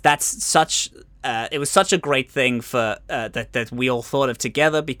 that's such. It was such a great thing for that we all thought of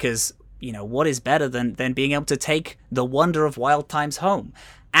together, because what is better than being able to take the wonder of wild times home,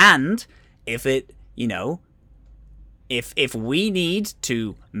 and if it if we need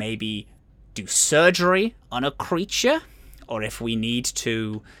to maybe do surgery on a creature, or if we need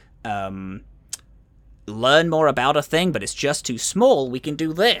to learn more about a thing but it's just too small, we can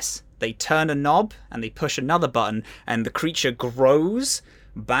do this. They turn a knob and they push another button, and the creature grows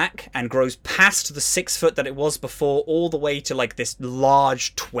back and grows past the 6 foot that it was before, all the way to like this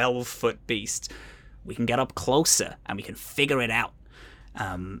large 12-foot beast. We can get up closer and we can figure it out.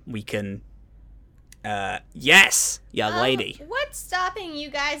 We can yes, young lady. What's stopping you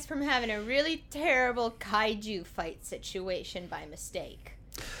guys from having a really terrible kaiju fight situation by mistake?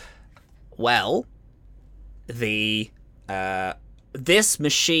 Well, this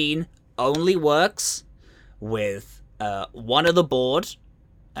machine only works with one of the board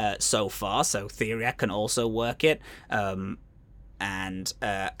so far, so Theriac can also work it, and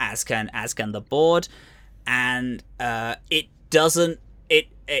as can the board, and it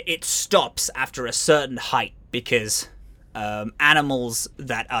stops after a certain height, because animals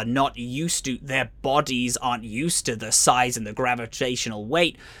that are not used to, their bodies aren't used to the size and the gravitational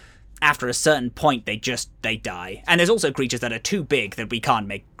weight. After a certain point, they die. And there's also creatures that are too big that we can't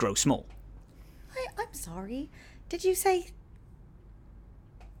make grow small. I'm sorry. Did you say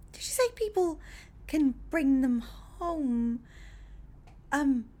people can bring them home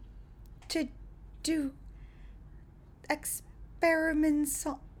to do experiments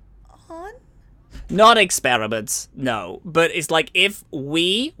on? Not experiments, no. But it's like if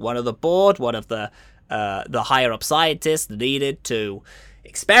we, one of the board, one of the higher up scientists, needed to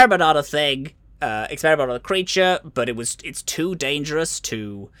experiment on a thing, experiment on a creature, but it's too dangerous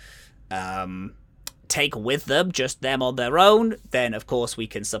to take with them, just them on their own, then of course we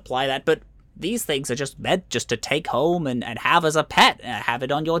can supply that. But these things are just meant just to take home and have as a pet. Have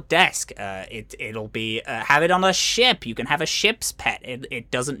it on your desk. It'll be have it on a ship. You can have a ship's pet. It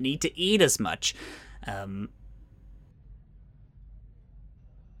doesn't need to eat as much.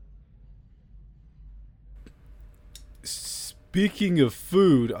 Speaking of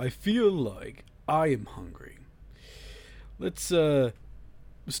food, I feel like I am hungry. Let's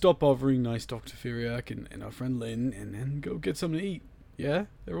stop bothering nice Dr. Theriac and our friend Lynn, and then go get something to eat. Yeah,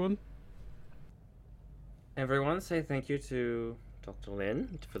 everyone? Everyone say thank you to Dr.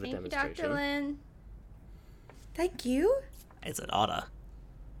 Lynn for the demonstration. Thank you, Dr. Lynn. Thank you. It's an honor.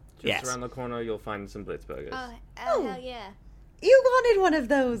 Just around the corner, you'll find some Blitzburgers. Oh, hell yeah. You wanted one of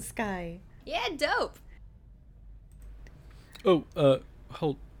those, Skye. Yeah, dope. Oh,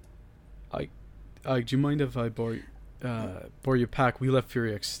 hold. Do you mind if I borrow your pack? We left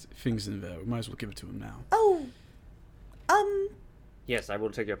Theriac's things in there. We might as well give it to him now. Oh, Yes, I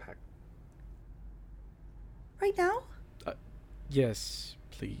will take your pack. right now? Yes,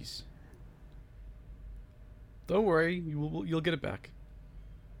 please. Don't worry, you'll get it back.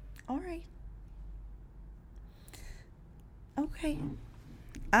 All right. Okay.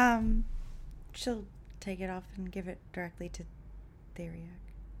 She'll take it off and give it directly to Theriac.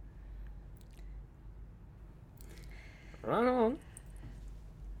 Right on.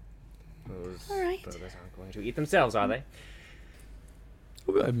 Those All right. burgers aren't going to eat themselves, are they?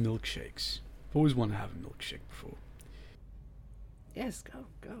 What about milkshakes? I've always wanted to have a milkshake before. Yes, go.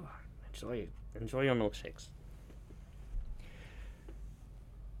 Enjoy your milkshakes.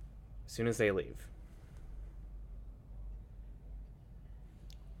 As soon as they leave.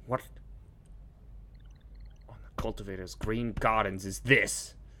 What on the cultivators' green gardens is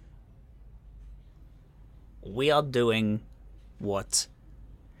this? We are doing what?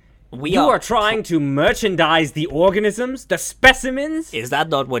 You are trying to merchandise the organisms, the specimens? Is that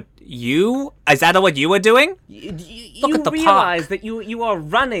not what you... Is that not what you were doing? Look at the realize park. that you are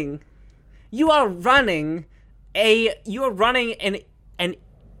running... You are running an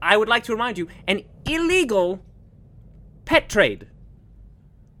I would like to remind you, an illegal pet trade.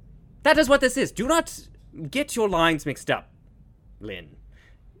 That is what this is. Do not get your lines mixed up, Lynn.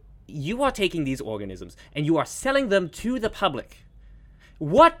 You are taking these organisms and you are selling them to the public.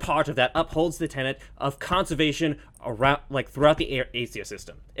 What part of that upholds the tenet of conservation around, throughout the Asia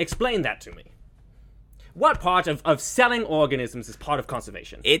system? Explain that to me. What part of selling organisms is part of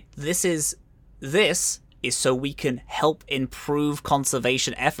conservation? This is so we can help improve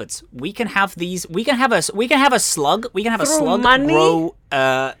conservation efforts. We can have a slug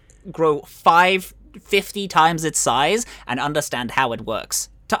grow 50 times its size and understand how it works.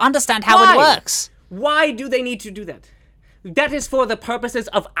 To understand how it works. Why do they need to do that? That is for the purposes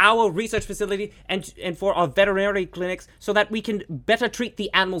of our research facility and for our veterinary clinics so that we can better treat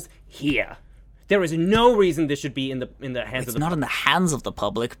the animals here. There is no reason this should be in the hands of the public. It's not in the hands of the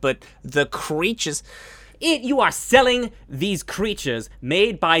public, but the creatures... You are selling these creatures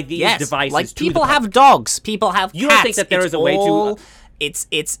made by these devices like to people the have dogs, people have cats. You don't think that there is a way to... It's...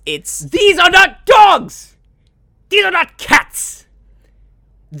 These are not dogs! These are not cats!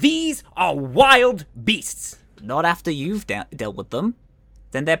 These are wild beasts. Not after you've dealt with them.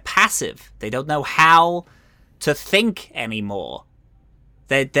 Then they're passive. They don't know how to think anymore.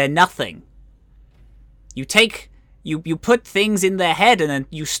 They're nothing. You put things in their head and then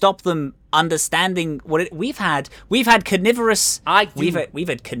you stop them understanding what we've had carnivorous we've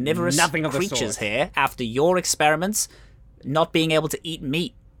had carnivorous creatures here after your experiments not being able to eat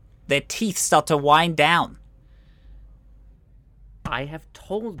meat. Their teeth start to wind down. I have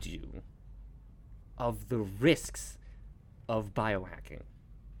told you of the risks of biohacking.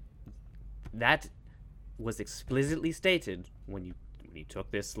 That was explicitly stated when you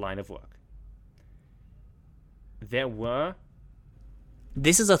took this line of work.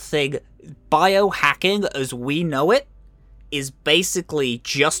 This is a thing. Biohacking, as we know it, is basically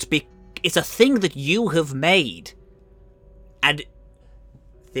it's a thing that you have made. And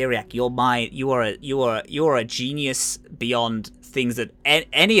Theriac, you are a genius beyond things that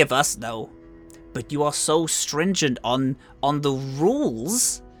any of us know. But you are so stringent on the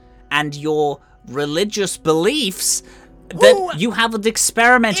rules and your religious beliefs that you haven't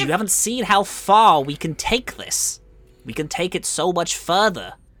experimented. You haven't seen how far we can take this. We can take it so much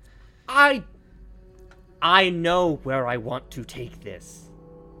further. I know where I want to take this.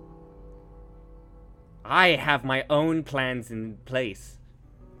 I have my own plans in place,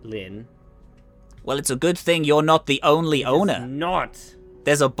 Lynn. Well, it's a good thing you're not the only owner. It's not.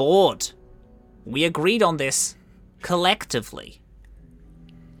 There's a board. We agreed on this collectively.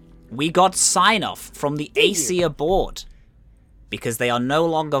 We got sign-off from the Asia board because they are no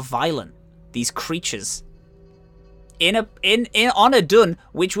longer violent. These creatures on Idun,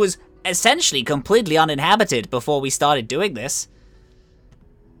 which was essentially completely uninhabited before we started doing this.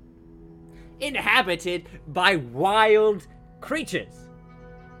 Inhabited by wild creatures.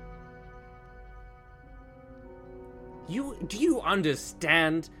 Do you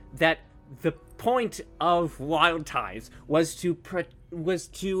understand that the point of wild ties was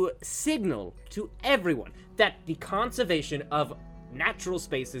to signal to everyone that the conservation of natural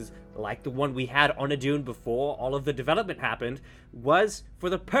spaces like the one we had on Idun before all of the development happened was for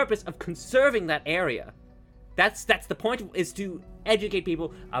the purpose of conserving that area. That's the point, is to educate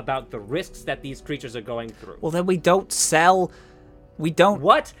people about the risks that these creatures are going through. Well, then we don't sell. We don't.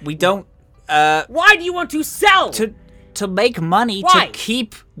 What? We don't. Why do you want to sell? To make money. Why? To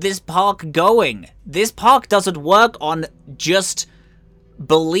keep this park going. This park doesn't work on just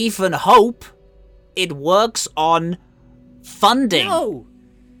belief and hope. It works on funding. No!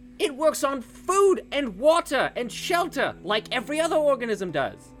 It works on food and water and shelter like every other organism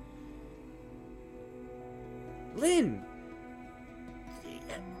does. Lynn,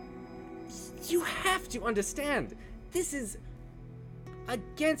 you have to understand, this is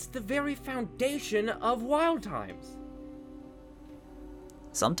against the very foundation of Wild Times.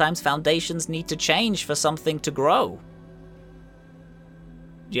 Sometimes foundations need to change for something to grow.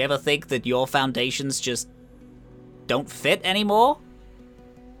 Do you ever think that your foundations just don't fit anymore?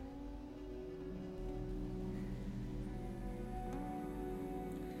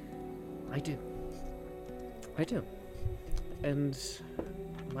 I do. And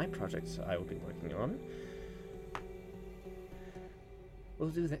my projects I will be working on will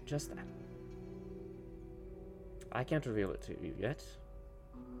do that, just that. I can't reveal it to you yet.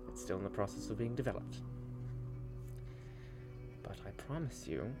 It's still in the process of being developed. But I promise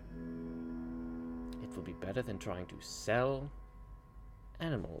you, it will be better than trying to sell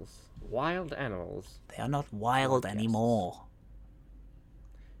animals, wild animals. They are not wild anymore.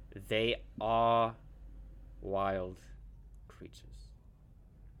 They are wild creatures.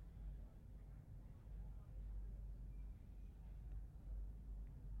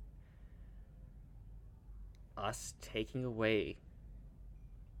 Us taking away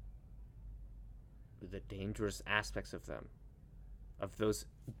the dangerous aspects of them, of those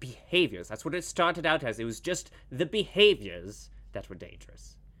behaviors. That's what it started out as. It was just the behaviors that were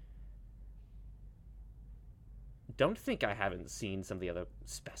dangerous. Don't think I haven't seen some of the other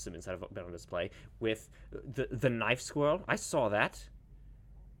specimens that have been on display with the knife squirrel. I saw that,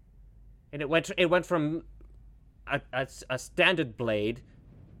 and it went from a standard blade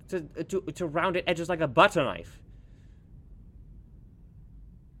to rounded edges like a butter knife.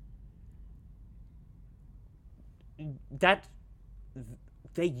 That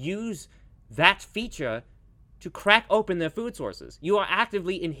they use that feature to crack open their food sources. You are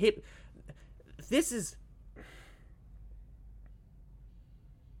actively This is.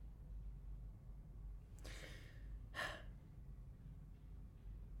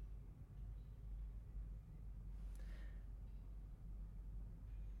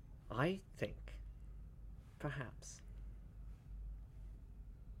 I think, perhaps,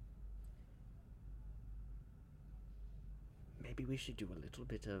 maybe we should do a little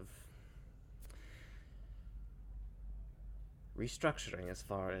bit of restructuring as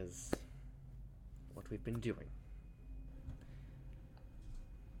far as what we've been doing.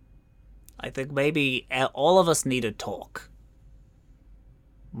 I think maybe all of us need to talk.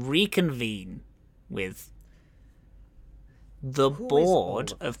 Reconvene with the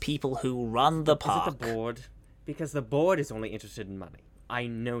board of people who run the park. Is it the board? Because the board is only interested in money. I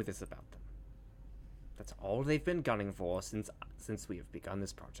know this about them. That's all they've been gunning for since we have begun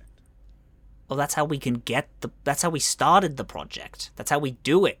this project. Well, that's how we can that's how we started the project. That's how we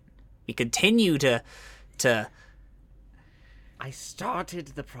do it. We continue to I started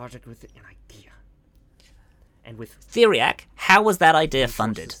the project with an idea. And with Theriac, how was that idea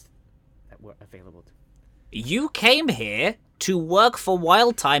funded? That were available to. You came here to work for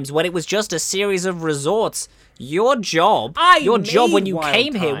Wild Times when it was just a series of resorts. Your job when you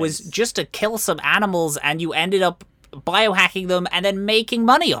came here was just to kill some animals, and you ended up biohacking them and then making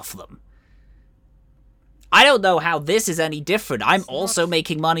money off them. I don't know how this is any different. I'm also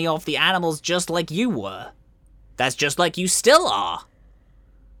making money off the animals just like you were. That's just like you still are.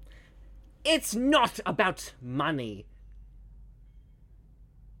 It's not about money.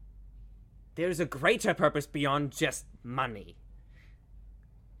 There's a greater purpose beyond just money.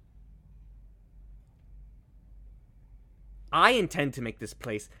 I intend to make this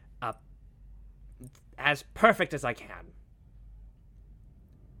place as perfect as I can.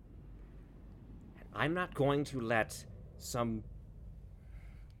 And I'm not going to let some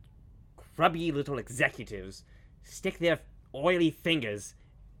grubby little executives stick their oily fingers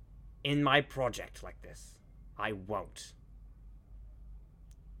in my project like this. I won't.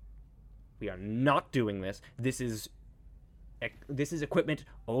 We are not doing this. This is equipment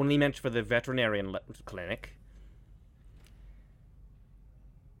only meant for the veterinarian clinic.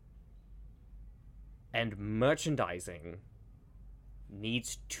 And merchandising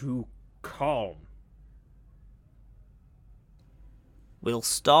needs to calm. We'll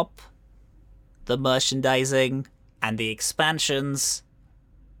stop the merchandising and the expansions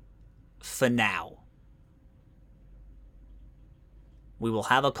for now. We will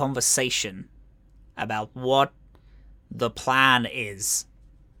have a conversation about what the plan is.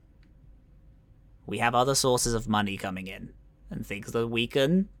 We have other sources of money coming in and things that we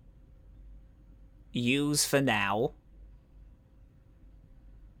can use for now.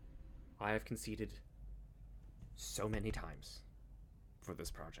 I have conceded so many times for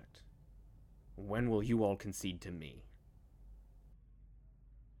this project. When will you all concede to me?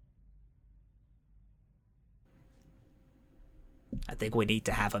 I think we need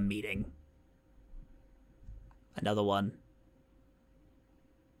to have a meeting. Another one.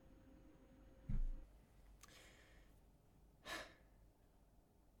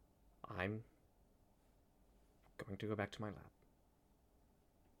 I'm going to go back to my lab.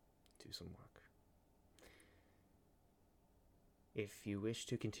 Do some work. If you wish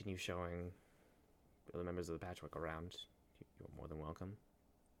to continue showing other members of the patchwork around, you're more than welcome.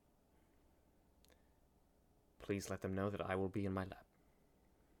 Please let them know that I will be in my lab,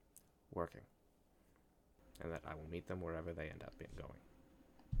 working, and that I will meet them wherever they end up going.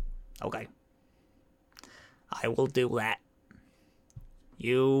 Okay. I will do that.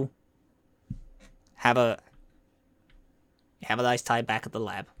 You have a nice time back at the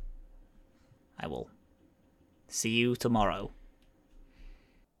lab. I will see you tomorrow.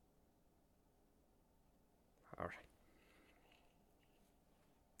 All right.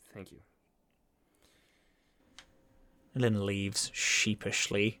 Thank you. Lynn leaves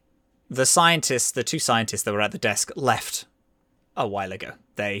sheepishly. The two scientists that were at the desk left a while ago.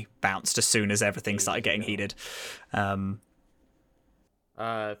 They bounced as soon as everything started getting heated. Theriac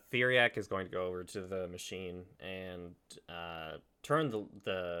is going to go over to the machine and turn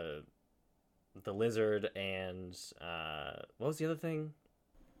the lizard and what was the other thing?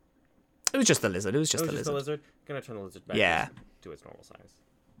 It was just the lizard. The lizard. Gonna turn the lizard back to its normal size.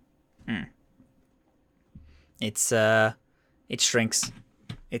 It shrinks.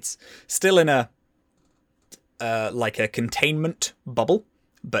 It's still in a like a containment bubble,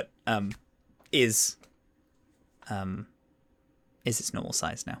 but is its normal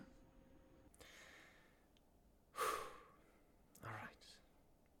size now. All right.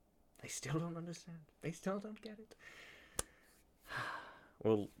 They still don't understand. They still don't get it.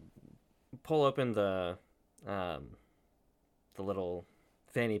 We'll pull open the little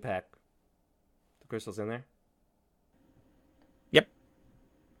fanny pack. The crystal's in there. Yep.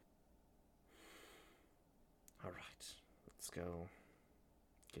 All right. Let's go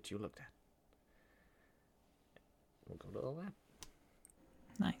get you looked at. We'll go to the lab.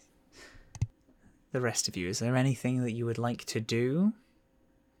 Nice. The rest of you, is there anything that you would like to do?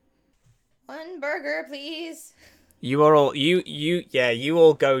 One burger, please. You are all you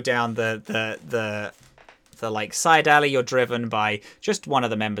all go down the like side alley. You're driven by just one of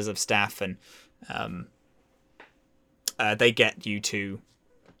the members of staff, and they get you to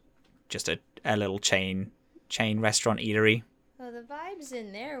just a little chain restaurant eatery. Well, the vibes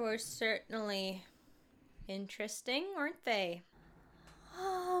in there were certainly interesting, weren't they?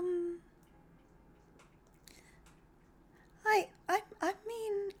 I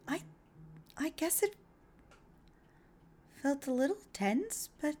mean, I guess it felt a little tense,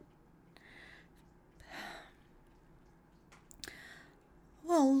 but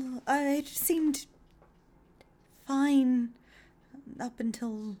well, it seemed fine up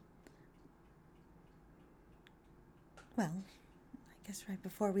until, well, I guess right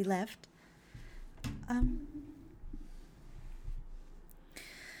before we left.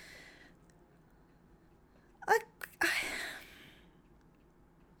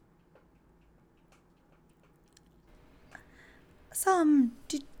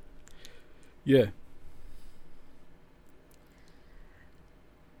 Did... Yeah.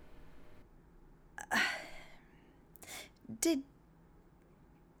 Did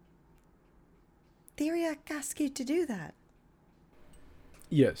Theriac ask you to do that?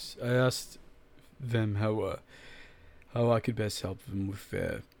 Yes, I asked them how I could best help them with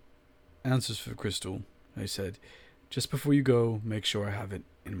their answers for the crystal. I said, just before you go, make sure I have it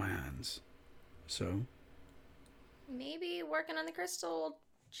in my hands. So... maybe working on the crystal will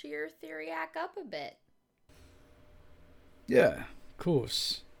cheer Theriac up a bit. yeah, of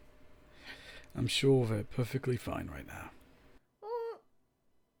course. I'm sure they're perfectly fine right now. Well,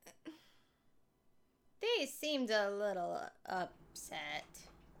 they seemed a little upset.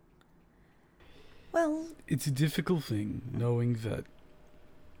 Well... it's a difficult thing, knowing that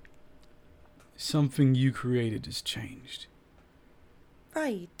something you created has changed.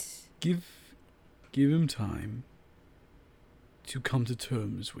 right. Give him time to come to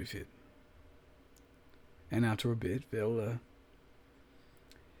terms with it. And after a bit, they'll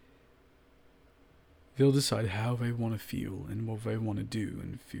decide how they want to feel and what they want to do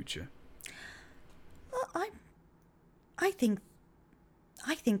in the future. Well, I think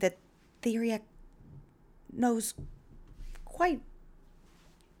that Theriac knows quite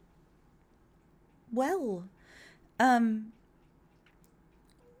well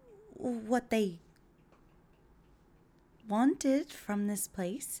what they wanted from this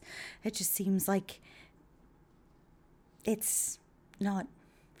place. It just seems like it's not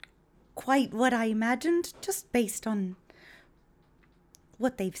quite what I imagined, just based on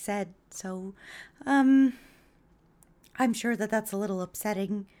what they've said. So, I'm sure that that's a little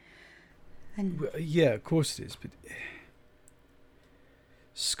upsetting. And Well, yeah, of course it is, but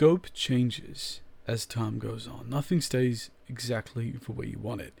scope changes as time goes on. Nothing stays exactly the way you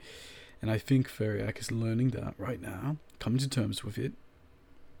want it. And I think Theriac is learning that right now, coming to terms with it.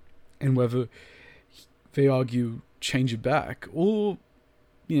 And whether they argue change it back or,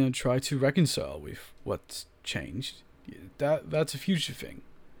 try to reconcile with what's changed, that's a future thing.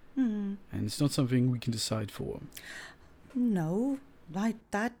 And it's not something we can decide for. no,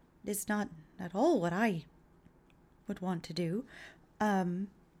 that is not at all what I would want to do.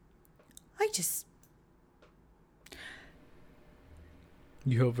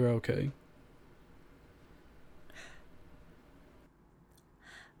 You hope we're okay?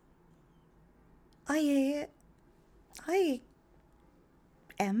 I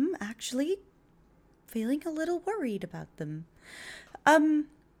am actually feeling a little worried about them.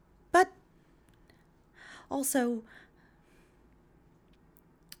 But also,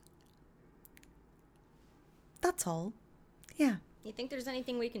 that's all. Yeah. You think there's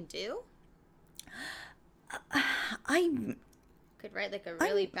anything we can do? Could write like a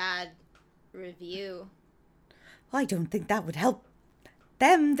really bad review. I don't think that would help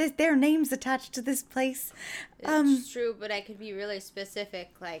them. Their names attached to this place. It's true, but I could be really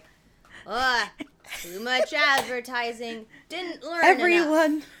specific, like, too much advertising. Didn't learn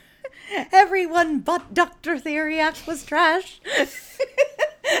enough. Everyone but Dr. Theriac was trash.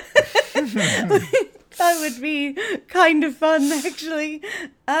 That would be kind of fun, actually.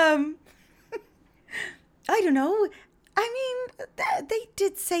 I don't know. I mean, they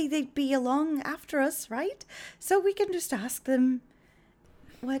did say they'd be along after us, right? So we can just ask them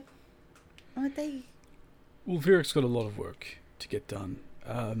what they... Well, Theriac's got a lot of work to get done.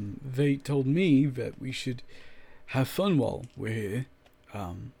 They told me that we should have fun while we're here,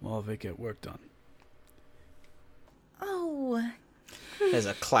 while they get work done. Oh. There's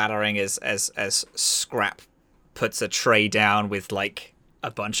a clattering as Scrap puts a tray down with like a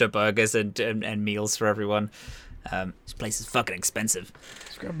bunch of burgers and meals for everyone. This place is fucking expensive.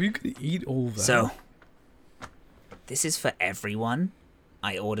 Scrap, you can eat all that. So, this is for everyone.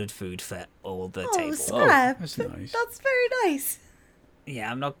 I ordered food for all the table. Scrap. That's nice. That's very nice.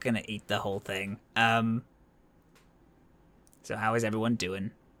 Yeah, I'm not gonna eat the whole thing. So how is everyone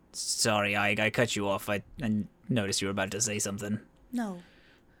doing? Sorry, I cut you off. I noticed you were about to say something. No,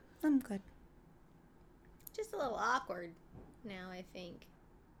 I'm good. Just a little awkward now, I think.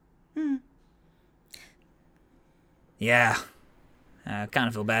 Yeah. I kind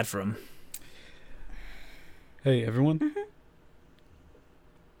of feel bad for him. Hey, everyone.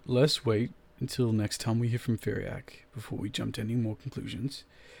 Let's wait until next time we hear from Theriac before we jump to any more conclusions.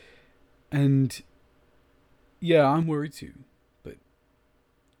 And yeah, I'm worried too, but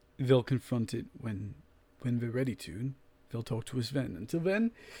they'll confront it when they're ready to. They'll talk to us then. Until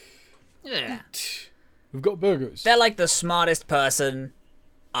then, Yeah. we've got burgers. They're like the smartest person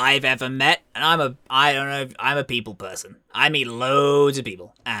I've ever met, and I'm a people person. I meet loads of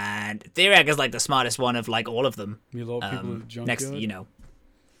people, and Theriac is like the smartest one of like all of them. Meet a lot of people at the junkyard. Next,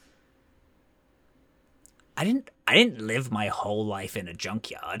 I didn't live my whole life in a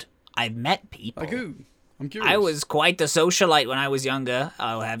junkyard. I've met people. Like who? I'm curious. I was quite the socialite when I was younger,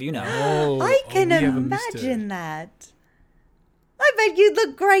 I'll have you know. I can imagine that. I bet you'd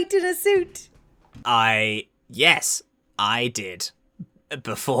look great in a suit. Yes, I did.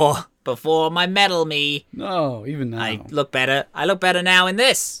 Before my metal me. No, even now. I look better now in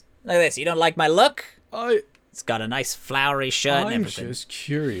this. Look at this. You don't like my look? It's got a nice flowery shirt and everything. I'm just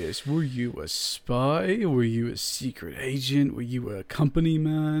curious. Were you a spy? Were you a secret agent? Were you a company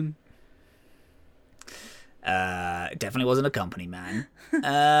man? Definitely wasn't a company man.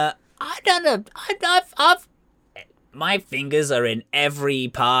 My fingers are in every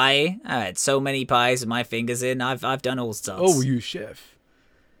pie. I had so many pies with my fingers in. I've done all sorts. Oh, were you a chef?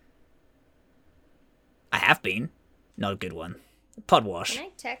 I have been. Not a good one. Pod wash. Can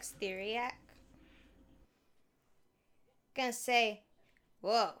I text Theriac? Gonna say,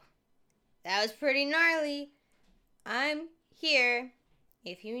 whoa, that was pretty gnarly. I'm here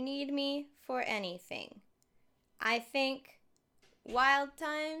if you need me for anything. I think Wild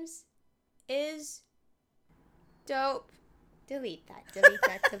Times is dope. Delete that.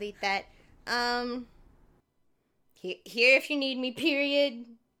 Here if you need me, period.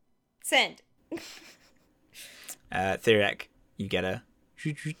 Send. Theriac, you get a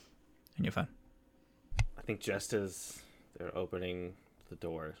on your phone. I think just as they're opening the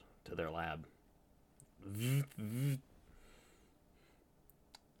door to their lab,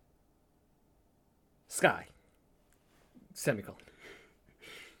 Skye, semicolon.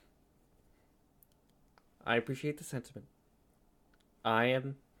 I appreciate the sentiment. I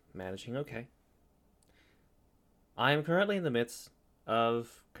am managing okay. I am currently in the midst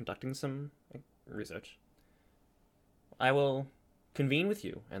of conducting some research. I will convene with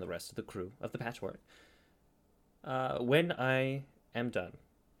you and the rest of the crew of the Patchwork when I am done.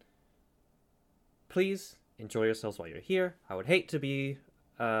 Please enjoy yourselves while you're here. I would hate to be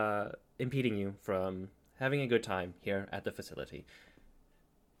impeding you from having a good time here at the facility.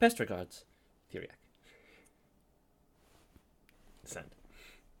 Best regards, Theriac. Send.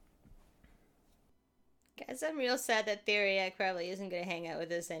 Guys, I'm real sad that Theriac probably isn't gonna hang out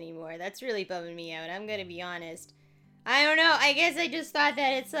with us anymore. That's really bumming me out, I'm gonna be honest. I don't know, I guess I just thought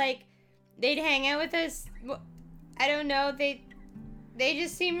that it's like, they'd hang out with us. I don't know, they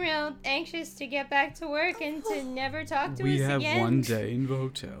just seem real anxious to get back to work and to never talk to us again. We have one day in the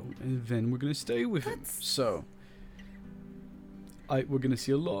hotel, and then we're gonna stay with him. So, we're gonna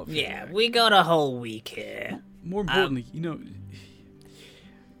see a lot of him. Yeah, we got a whole week here. More importantly,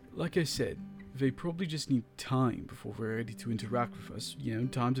 like I said, they probably just need time before we're ready to interact with us.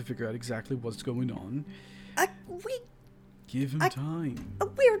 Time to figure out exactly what's going on. Give him time.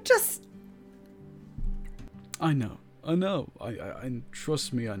 We're just... I know. I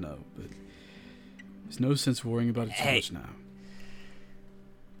trust me, I know. But there's no sense worrying about it too much now.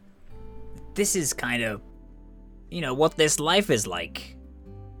 This is kind of, what this life is like.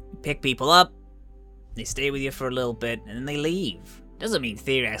 You pick people up, they stay with you for a little bit, and then they leave. Doesn't mean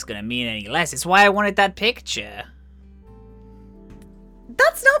Theriac's gonna mean any less. It's why I wanted that picture.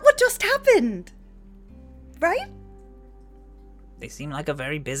 That's not what just happened. Right? They seem like a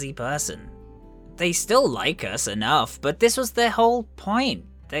very busy person. They still like us enough, but this was their whole point.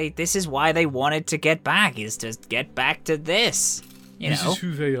 This is why they wanted to get back, is to get back to this. This is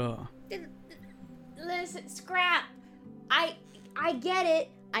who they are. Listen, Scrap. I get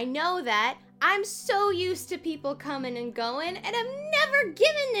it. I know that. I'm so used to people coming and going, and I'm never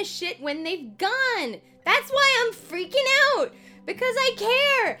given this shit when they've gone. That's why I'm freaking out. Because I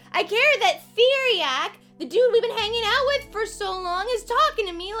care. I care that Theriac, the dude we've been hanging out with for so long, is talking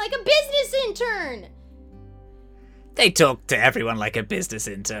to me like a business intern. They talk to everyone like a business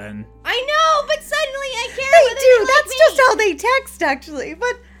intern. I know, but suddenly I care They whether do. they like That's me. just how they text, actually.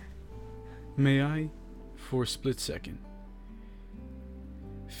 But May I, for a split second?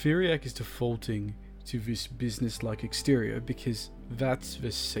 Theriac is defaulting to this business-like exterior because that's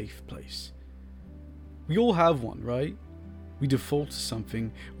the safe place. We all have one, right? We default to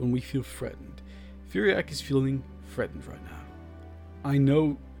something when we feel threatened. Theriac is feeling threatened right now. I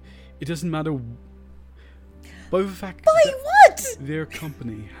know it doesn't matter by the fact that what? Their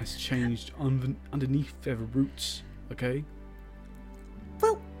company has changed underneath their roots, okay?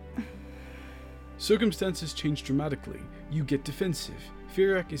 Well... Circumstances change dramatically. You get defensive.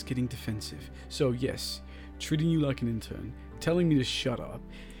 Theriac is getting defensive. So yes, treating you like an intern, telling me to shut up,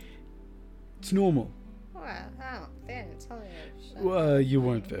 it's normal. Well, they didn't tell me to shut up. Well, you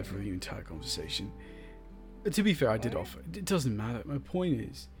weren't there for the entire conversation. To be fair, I did offer. It doesn't matter. My point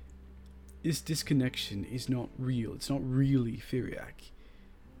is, this disconnection is not real. It's not really Theriac.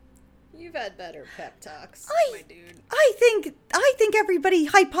 You've had better pep talks, my dude. I think everybody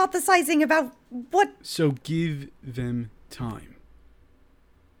hypothesizing about what... So give them time.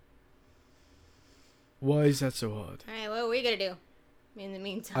 Why is that so hard? Alright, what are we gonna do in the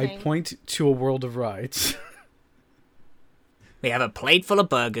meantime? I point to a world of rides. We have a plate full of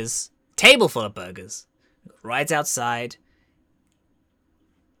burgers, table full of burgers, rides outside.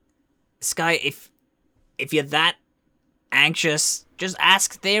 Skye, if you're that anxious, just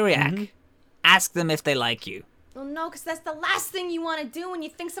ask Theriac. Mm-hmm. Ask them if they like you. Well, no, because that's the last thing you want to do when you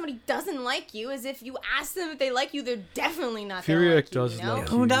think somebody doesn't like you, is if you ask them if they like you, they're definitely not going to like you, does you know? like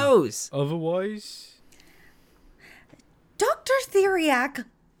Who you. knows? Otherwise... Dr. Theriac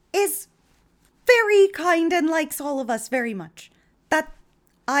is very kind and likes all of us very much. That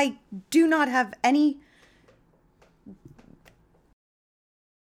I do not have any...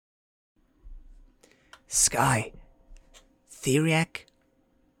 Skye, Theriac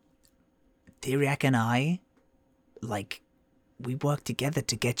and I, we worked together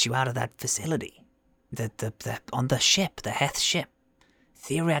to get you out of that facility. On the ship, the Heth ship.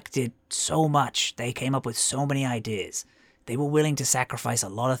 Theriac did so much. They came up with so many ideas. They were willing to sacrifice a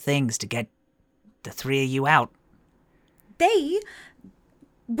lot of things to get the three of you out. They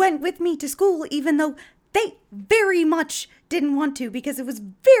went with me to school even though they very much didn't want to, because it was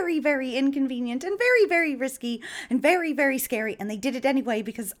very, very inconvenient and very, very risky and very, very scary. And they did it anyway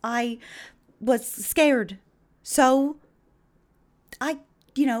because I was scared. So,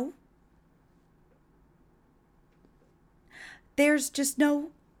 there's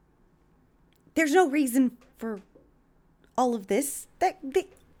no reason for all of this.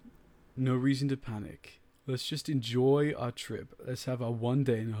 No reason to panic. Let's just enjoy our trip. Let's have our one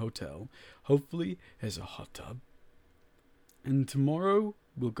day in a hotel. Hopefully, there's a hot tub. And tomorrow,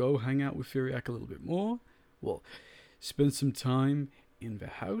 we'll go hang out with Theriac a little bit more. We'll spend some time in the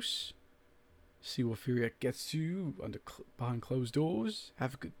house. See what Theriac gets to behind closed doors.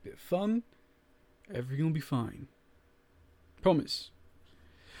 Have a good bit of fun. Everything will be fine. Promise.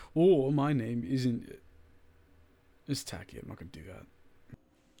 Or my name isn't... It's tacky. I'm not going to do that.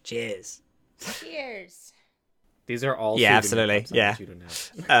 Cheers. Cheers. These are all Yeah, souvenir absolutely, cups, yeah. I want you to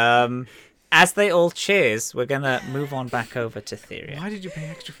know. As they all cheers, we're gonna move on back over to Theriac. Why did you pay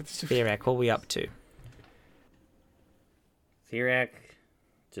extra for this? Theriac, what are we up to? Theriac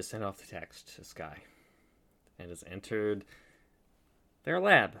just sent off the text to Skye and has entered their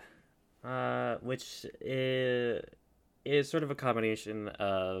lab, which is sort of a combination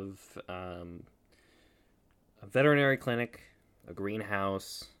of a veterinary clinic, a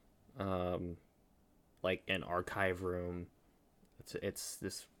greenhouse, like an archive room. It's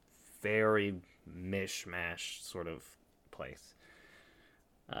this very mishmash sort of place.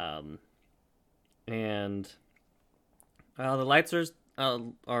 And the lights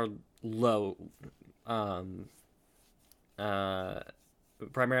are low.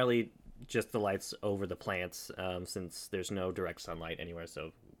 Primarily just the lights over the plants, since there's no direct sunlight anywhere.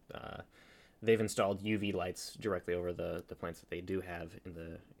 So they've installed UV lights directly over the plants that they do have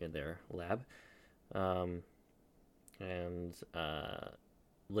in their lab. And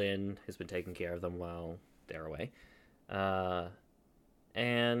Lynn has been taking care of them while they're away.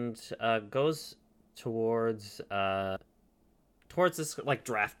 And goes towards this like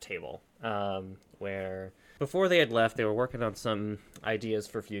draft table, where before they had left, they were working on some ideas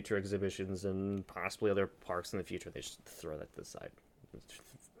for future exhibitions and possibly other parks in the future. They just throw that to the side,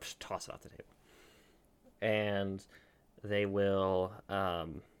 just toss it off the table, and they will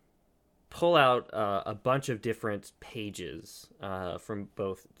pull out a bunch of different pages from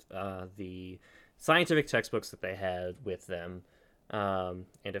both the scientific textbooks that they had with them, and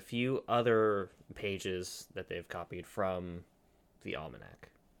a few other pages that they've copied from the almanac.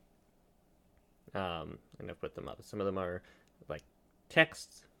 And I've put them up. Some of them are like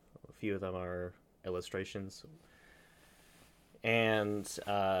text, a few of them are illustrations. And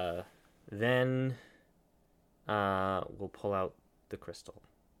then we'll pull out the crystal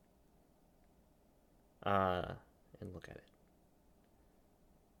and look at it.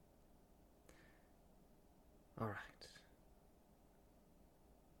 All right.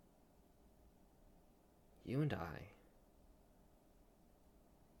 You and I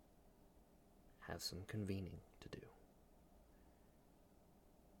have some convening to do.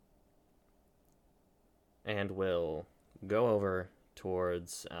 And we'll go over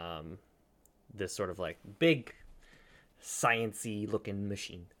towards this sort of like big science-y looking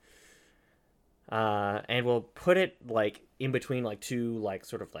machine. And we'll put it like in between like two like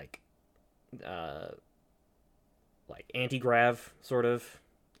sort of like anti-grav sort of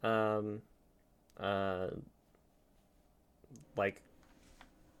like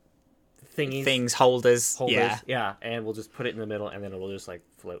thingies. Holders. Yeah, and we'll just put it in the middle, and then it will just like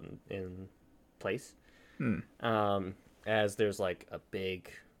float in place. As there's like a big,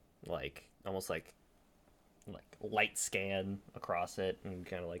 like almost like light scan across it, and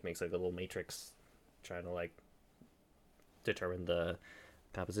kind of like makes like a little matrix, trying to like determine the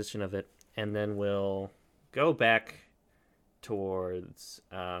composition of it, and then we'll go back towards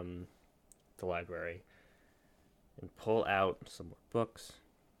the library and pull out some more books.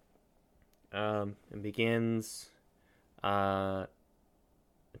 And begins to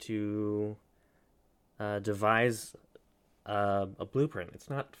devise a blueprint. It's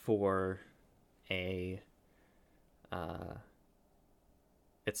not for a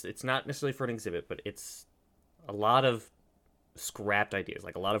it's not necessarily for an exhibit, but it's a lot of scrapped ideas,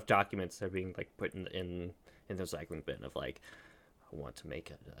 like a lot of documents that are being like put in the recycling bin of like, I want to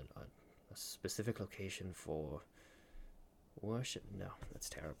make a specific location for worship. No, that's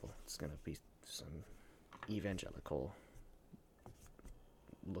terrible. It's gonna be some evangelical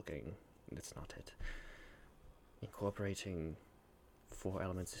looking. That's not it. Incorporating 4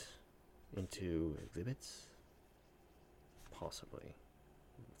 elements into exhibits? Possibly.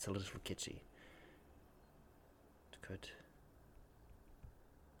 It's a little kitschy. It could.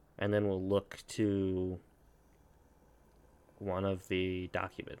 And then we'll look to one of the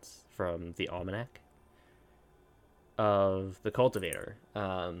documents from the almanac of the cultivator.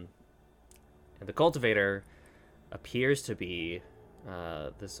 And the cultivator appears to be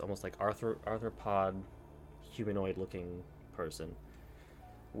this almost like arthropod humanoid looking person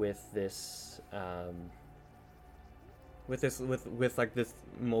with this with like this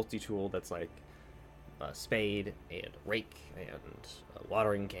multi-tool that's like a spade and a rake and a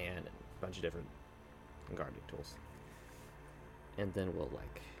watering can and a bunch of different gardening tools. And then we'll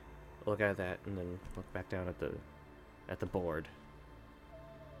like look at that and then look back down at the board.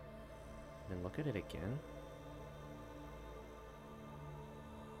 And then look at it again.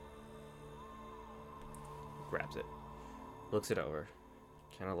 Grabs it. Looks it over.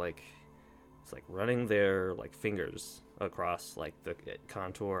 Kind of like it's like running their like fingers across like the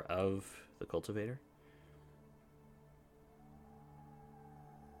contour of the cultivator.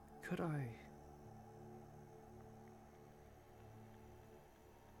 Could I?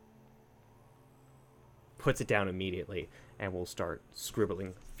 Puts it down immediately and will start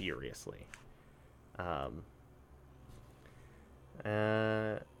scribbling furiously. While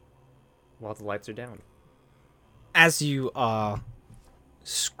the lights are down. As you are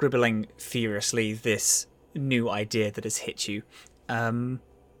scribbling furiously this new idea that has hit you,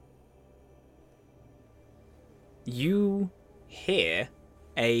 you hear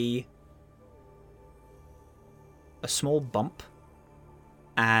a small bump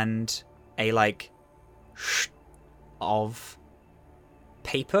and a of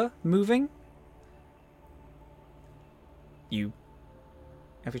paper moving. You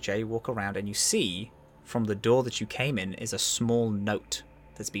walk around and you see from the door that you came in is a small note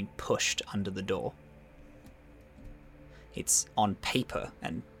that's been pushed under the door. It's on paper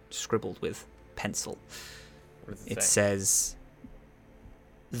and scribbled with pencil. What does It say? says,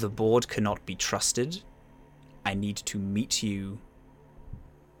 "The board cannot be trusted. I need to meet you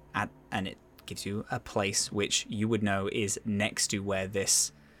at," and it gives you a place which you would know is next to where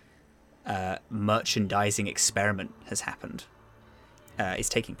this merchandising experiment has happened. Is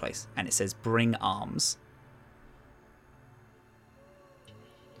taking place, and it says, "Bring arms."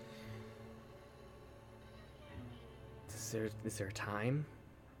 Is there a time?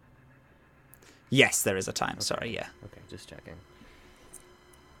 Yes, there is a time. Sorry, yeah. Okay, just checking.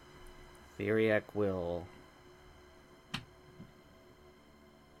 Theriac will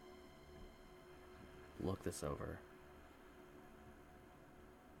look this over.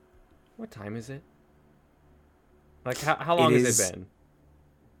 What time is it? Like, how long has it been?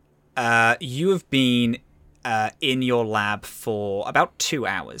 You have been in your lab for about 2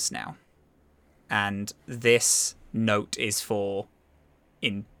 hours now. And this note is for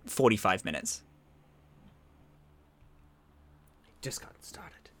in 45 minutes. Just got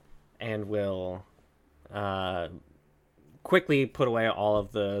started. And will quickly put away all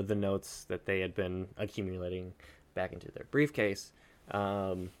of the notes that they had been accumulating back into their briefcase.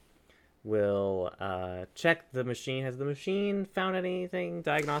 Will check the machine. Has the machine found anything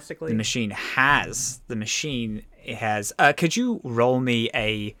diagnostically? The machine has. Could you roll me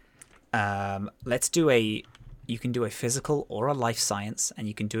a... let's do a... You can do a physical or a life science, and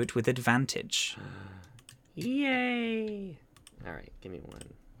you can do it with advantage. Yay! All right, give me 1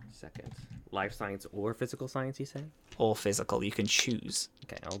 second. Life science or physical science, you say? Or physical, you can choose.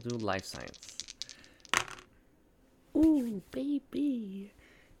 Okay, I'll do life science. Ooh, baby.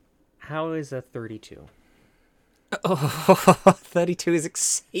 How is a 32? Oh, 32 is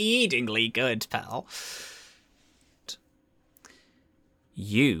exceedingly good, pal.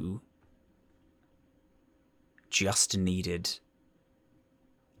 You just needed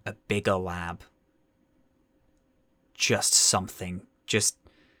a bigger lab. Just something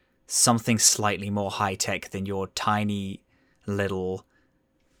slightly more high-tech than your tiny little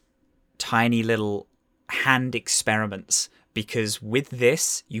hand experiments. Because with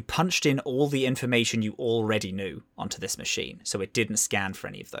this, you punched in all the information you already knew onto this machine, so it didn't scan for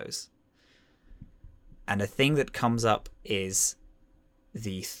any of those. And a thing that comes up is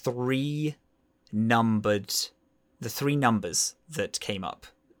the three numbers that came up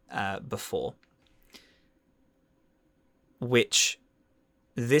before, which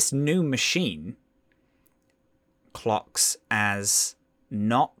this new machine clocks as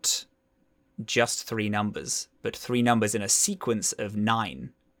not just 3 numbers, but 3 numbers in a sequence of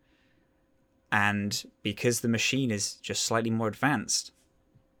 9. And because the machine is just slightly more advanced,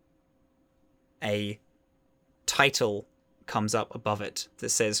 a title comes up above it that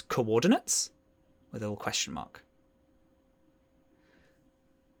says coordinates with a little question mark.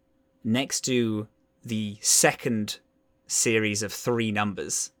 Next to the second series of 3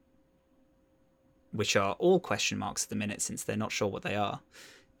 numbers, which are all question marks at the minute since they're not sure what they are,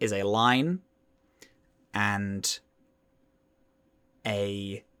 is a line and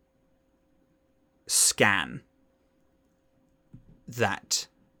a scan that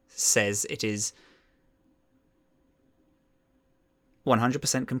says it is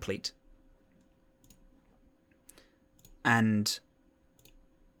 100% complete and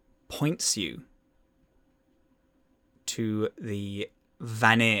points you to the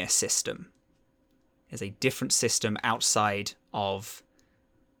Vanir system. It's a different system outside of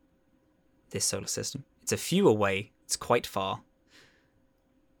this solar system. It's a few away, it's quite far,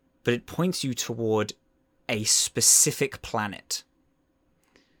 but it points you toward a specific planet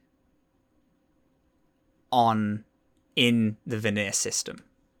in the Vanir system.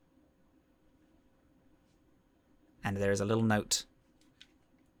 and there is a little note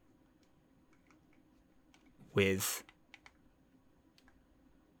with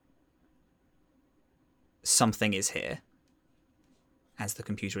something is here, as the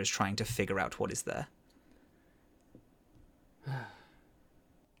computer is trying to figure out what is there. I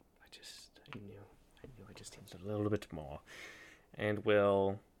knew I just needed a little bit more. And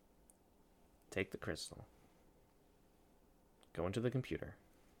we'll take the crystal, go into the computer,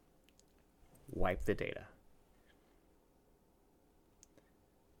 wipe the data.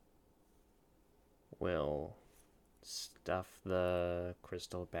 We'll stuff the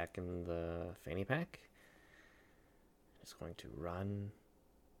crystal back in the fanny pack. It's going to run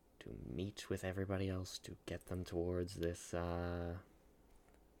to meet with everybody else to get them towards this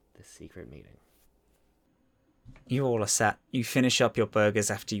secret meeting. You all are sat. You finish up your burgers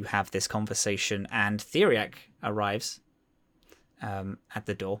after you have this conversation, and Theriac arrives at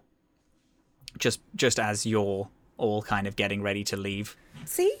the door. Just as you're all kind of getting ready to leave.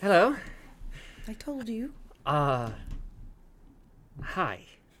 See? Hello. I told you. Hi.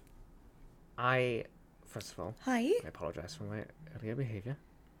 First of all, Hi. I apologize for my earlier behavior.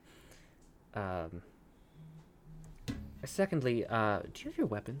 Secondly, do you have your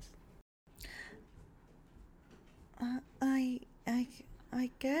weapons? I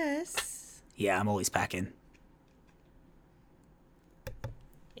guess. Yeah, I'm always packing.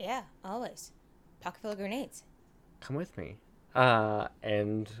 Yeah, always. Pocket full of grenades. Come with me.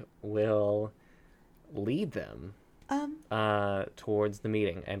 And we'll lead them towards the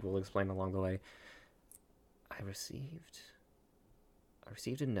meeting, and we'll explain along the way. I received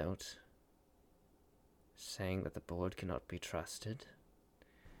a note saying that the board cannot be trusted,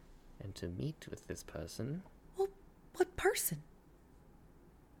 and to meet with this person. Well, what person?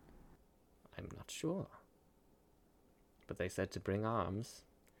 I'm not sure. But they said to bring arms,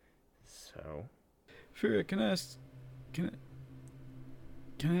 so... Furia, can I ask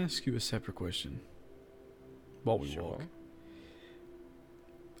you a separate question? While we walk.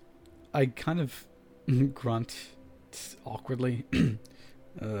 I kind of grunt awkwardly.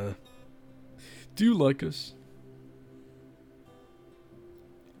 Do you like us?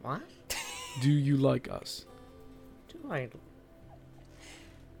 What? Do you like us? Do I?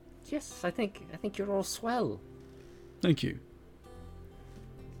 Yes, I think you're all swell. Thank you.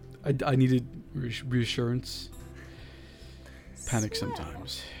 I needed reassurance. Panic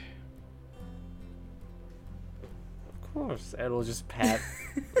sometimes. Of course, and we'll just pat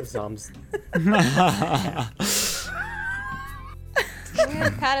Azhaam's. I'm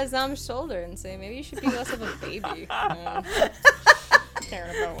gonna pat Azhaam's shoulder and say, maybe you should be less of a baby.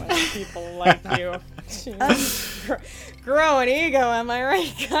 Caring about when people like you. Grow an ego, am I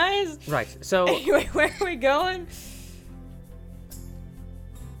right, guys? Right, so... Anyway, where are we going?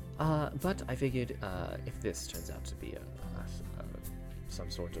 But I figured, if this turns out to be some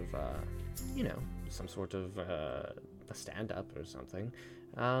sort of, a stand-up or something,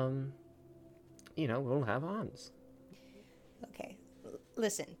 we'll have arms. Okay,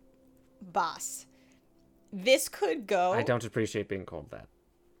 listen, boss. This could go... I don't appreciate being called that.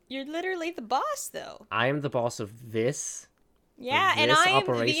 You're literally the boss, though. I am the boss of this. Yeah, and I am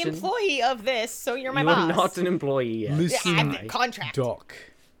the employee of this, so you're my boss. You are not an employee yet. Listen, I'm the contract. Doc.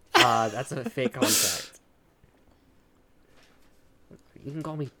 That's a fake contract. You can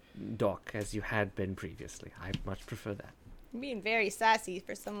call me Doc, as you had been previously. I much prefer that. You're being very sassy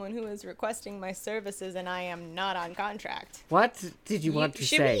for someone who is requesting my services, and I am not on contract. What did you want to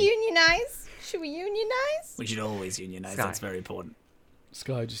say? Should we unionize? Should we unionize? We should always unionize. Skye. That's very important.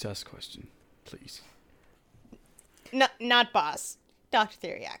 Skye, just ask a question, please. No, not boss. Dr.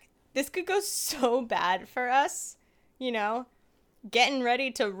 Theriac. This could go so bad for us, getting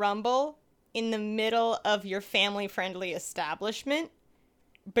ready to rumble in the middle of your family-friendly establishment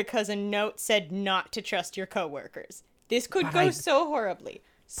because a note said not to trust your coworkers. This could go so horribly.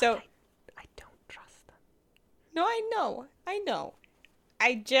 So I don't trust them. No, I know.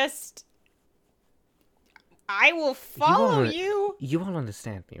 I will follow you. You all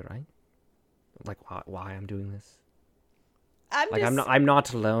understand me, right? Like why I'm doing this? I'm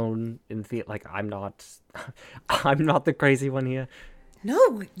not alone in the I'm not the crazy one here.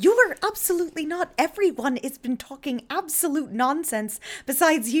 No, you are absolutely not. Everyone has been talking absolute nonsense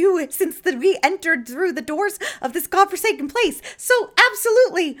besides you since we entered through the doors of this godforsaken place. So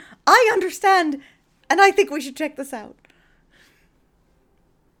absolutely, I understand, and I think we should check this out.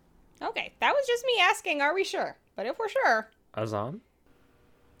 Okay, that was just me asking, are we sure? But if we're sure... Azhaam?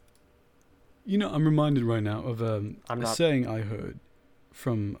 I'm reminded right now of a saying I heard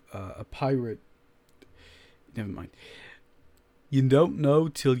from a pirate. Never mind. You don't know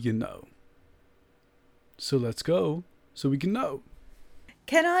till you know. So let's go, so we can know.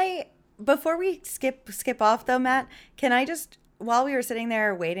 Can I, before we skip off though, Matt, can I just, while we were sitting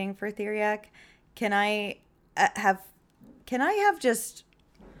there waiting for Theriac, can I have just,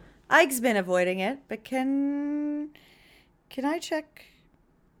 Ike's been avoiding it, but can I check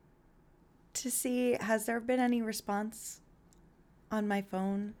to see, has there been any response on my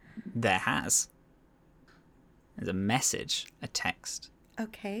phone? There has. There's a message, a text.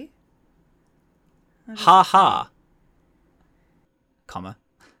 Okay. Ha ha. Comma.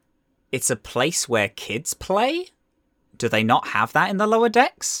 It's a place where kids play? Do they not have that in the lower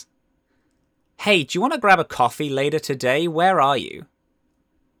decks? Hey, do you want to grab a coffee later today? Where are you?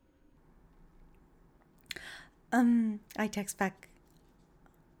 I text back.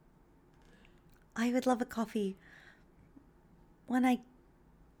 I would love a coffee when I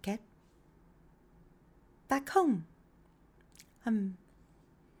get back home.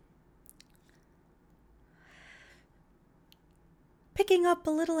 Picking up a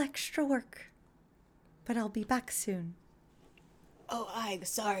little extra work, but I'll be back soon. Oh,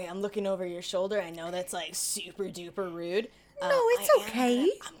 sorry, I'm looking over your shoulder. I know that's like super duper rude. No, it's okay.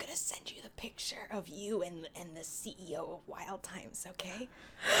 I'm gonna send you the picture of you and the CEO of Wild Times, okay?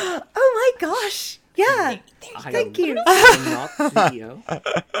 Oh my gosh! Yeah, thank you. I'm not CEO.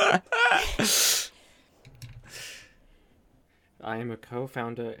 I am a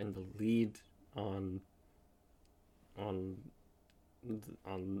co-founder and the lead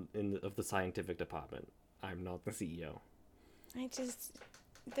of the scientific department. I'm not the CEO.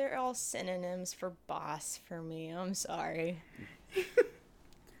 They're all synonyms for boss for me. I'm sorry.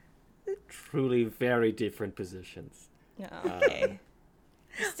 Truly very different positions. Okay.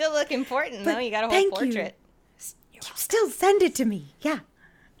 You still look important, though. You got a whole thank portrait. You still send it to me, yeah.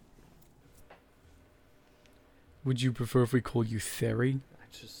 Would you prefer if we call you Theri?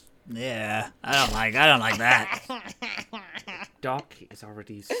 Yeah, I don't like that. Doc is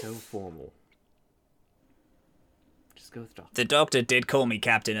already so formal. Just go with Doc. The doctor did call me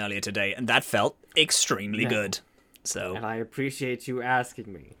captain earlier today, and that felt extremely good. So, And I appreciate you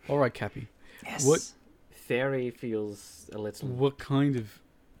asking me. All right, Cappy. yes. What Theri feels a little... What kind of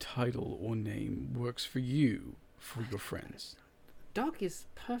title or name works for you, for your friends? Doc is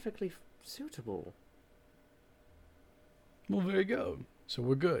perfectly suitable. Well, there you go. So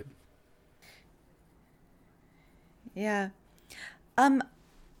we're good. Yeah. And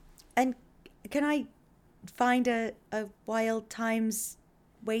can I find a Wild Times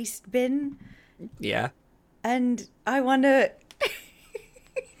waste bin? Yeah. And I want to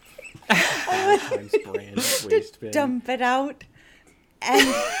Times brand waste bin. dump it out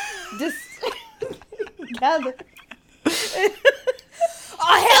and just gather.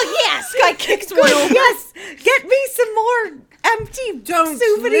 Oh, hell yeah! Skye kicks one over. Yes! Get me some more empty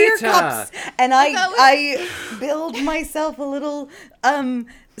souvenir litter. cups. And I build myself a little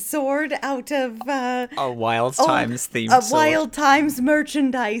sword out of A Wild Times themed a sword. Wild Times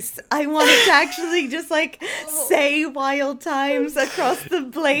merchandise. I want it to actually just like say Wild Times across the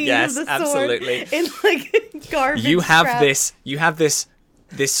blade Yes, of the sword. absolutely. In like garbage. You have scrap.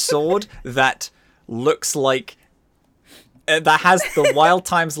 this sword that looks like that has the Wild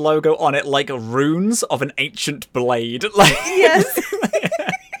Times logo on it, like runes of an ancient blade. Like Yes.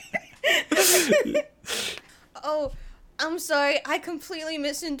 Oh, I'm sorry. I completely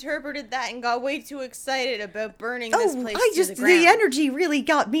misinterpreted that and got way too excited about burning this place to the ground. the energy really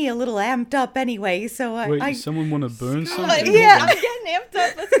got me a little amped up anyway, so Wait, I does someone want to burn something? yeah. I'm getting amped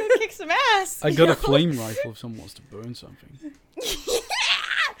up. Let's go kick some ass. I got a flame rifle if someone wants to burn something.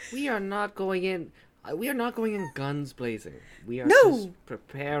 We are not going in guns blazing. We are No. just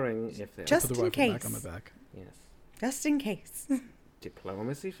preparing if there Just Put the in rifle back case. on my back. Yes. Just in case.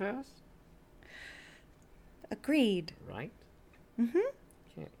 Diplomacy first, Agreed. right?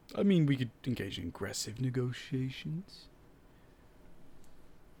 I mean, we could engage in aggressive negotiations.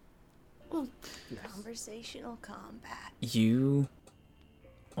 Conversational combat. you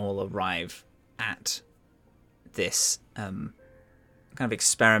all arrive at this kind of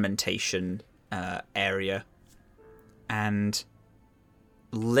experimentation area, and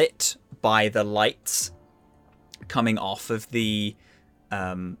lit by the lights coming off of this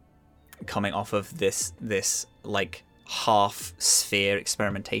like half sphere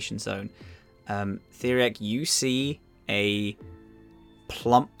experimentation zone. Theriac, you see a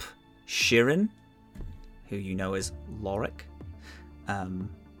plump Shirin, who you know as Lorik,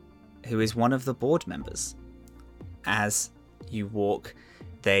 who is one of the board members. As you walk,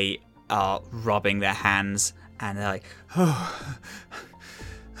 they are rubbing their hands and they're like, "Oh,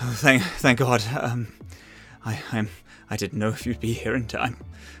 thank God. I didn't know if you'd be here in time.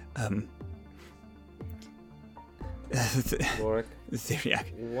 Lorik,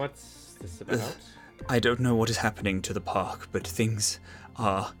 Theriac. what's this about? I don't know what is happening to the park, but things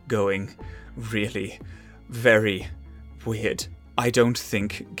are going really very weird. I don't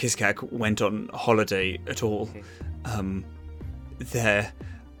think Kiskak went on holiday at all.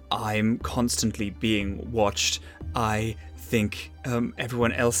 I'm constantly being watched. I think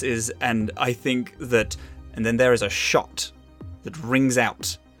everyone else is, and I think that... And then there is a shot that rings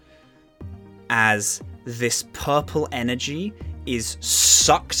out as this purple energy is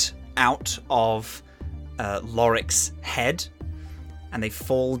sucked out of Lorik's head, and they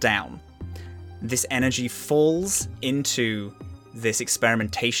fall down. This energy falls into this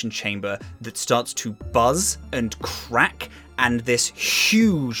experimentation chamber that starts to buzz and crack, and this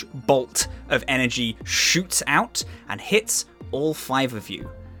huge bolt of energy shoots out and hits all 5 of you.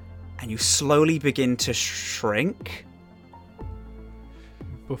 And you slowly begin to shrink.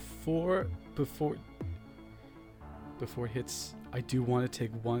 Before it hits, I do want to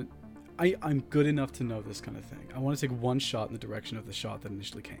take one... I'm good enough to know this kind of thing. I want to take one shot in the direction of the shot that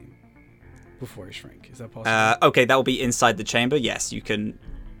initially came before I shrink. Is that possible? Okay, that will be inside the chamber. Yes, you can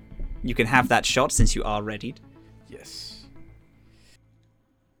have that shot since you are readied. Yes.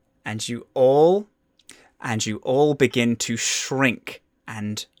 And you all begin to shrink,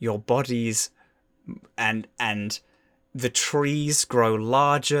 and your bodies and the trees grow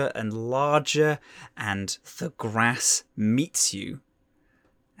larger and larger, and the grass meets you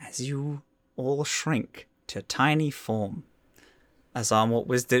as you all shrink to a tiny form. Azhaam,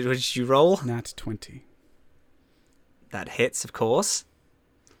 what did you roll? Nat 20. That hits, of course.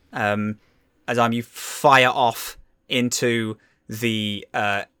 Azhaam, you fire off into the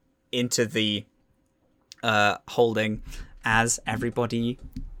holding as everybody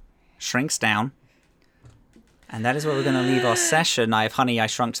shrinks down. And that is where we're going to leave our session. I have Honey, I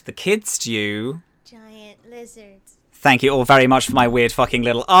Shrunk the Kids due. Giant lizards. Thank you all very much for my weird fucking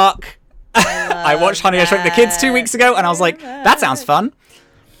little arc. I watched Honey, I Shrunk the Kids 2 weeks ago, and I was like, that sounds fun.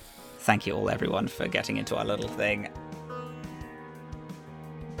 Thank you all, everyone, for getting into our little thing.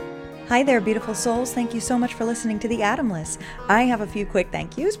 Hi there, beautiful souls. Thank you so much for listening to The Atomless. I have a few quick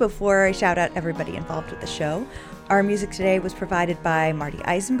thank yous before I shout out everybody involved with the show. Our music today was provided by Marty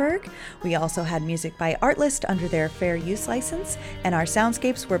Eisenberg. We also had music by Artlist under their fair use license, and our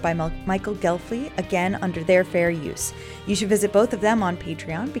soundscapes were by Michael Gelfley, again under their fair use. You should visit both of them on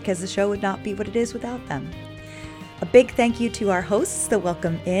Patreon because the show would not be what it is without them. A big thank you to our hosts, The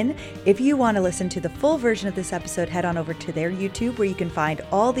Welcome Inn. If you want to listen to the full version of this episode, head on over to their YouTube where you can find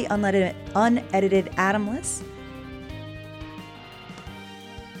all the unedited Atomless.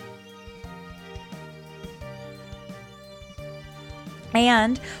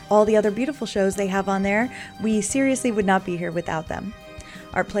 And all the other beautiful shows they have on there. We seriously would not be here without them.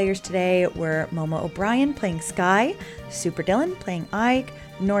 Our players today were Momo O'Brien playing Skye, Super Dylan playing Ike,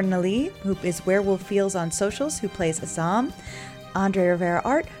 Norton Ali, who is Werewolf Feels on socials, who plays Azhaam, Andre Rivera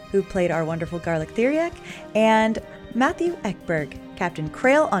Art, who played our wonderful Garlic Theriac, and Matthew Ekberg, Captain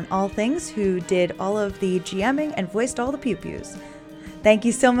Krail on all things, who did all of the GMing and voiced all the pew-pews. Thank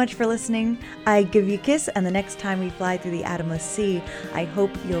you so much for listening. I give you a kiss, and the next time we fly through the Atomless Sea, I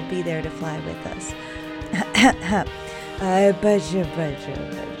hope you'll be there to fly with us.